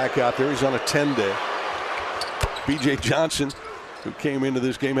newcomer, back out there. He's on a 10-day. B.J. Johnson, who came into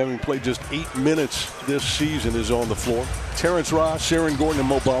this game having played just 8 minutes this season, is on the floor. Terrence Ross, Aaron Gordon, and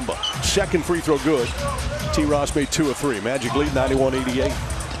Mo Bamba. Second free throw good. T. Ross made 2 of 3. Magic lead 91-88.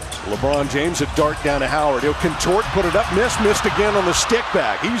 LeBron James a dart down to Howard. He'll contort, put it up, missed again on the stick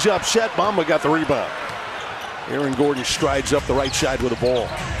back. He's upset. Bamba got the rebound. Aaron Gordon strides up the right side with the ball.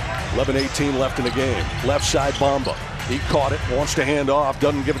 11:18 left in the game. Left side, Bamba. He caught it, wants to hand off,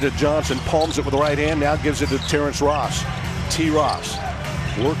 doesn't give it to Johnson, palms it with the right hand, now gives it to Terrence Ross. T. Ross,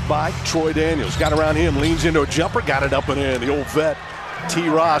 worked by Troy Daniels, got around him, leans into a jumper, got it up and in. The old vet, T.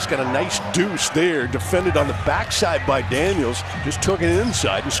 Ross, got a nice deuce there, defended on the backside by Daniels, just took it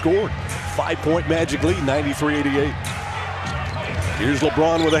inside and scored. 5-point Magic lead, 93-88. Here's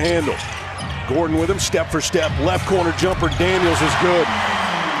LeBron with a handle. Gordon with him, step for step, left corner jumper, Daniels is good.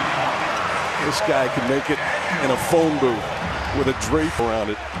 This guy can make it in a phone booth with a drape around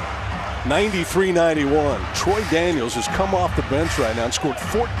it. 93-91. Troy Daniels has come off the bench right now and scored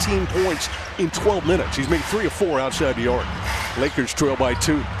 14 points in 12 minutes. He's made 3 of 4 outside the arc. Lakers trail by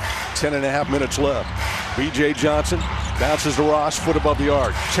 2. 10.5 minutes left. B.J. Johnson bounces to Ross, foot above the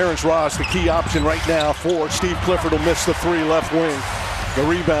arc. Terrence Ross, the key option right now for Steve Clifford, will miss the 3 left wing. The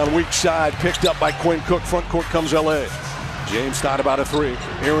rebound, weak side, picked up by Quinn Cook. Front court comes L.A. James thought about a 3.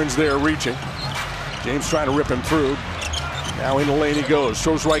 Aaron's there reaching. James trying to rip him through. Now in the lane he goes.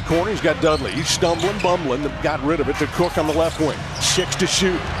 Throws right corner. He's got Dudley. He's stumbling, bumbling. Got rid of it to Cook on the left wing. 6 to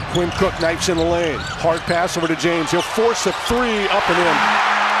shoot. Quinn Cook knifes in the lane. Hard pass over to James. He'll force a 3 up and in.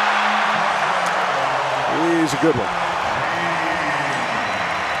 He's a good one.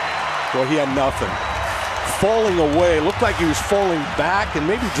 Well, he had nothing. Falling away. Looked like he was falling back and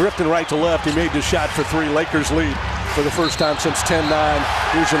maybe drifting right to left. He made the shot for 3. Lakers lead for the first time since 10-9.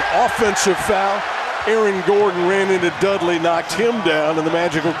 Here's an offensive foul. Aaron Gordon ran into Dudley, knocked him down, and the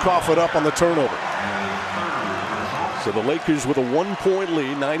Magic will cough it up on the turnover. So the Lakers with a 1-point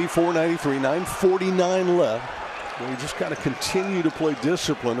lead, 94-93, 9:49 left. They just got to continue to play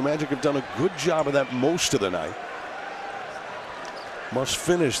discipline. The Magic have done a good job of that most of the night. Must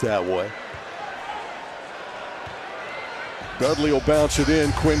finish that way. Dudley will bounce it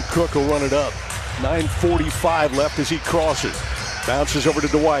in. Quinn Cook will run it up. 9:45 left as he crosses. Bounces over to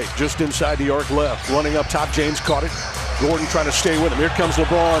Dwight, just inside the arc left. Running up top, James caught it. Gordon trying to stay with him. Here comes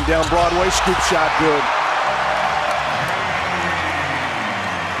LeBron down Broadway. Scoop shot good.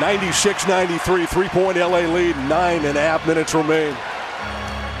 96-93, 3-point LA lead, 9.5 minutes remain.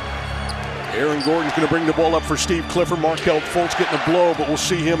 Aaron Gordon's going to bring the ball up for Steve Clifford. Markelle Fultz getting a blow, but we'll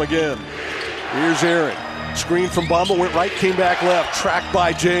see him again. Here's Aaron. Screen from Bamba, went right, came back left. Tracked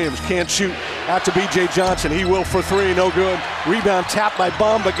by James, can't shoot. Out to B.J. Johnson, he will for three, no good. Rebound tapped by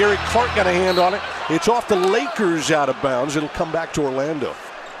Bamba. Gary Clark got a hand on it. It's off the Lakers out of bounds. It'll come back to Orlando.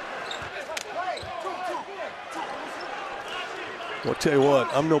 Well, I'll tell you what,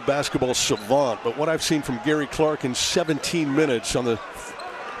 I'm no basketball savant, but what I've seen from Gary Clark in 17 minutes on the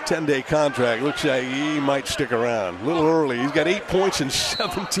 10-day contract, looks like he might stick around. A little early. He's got 8 points in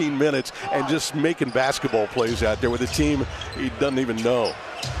 17 minutes and just making basketball plays out there with a team he doesn't even know.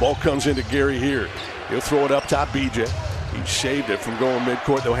 Ball comes into Gary here. He'll throw it up top, BJ. He saved it from going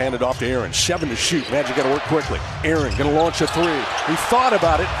midcourt. They'll hand it off to Aaron. 7 to shoot. Magic got to work quickly. Aaron going to launch a three. He thought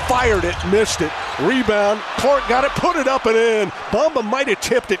about it, fired it, missed it. Rebound. Clark got it, put it up and in. Bamba might have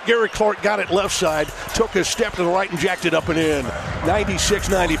tipped it. Gary Clark got it left side, took a step to the right and jacked it up and in.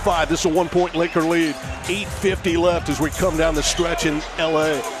 96-95. This is a 1-point Laker lead. 8:50 left as we come down the stretch in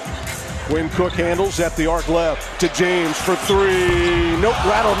L.A. Quinn Cook handles at the arc left to James for three. Nope,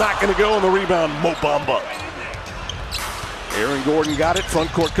 rattle not going to go on the rebound. Mo Bamba. Aaron Gordon got it.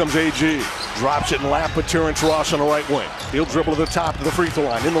 Front court comes AG. Drops it in lap with Terrence Ross on the right wing. He'll dribble to the top of the free throw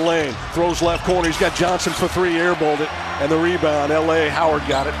line. In the lane. Throws left corner. He's got Johnson for three. Airballed it. And the rebound. L.A. Howard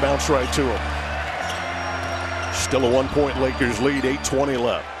got it. Bounced right to him. Still a 1-point Lakers lead. 8:20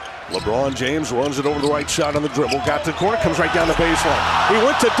 left. LeBron James runs it over the right side on the dribble. Got to the corner. Comes right down the baseline. He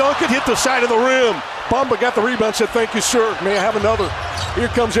went to dunk it. Hit the side of the rim. Bamba got the rebound. Said, thank you, sir. May I have another? Here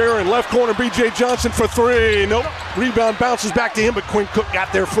comes Aaron. Left corner. B.J. Johnson for three. Nope. Rebound bounces back to him, but Quinn Cook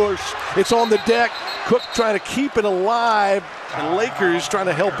got there first. It's on the deck. Cook trying to keep it alive. The Lakers trying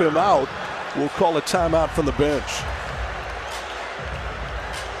to help him out. We'll call a timeout from the bench.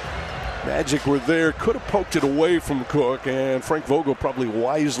 Magic were there. Could have poked it away from Cook, and Frank Vogel probably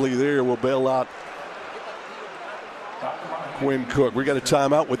wisely there will bail out Quinn Cook. We got a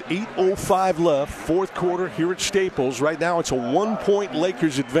timeout with 8:05 left, fourth quarter here at Staples. Right now it's a 1-point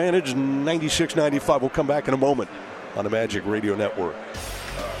Lakers advantage, 96-95. We'll come back in a moment on the Magic Radio Network.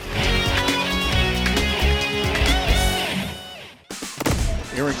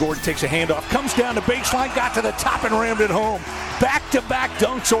 Aaron Gordon takes a handoff, comes down the baseline, got to the top and rammed it home. Back-to-back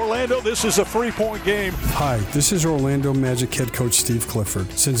dunks, Orlando. This is a 3-point game. Hi, this is Orlando Magic head coach Steve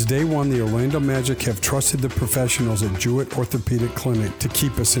Clifford. Since day one, the Orlando Magic have trusted the professionals at Jewett Orthopedic Clinic to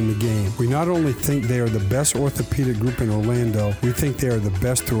keep us in the game. We not only think they are the best orthopedic group in Orlando, we think they are the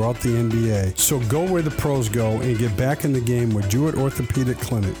best throughout the NBA. So go where the pros go and get back in the game with Jewett Orthopedic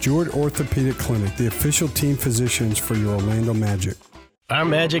Clinic. Jewett Orthopedic Clinic, the official team physicians for your Orlando Magic. Our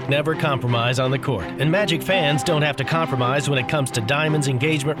Magic never compromise on the court, and Magic fans don't have to compromise when it comes to diamonds,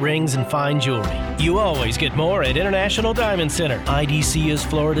 engagement rings, and fine jewelry. You always get more at International Diamond Center. IDC is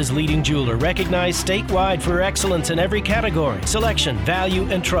Florida's leading jeweler, recognized statewide for excellence in every category, selection,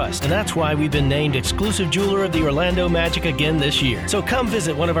 value, and trust. And that's why we've been named exclusive jeweler of the Orlando Magic again this year. So come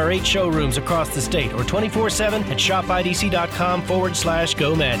visit one of our 8 showrooms across the state or 24/7 at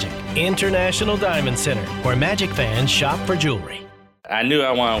shopidc.com/Go Magic. International Diamond Center, where Magic fans shop for jewelry. I knew I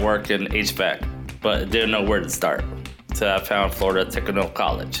wanted to work in HVAC, but didn't know where to start. So I found Florida Technical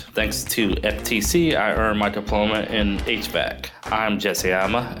College. Thanks to FTC, I earned my diploma in HVAC. I'm Jesse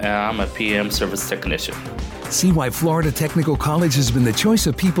Ama, and I'm a PM service technician. See why Florida Technical College has been the choice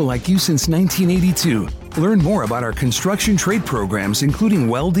of people like you since 1982. Learn more about our construction trade programs, including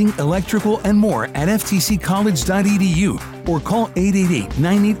welding, electrical, and more at ftccollege.edu or call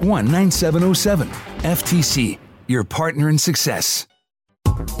 888-981-9707. FTC, your partner in success.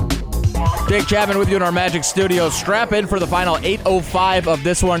 Jake Chapman with you in our Magic Studio. Strap in for the final 8:05 of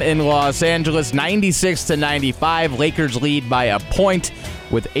this one in Los Angeles. 96-95. Lakers lead by a point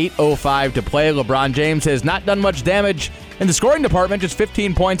with 8:05 to play. LeBron James has not done much damage in the scoring department. Just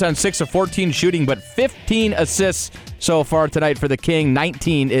 15 points on 6 of 14 shooting, but 15 assists so far tonight for the King.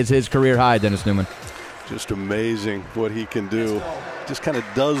 19 is his career high, Dennis Newman. Just amazing what he can do. Just kind of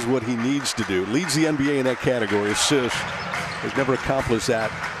does what he needs to do. Leads the NBA in that category. Assists. Has never accomplished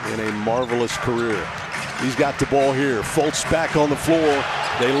that in a marvelous career. He's got the ball here. Fultz back on the floor.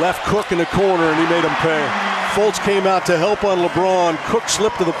 They left Cook in the corner, and he made him pay. Fultz came out to help on LeBron. Cook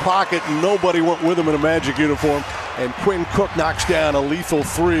slipped to the pocket, and nobody went with him in a Magic uniform. And Quinn Cook knocks down a lethal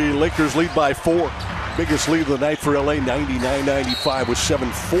three. Lakers lead by 4. Biggest lead of the night for LA, 99-95 with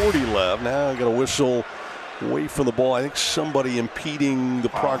 7:40 left. Now I got a whistle away from the ball. I think somebody impeding the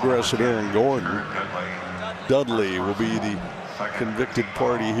progress of Aaron Gordon. Dudley will be the convicted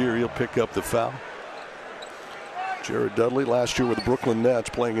party here. He'll pick up the foul. Jared Dudley last year with the Brooklyn Nets,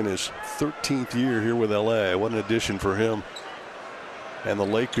 playing in his 13th year here with LA. What an addition for him and the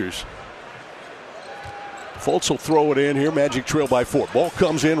Lakers. Fultz will throw it in here. Magic trail by 4. Ball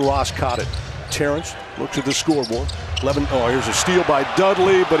comes in. Ross caught it. Terrence looks at the scoreboard. 11. Oh, here's a steal by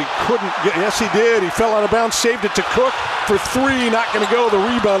Dudley, but he couldn't get. Yes, he did. He fell out of bounds, saved it to Cook for 3. Not going to go. The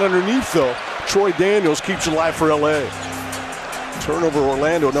rebound underneath, though. Troy Daniels keeps it alive for LA. Turnover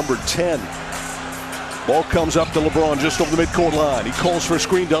Orlando, number 10. Ball comes up to LeBron just over the midcourt line. He calls for a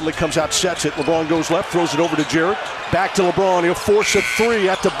screen. Dudley comes out, sets it. LeBron goes left, throws it over to Jarrett. Back to LeBron. He'll force a 3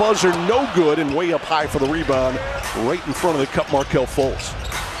 at the buzzer. No good, and way up high for the rebound. Right in front of the cup, Markelle Fultz.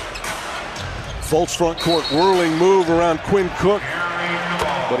 Fultz front court whirling move around Quinn Cook.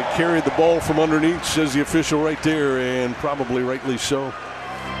 But he carried the ball from underneath, says the official right there, and probably rightly so.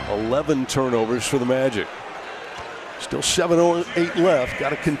 11 turnovers for the Magic. Still 7:08 left. Got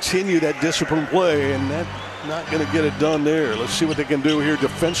to continue that disciplined play, and that's not going to get it done there. Let's see what they can do here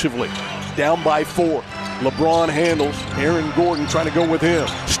defensively. Down by 4. LeBron handles. Aaron Gordon trying to go with him.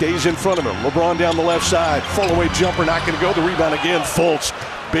 Stays in front of him. LeBron down the left side. Fall-away jumper not going to go. The rebound again. Fultz.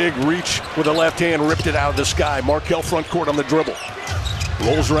 Big reach with the left hand. Ripped it out of the sky. Markelle front court on the dribble.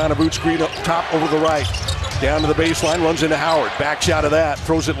 Rolls around a boot screen up top over the right. Down to the baseline, runs into Howard. Backs out of that,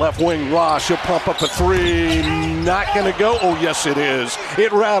 throws it left wing. Ross, he'll pump up a 3. Not going to go. Oh, yes, it is.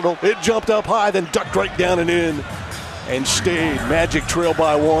 It rattled. It jumped up high, then ducked right down and in. And stayed. Magic trail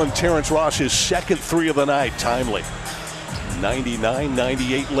by 1. Terrence Ross, his second 3 of the night. Timely.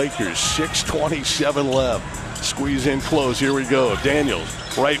 99-98 Lakers. 6:27 left. Squeeze in close. Here we go.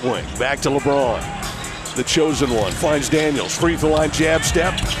 Daniels, right wing. Back to LeBron. The chosen one. Finds Daniels. Free throw line jab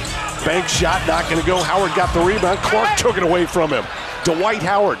step. Bank shot, not going to go. Howard got the rebound. Clark took it away from him. Dwight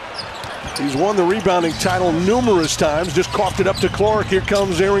Howard. He's won the rebounding title numerous times. Just coughed it up to Clark. Here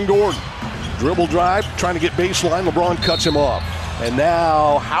comes Aaron Gordon. Dribble drive, trying to get baseline. LeBron cuts him off. And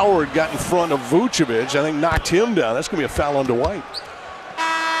now Howard got in front of Vucevic. I think knocked him down. That's going to be a foul on Dwight.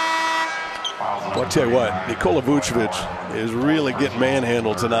 Well, I'll tell you what, Nikola Vucevic is really getting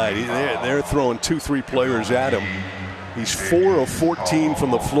manhandled tonight. They're throwing 2-3 players at him. He's 4 of 14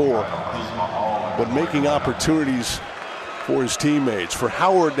 from the floor, but making opportunities for his teammates. For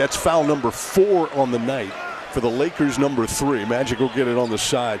Howard, that's foul number 4 on the night. For the Lakers, number 3. Magic will get it on the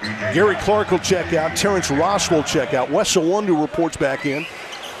side. Gary Clark will check out. Terrence Ross will check out. Wes Iwundu reports back in.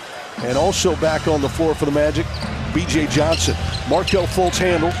 And also back on the floor for the Magic, B.J. Johnson. Markelle Fultz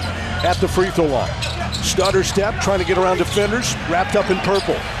handle at the free throw line. Stutter step, trying to get around defenders. Wrapped up in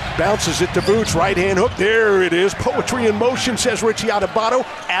purple. Bounces it to Vooch, right hand hook, there it is. Poetry in motion, says Richie Adebayo.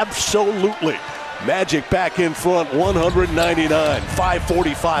 Absolutely. Magic back in front, 199.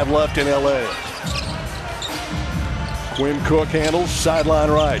 5:45 left in LA. Quinn Cook handles, sideline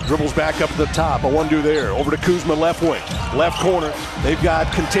right. Dribbles back up at the top, Iwundu there. Over to Kuzma, left wing. Left corner, they've got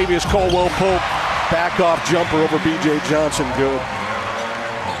Kentavious Caldwell-Pope. Back off jumper over B.J. Johnson, good.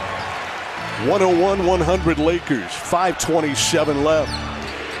 101-100 Lakers, 5:27 left.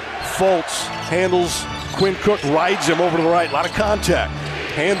 Fultz handles Quinn Cook, rides him over to the right. A lot of contact.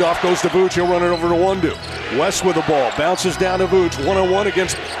 Handoff goes to Vooch. He'll run it over to Iwundu. West with the ball. Bounces down to Vooch. 1-on-1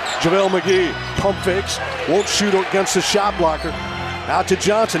 against JaVale McGee. Pump fakes. Won't shoot against the shot blocker. Out to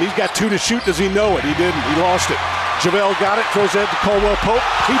Johnson. He's got 2 to shoot. Does he know it? He didn't. He lost it. JaVale got it. Throws it to Caldwell-Pope.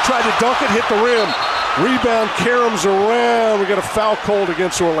 He tried to dunk it. Hit the rim. Rebound. Karam's around. We got a foul called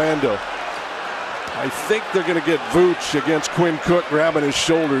against Orlando. I think they're going to get Vooch against Quinn Cook grabbing his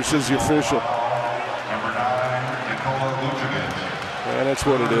shoulder, says the official. And that's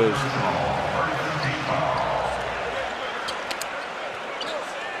what it is.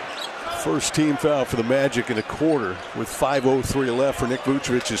 First team foul for the Magic in a quarter with 5:03 left for Nick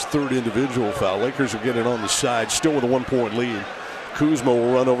Vucevic's 3rd individual foul. Lakers will get it on the side, still with a 1-point lead. Kuzma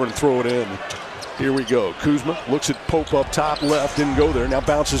will run over and throw it in. Here we go. Kuzma looks at Pope up top left, didn't go there. Now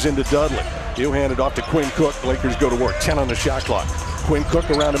bounces into Dudley. He'll hand it off to Quinn Cook. Lakers go to work. 10 on the shot clock. Quinn Cook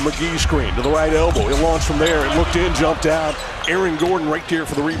around a McGee screen to the right elbow. He'll launch from there. It looked in, jumped out. Aaron Gordon right there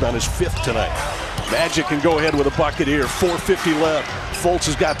for the rebound, his 5th tonight. Magic can go ahead with a bucket here. 4:50 left. Fultz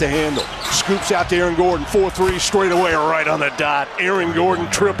has got the handle. Scoops out to Aaron Gordon. 4-3 straight away, right on the dot. Aaron Gordon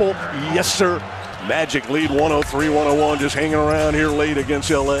triple. Yes, sir. Magic lead 103-101, just hanging around here late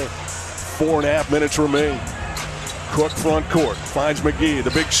against LA. 4.5 minutes remain. Cook front court, finds McGee,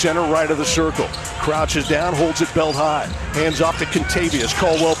 the big center right of the circle. Crouches down, holds it belt high. Hands off to Kentavious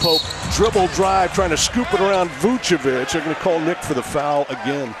Caldwell-Pope. Dribble drive, trying to scoop it around Vucevic. They're going to call Nick for the foul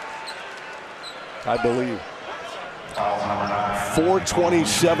again, I believe.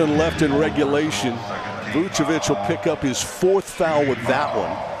 4:27 left in regulation. Vucevic will pick up his 4th foul with that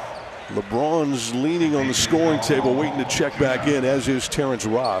one. LeBron's leaning on the scoring table, waiting to check back in, as is Terrence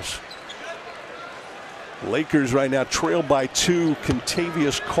Ross. Lakers right now trail by 2.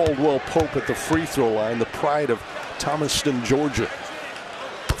 Kentavious Caldwell-Pope at the free throw line, the pride of Thomaston, Georgia.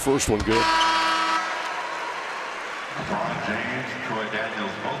 First one good. LeBron James, Troy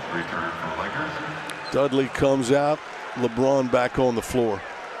Daniels both return for the Lakers. Dudley comes out. LeBron back on the floor.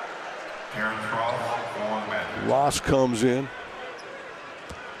 Terrence Ross on Magic. Ross comes in.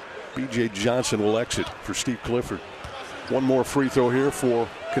 B.J. Johnson will exit for Steve Clifford. One more free throw here for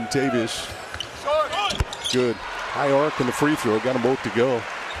Kentavious. Good. High arc and the free throw. Got them both to go.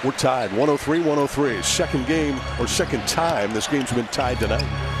 We're tied. 103-103. Second game, or second time this game's been tied tonight.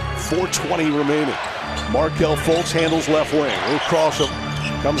 4:20 remaining. Markelle Fultz handles left wing. Little cross him.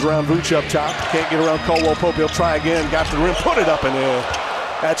 Comes around Vooch up top. Can't get around Caldwell-Pope. He'll try again. Got to the rim. Put it up in there.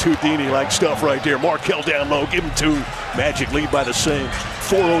 That's Houdini-like stuff right there. Markelle down low. Give him 2. Magic lead by the same.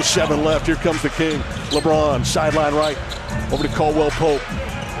 4:07 left. Here comes the king. LeBron, sideline right. Over to Caldwell-Pope.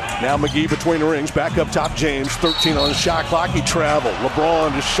 Now McGee between the rings. Back up top, James. 13 on the shot clock. He traveled.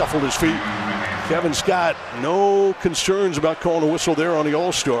 LeBron just shuffled his feet. Kevin Scott, no concerns about calling a whistle there on the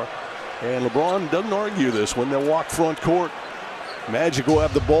All-Star. And LeBron doesn't argue this when they walk front court. Magic will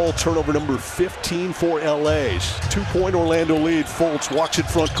have the ball. Turnover number 15 for LA's. 2-point Orlando lead. Fultz walks it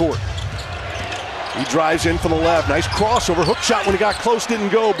front court. He drives in from the left. Nice crossover. Hook shot when he got close. Didn't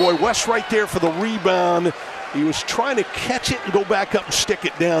go. Boy, West right there for the rebound. He was trying to catch it and go back up and stick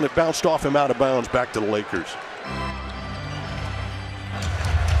it down. It bounced off him out of bounds back to the Lakers.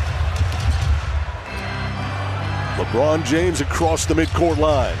 LeBron James across the midcourt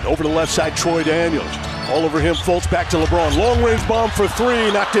line. Over the left side, Troy Daniels. All over him, Fultz back to LeBron. Long-range bomb for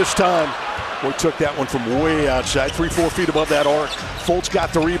 3, not this time. Boy, took that one from way outside, 3-4 feet above that arc. Fultz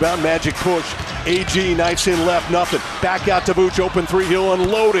got the rebound, Magic push. AG, nice in left, nothing. Back out to Vooch, open 3, he'll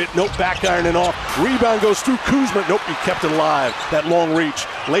unload it. Nope, back ironing off. Rebound goes through Kuzma. Nope, he kept it alive. That long reach.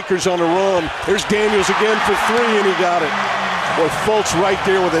 Lakers on the run. There's Daniels again for 3, and he got it. Boy, Fultz right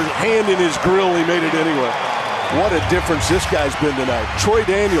there with his hand in his grill. He made it anyway. What a difference this guy's been tonight. Troy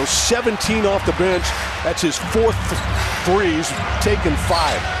Daniels, 17 off the bench. That's his 4th threes, taken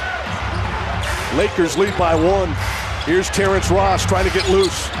 5. Lakers lead by 1. Here's Terrence Ross trying to get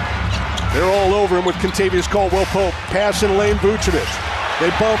loose. They're all over him with Kentavious Caldwell-Pope. Pass in lane, Vucevic. They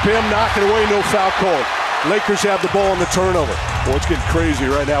bump him, knock it away, no foul call. Lakers have the ball on the turnover. Boy, it's getting crazy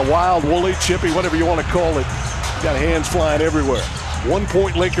right now. Wild, woolly, chippy, whatever you want to call it. Got hands flying everywhere.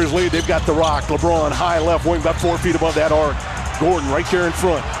 1-point Lakers lead. They've got the rock. LeBron, high left wing, about 4 feet above that arc. Gordon right there in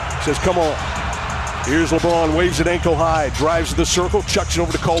front. Says, come on. Here's LeBron, waves it ankle high, drives to the circle, chucks it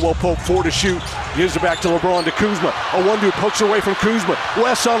over to Caldwell-Pope, 4 to shoot. Gives it back to LeBron, to Kuzma. A 1-2 pokes away from Kuzma.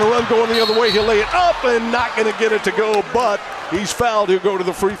 West on the run, going the other way. He'll lay it up and not going to get it to go, but he's fouled. He'll go to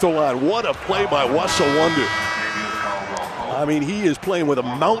the free throw line. What a play by Wes Iwundu. I mean, he is playing with a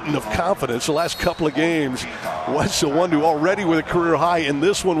mountain of confidence the last couple of games. Wes Iwundu already with a career high, and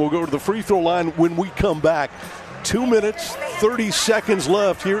this one will go to the free throw line when we come back. 2 minutes, 30 seconds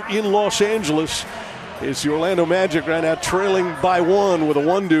left here in Los Angeles. It's the Orlando Magic right now trailing by 1 with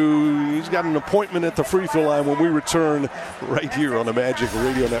Iwundu. He's got an appointment at the free throw line when we return right here on the Magic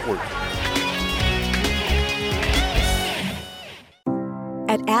Radio Network.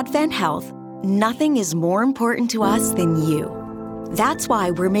 At Advent Health, nothing is more important to us than you. That's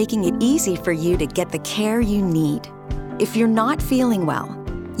why we're making it easy for you to get the care you need. If you're not feeling well,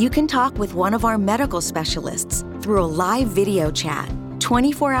 you can talk with one of our medical specialists through a live video chat,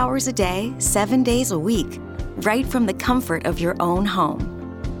 24 hours a day, 7 days a week, right from the comfort of your own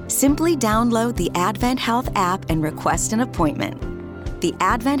home. Simply download the Advent Health app and request an appointment. The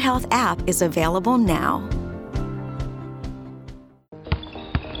Advent Health app is available now.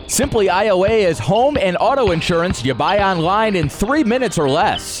 Simply IOA is home and auto insurance you buy online in 3 minutes or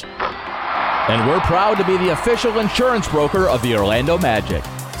less. And we're proud to be the official insurance broker of the Orlando Magic.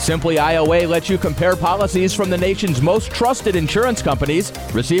 Simply IOA lets you compare policies from the nation's most trusted insurance companies,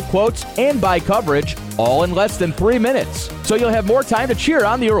 receive quotes, and buy coverage, all in less than 3 minutes. So you'll have more time to cheer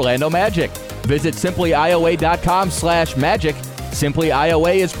on the Orlando Magic. Visit simplyioa.com/magic. Simply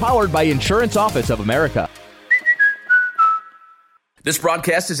IOA is powered by Insurance Office of America. This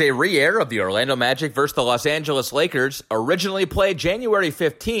broadcast is a re-air of the Orlando Magic versus the Los Angeles Lakers, originally played January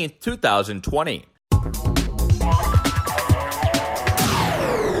 15th, 2020.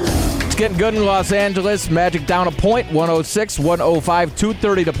 It's getting good in Los Angeles. Magic down a point, 106-105,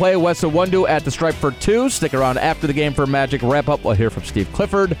 2:30 to play. Wes Iwundu at the stripe for 2. Stick around after the game for Magic wrap-up. We'll hear from Steve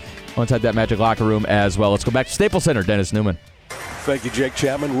Clifford inside that Magic locker room as well. Let's go back to Staples Center. Dennis Newman. Thank you, Jake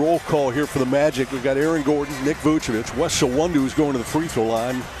Chapman. Roll call here for the Magic. We've got Aaron Gordon, Nick Vucevic, Wes Iwundu is going to the free throw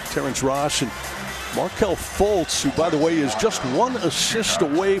line. Terrence Ross and Markelle Fultz, who, by the way, is just 1 assist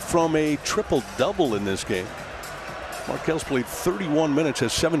away from a triple-double in this game. Markelle's played 31 minutes,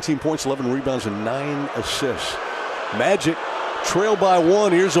 has 17 points, 11 rebounds, and 9 assists. Magic trail by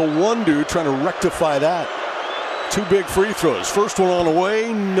 1. Here's a Wundu trying to rectify that. 2 big free throws. First one on the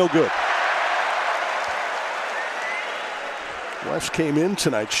way, no good. West came in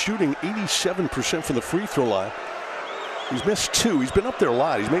tonight shooting 87% from the free throw line. He's missed 2. He's been up there a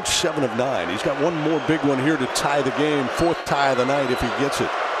lot. He's made 7 of 9. He's got one more big one here to tie the game. 4th tie of the night if he gets it.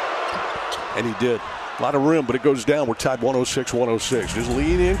 And he did. A lot of rim, but it goes down. We're tied 106-106. Just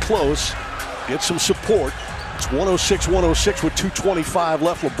lean in close. Get some support. It's 106-106 with 2:25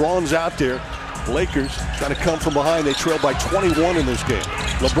 left. LeBron's out there. Lakers trying to come from behind. They trail by 21 in this game.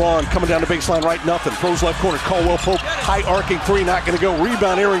 LeBron coming down the baseline right, nothing. Throws left corner. Caldwell Pope, high arcing 3, not going to go.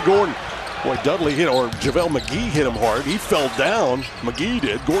 Rebound, Aaron Gordon. Boy, Dudley hit, or JaVale McGee hit him hard. He fell down. McGee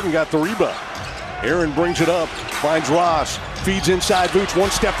did. Gordon got the rebound. Aaron brings it up, finds Ross, feeds inside Vooch, 1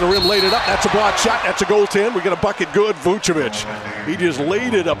 step to the rim, laid it up. That's a block shot. That's a goaltend. We got a bucket good. Vucevic. He just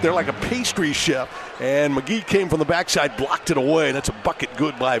laid it up there like a pastry chef. And McGee came from the backside, blocked it away. That's a bucket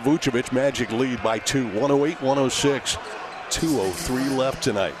good by Vucevic. Magic lead by 2, 108-106. 2:03 left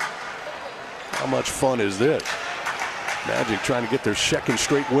tonight. How much fun is this? Magic trying to get their 2nd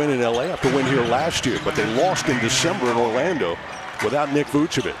straight win in LA after win here last year, but they lost in December in Orlando without Nick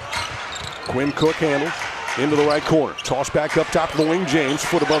Vucevic. Quinn Cook handles into the right corner. Toss back up top of the wing. James,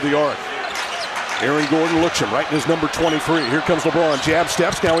 foot above the arc. Aaron Gordon looks him right in his number 23. Here comes LeBron. Jab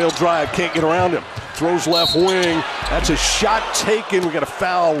steps. Now he'll drive. Can't get around him. Throws left wing. That's a shot taken. We got a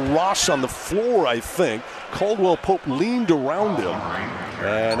foul. Ross on the floor, I think. Caldwell Pope leaned around him.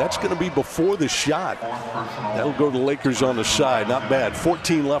 And that's going to be before the shot. That'll go to the Lakers on the side. Not bad.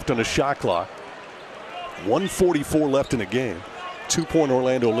 14 left on the shot clock. 1:44 left in the game. 2-point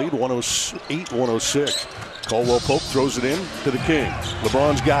Orlando lead, 108-106. Caldwell Pope throws it in to the King.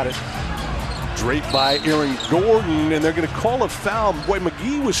 LeBron's got it. Draped by Aaron Gordon, and they're going to call a foul. Boy,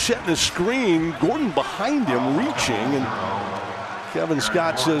 McGee was setting a screen. Gordon behind him, reaching, and Kevin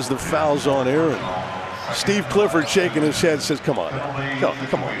Scott says the foul's on Aaron. Steve Clifford shaking his head, says, come on now.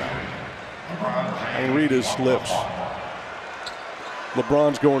 Come on now. I can read his lips.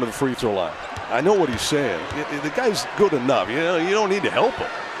 LeBron's going to the free throw line. I know what he's saying. The guy's good enough. You know, you don't need to help him.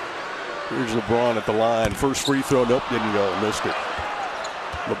 Here's LeBron at the line. First free throw, nope, didn't go, missed it.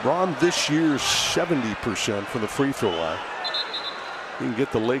 LeBron this year 70% from the free throw line. He can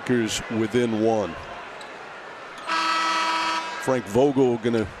get the Lakers within 1. Frank Vogel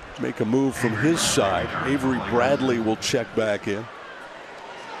going to make a move from his side. Avery Bradley will check back in.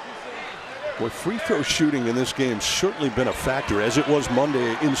 Boy, free throw shooting in this game certainly been a factor, as it was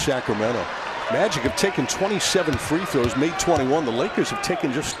Monday in Sacramento. Magic have taken 27 free throws, made 21. The Lakers have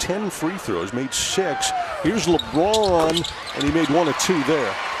taken just 10 free throws, made 6. Here's LeBron, and he made 1 of 2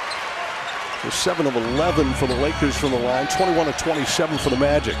 there. So 7 of 11 for the Lakers from the line, 21 of 27 for the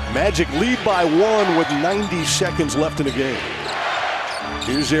Magic. Magic lead by 1 with 90 seconds left in the game.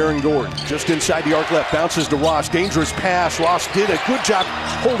 Here's Aaron Gordon, just inside the arc left, bounces to Ross. Dangerous pass. Ross did a good job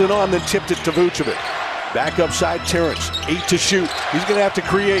holding on, then tipped it to Vucevic. Back upside, Terrence, 8 to shoot. He's going to have to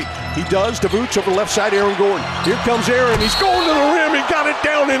create. He does to Vooch over the left side, Aaron Gordon. Here comes Aaron. He's going to the rim. He got it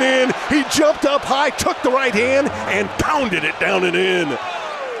down and in. He jumped up high, took the right hand, and pounded it down and in.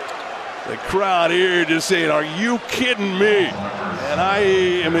 The crowd here just saying, are you kidding me? And I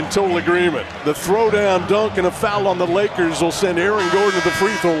am in total agreement. The throwdown dunk and a foul on the Lakers will send Aaron Gordon to the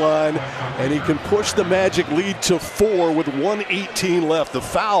free throw line, and he can push the Magic lead to 4 with 1:18 left. The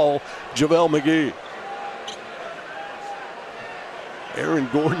foul, JaVale McGee. Aaron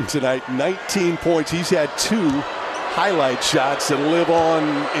Gordon tonight, 19 points. He's had 2 highlight shots that live on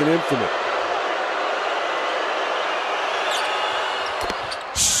in infamy.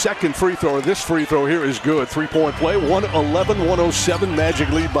 Second free throw, or this free throw here is good. 3-point play, 111-107, Magic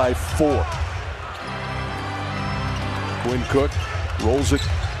lead by 4. Quinn Cook rolls it,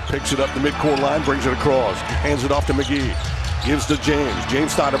 picks it up the midcourt line, brings it across, hands it off to McGee. Gives to James.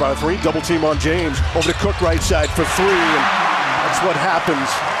 James thought about a 3, double team on James. Over to Cook right side for 3, and that's what happens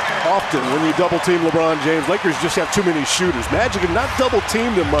often when you double team LeBron James. Lakers just have too many shooters. Magic have not double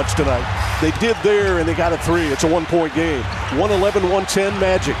teamed him much tonight. They did there, and they got a 3. It's a 1-point game. 111-110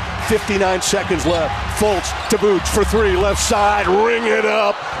 Magic. 59 seconds left. Fultz to Vooch for 3. Left side, ring it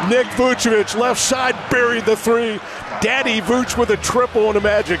up. Nick Vucevic, left side, buried the 3. Daddy Vooch with a triple and a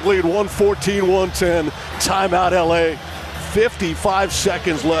Magic lead. 114-110. Timeout LA. 55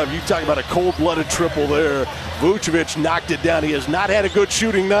 seconds left. You talk about a cold-blooded triple there. Vucevic knocked it down. He has not had a good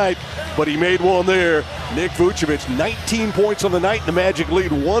shooting night, but he made one there. Nick Vucevic, 19 points on the night. The Magic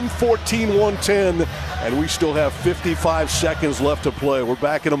lead 114-110, and we still have 55 seconds left to play. We're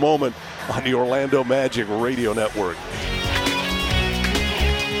back in a moment on the Orlando Magic Radio Network.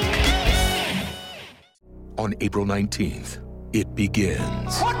 On April 19th, it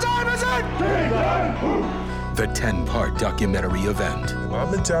begins. What time is it? The 10-part documentary event. Our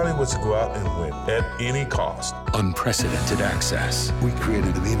mentality was to go out and win at any cost. Unprecedented access. We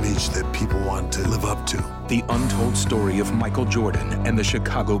created an image that people want to live up to. The untold story of Michael Jordan and the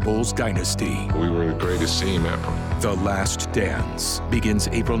Chicago Bulls dynasty. We were the greatest team ever. The Last Dance begins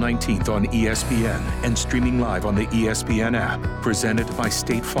April 19th on ESPN and streaming live on the ESPN app. Presented by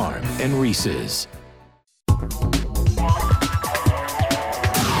State Farm and Reese's.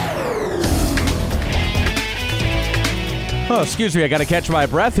 Oh, excuse me, I got to catch my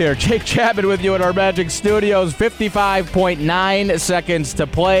breath here. Jake Chapman with you at our Magic Studios. 55.9 seconds to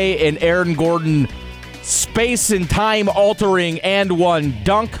play, and Aaron Gordon space and time altering and one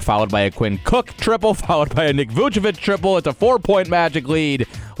dunk, followed by a Quinn Cook triple, followed by a Nick Vucevic triple. It's a 4-point Magic lead.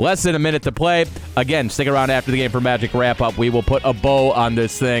 Less than a minute to play. Again, stick around after the game for Magic wrap-up. We will put a bow on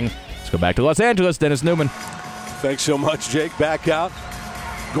this thing. Let's go back to Los Angeles. Dennis Newman. Thanks so much, Jake. Back out.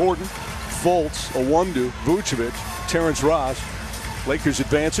 Gordon, Fultz, Owundu, Vucevic, Terrence Ross. Lakers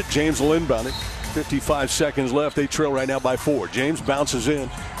advance it. James will inbound it. 55 seconds left. They trail right now by 4. James bounces in.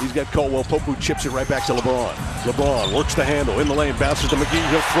 He's got Caldwell Pope, who chips it right back to LeBron. LeBron works the handle in the lane, bounces to McGee.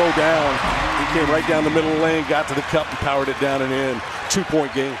 He'll throw down. He came right down the middle of the lane, got to the cup, and powered it down and in.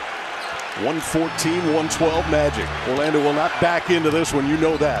 2-point game. 114-112 Magic. Orlando will not back into this one. You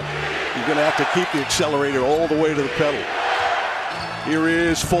know that. You're going to have to keep the accelerator all the way to the pedal. Here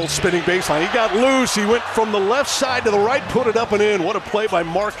is full spinning baseline. He got loose. He went from the left side to the right, put it up and in. What a play by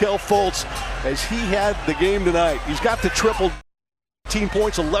Markelle Fultz as he had the game tonight. He's got the triple. 18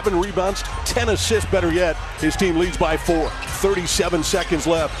 points, 11 rebounds, 10 assists. Better yet, his team leads by 4. 37 seconds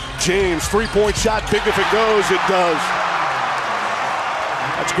left. James, 3-point shot. Big if it goes. It does.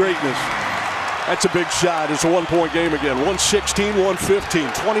 That's greatness. That's a big shot. It's a 1-point game again.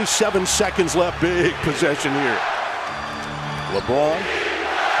 116-115. 27 seconds left. Big possession here. LeBron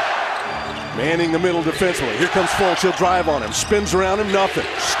manning the middle defensively. Here comes Fultz. He'll drive on him. Spins around him. Nothing.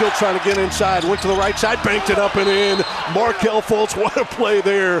 Still trying to get inside. Went to the right side. Banked it up and in. Markelle Fultz. What a play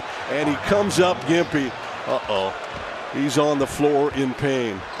there. And he comes up gimpy. Uh-oh. He's on the floor in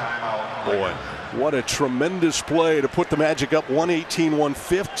pain. Boy, what a tremendous play to put the Magic up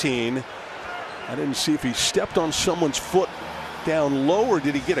 118-115. I didn't see if he stepped on someone's foot down low or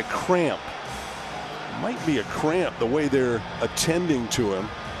did he get a cramp. Might be a cramp the way they're attending to him.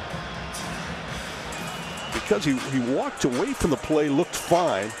 Because he walked away from the play, looked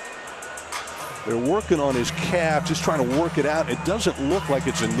fine. They're working on his calf, just trying to work it out. It doesn't look like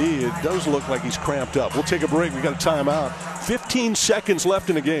it's a knee. It does look like he's cramped up. We'll take a break. We got a timeout. 15 seconds left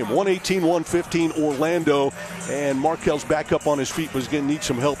in the game. 118-115 Orlando. And Markel's back up on his feet, but he's going to need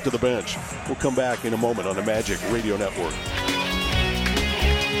some help to the bench. We'll come back in a moment on the Magic Radio Network.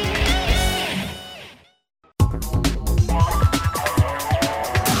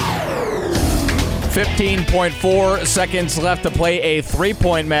 15.4 seconds left to play. A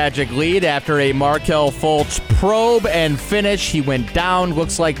 3-point Magic lead after a Markelle Fultz probe and finish. He went down.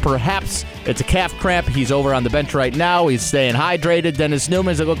 Looks like perhaps it's a calf cramp. He's over on the bench right now. He's staying hydrated. Dennis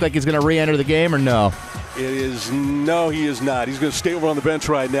Newman, does it look like he's going to re-enter the game or no? No, he is not. He's going to stay over on the bench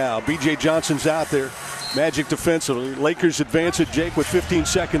right now. B.J. Johnson's out there. Magic defensively. Lakers advance it, Jake, with 15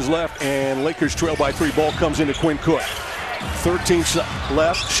 seconds left, and Lakers trail by 3. Ball comes into Quinn Cook. 13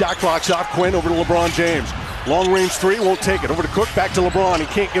 left. Shot clock's off. Quinn over to LeBron James. Long range 3, won't take it. Over to Cook, back to LeBron. He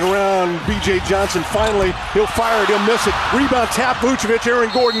can't get around B.J. Johnson. Finally, he'll fire it. He'll miss it. Rebound tap. Vucevic. Aaron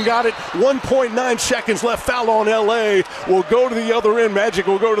Gordon got it. 1.9 seconds left. Foul on L.A. Will go to the other end. Magic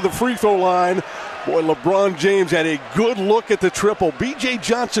will go to the free throw line. Boy, LeBron James had a good look at the triple. B.J.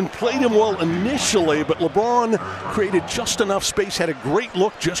 Johnson played him well initially, but LeBron created just enough space, had a great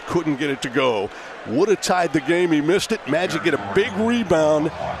look, just couldn't get it to go. Would have tied the game. He missed it. Magic get a big rebound.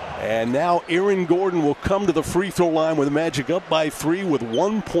 And now Aaron Gordon will come to the free throw line with Magic up by 3 with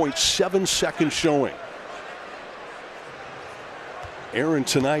 1.7 seconds showing. Aaron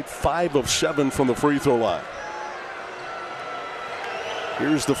tonight 5 of 7 from the free throw line.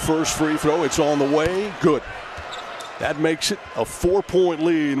 Here's the first free throw. It's on the way. Good. That makes it a 4-point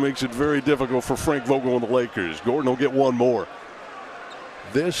lead. Makes it very difficult for Frank Vogel and the Lakers. Gordon will get one more.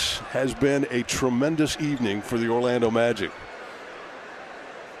 This has been a tremendous evening for the Orlando Magic.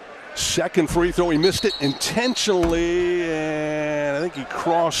 Second free throw, he missed it intentionally, and I think he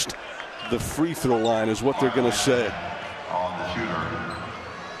crossed the free throw line is what they're going to say.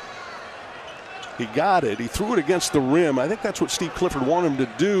 He got it. He threw it against the rim. I think that's what Steve Clifford wanted him to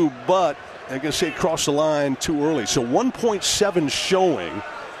do, but they're going to say crossed the line too early. So 1.7 showing.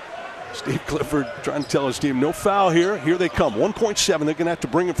 Steve Clifford trying to tell his team, no foul here. Here they come. 1.7. They're going to have to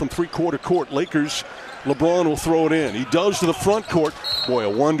bring it from three-quarter court. Lakers, LeBron will throw it in. He does to the front court. Boy,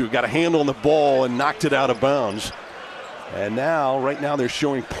 Iwundu got a hand on the ball and knocked it out of bounds. And now, right now, they're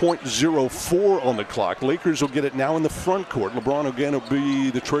showing .04 on the clock. Lakers will get it now in the front court. LeBron again will be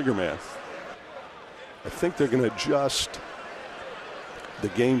the trigger man. I think they're going to adjust the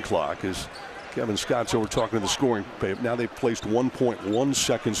game clock as Kevin Scott's over talking to the scoring page. Now they've placed 1.1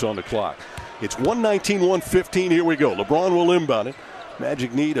 seconds on the clock. It's 119-115. Here we go. LeBron will inbound it.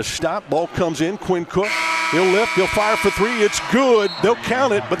 Magic need a stop. Ball comes in. Quinn Cook. He'll lift. He'll fire for three. It's good. They'll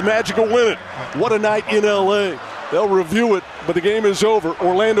count it, but the Magic will win it. What a night in L.A. They'll review it, but the game is over.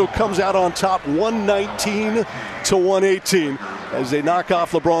 Orlando comes out on top 119-118 as they knock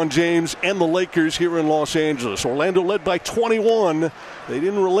off LeBron James and the Lakers here in Los Angeles. Orlando led by 21. They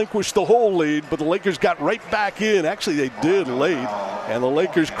didn't relinquish the whole lead, but the Lakers got right back in. Actually, they did late, and the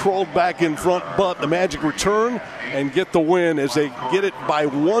Lakers crawled back in front, but the Magic return and get the win as they get it by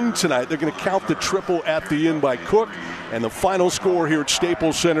one tonight. They're going to count the triple at the end by Cook, and the final score here at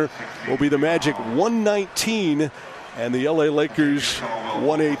Staples Center will be the Magic 119 and the LA Lakers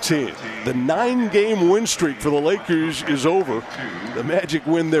 118. The 9-game win streak for the Lakers is over. The Magic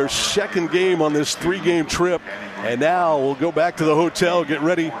win their second game on this 3-game trip, and now we'll go back to the hotel, get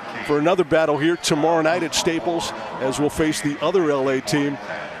ready for another battle here tomorrow night at Staples as we'll face the other LA team.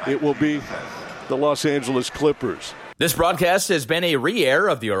 It will be the Los Angeles Clippers. This broadcast has been a re-air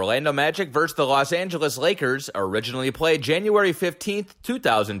of the Orlando Magic versus the Los Angeles Lakers, originally played January 15th,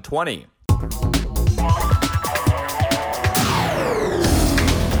 2020.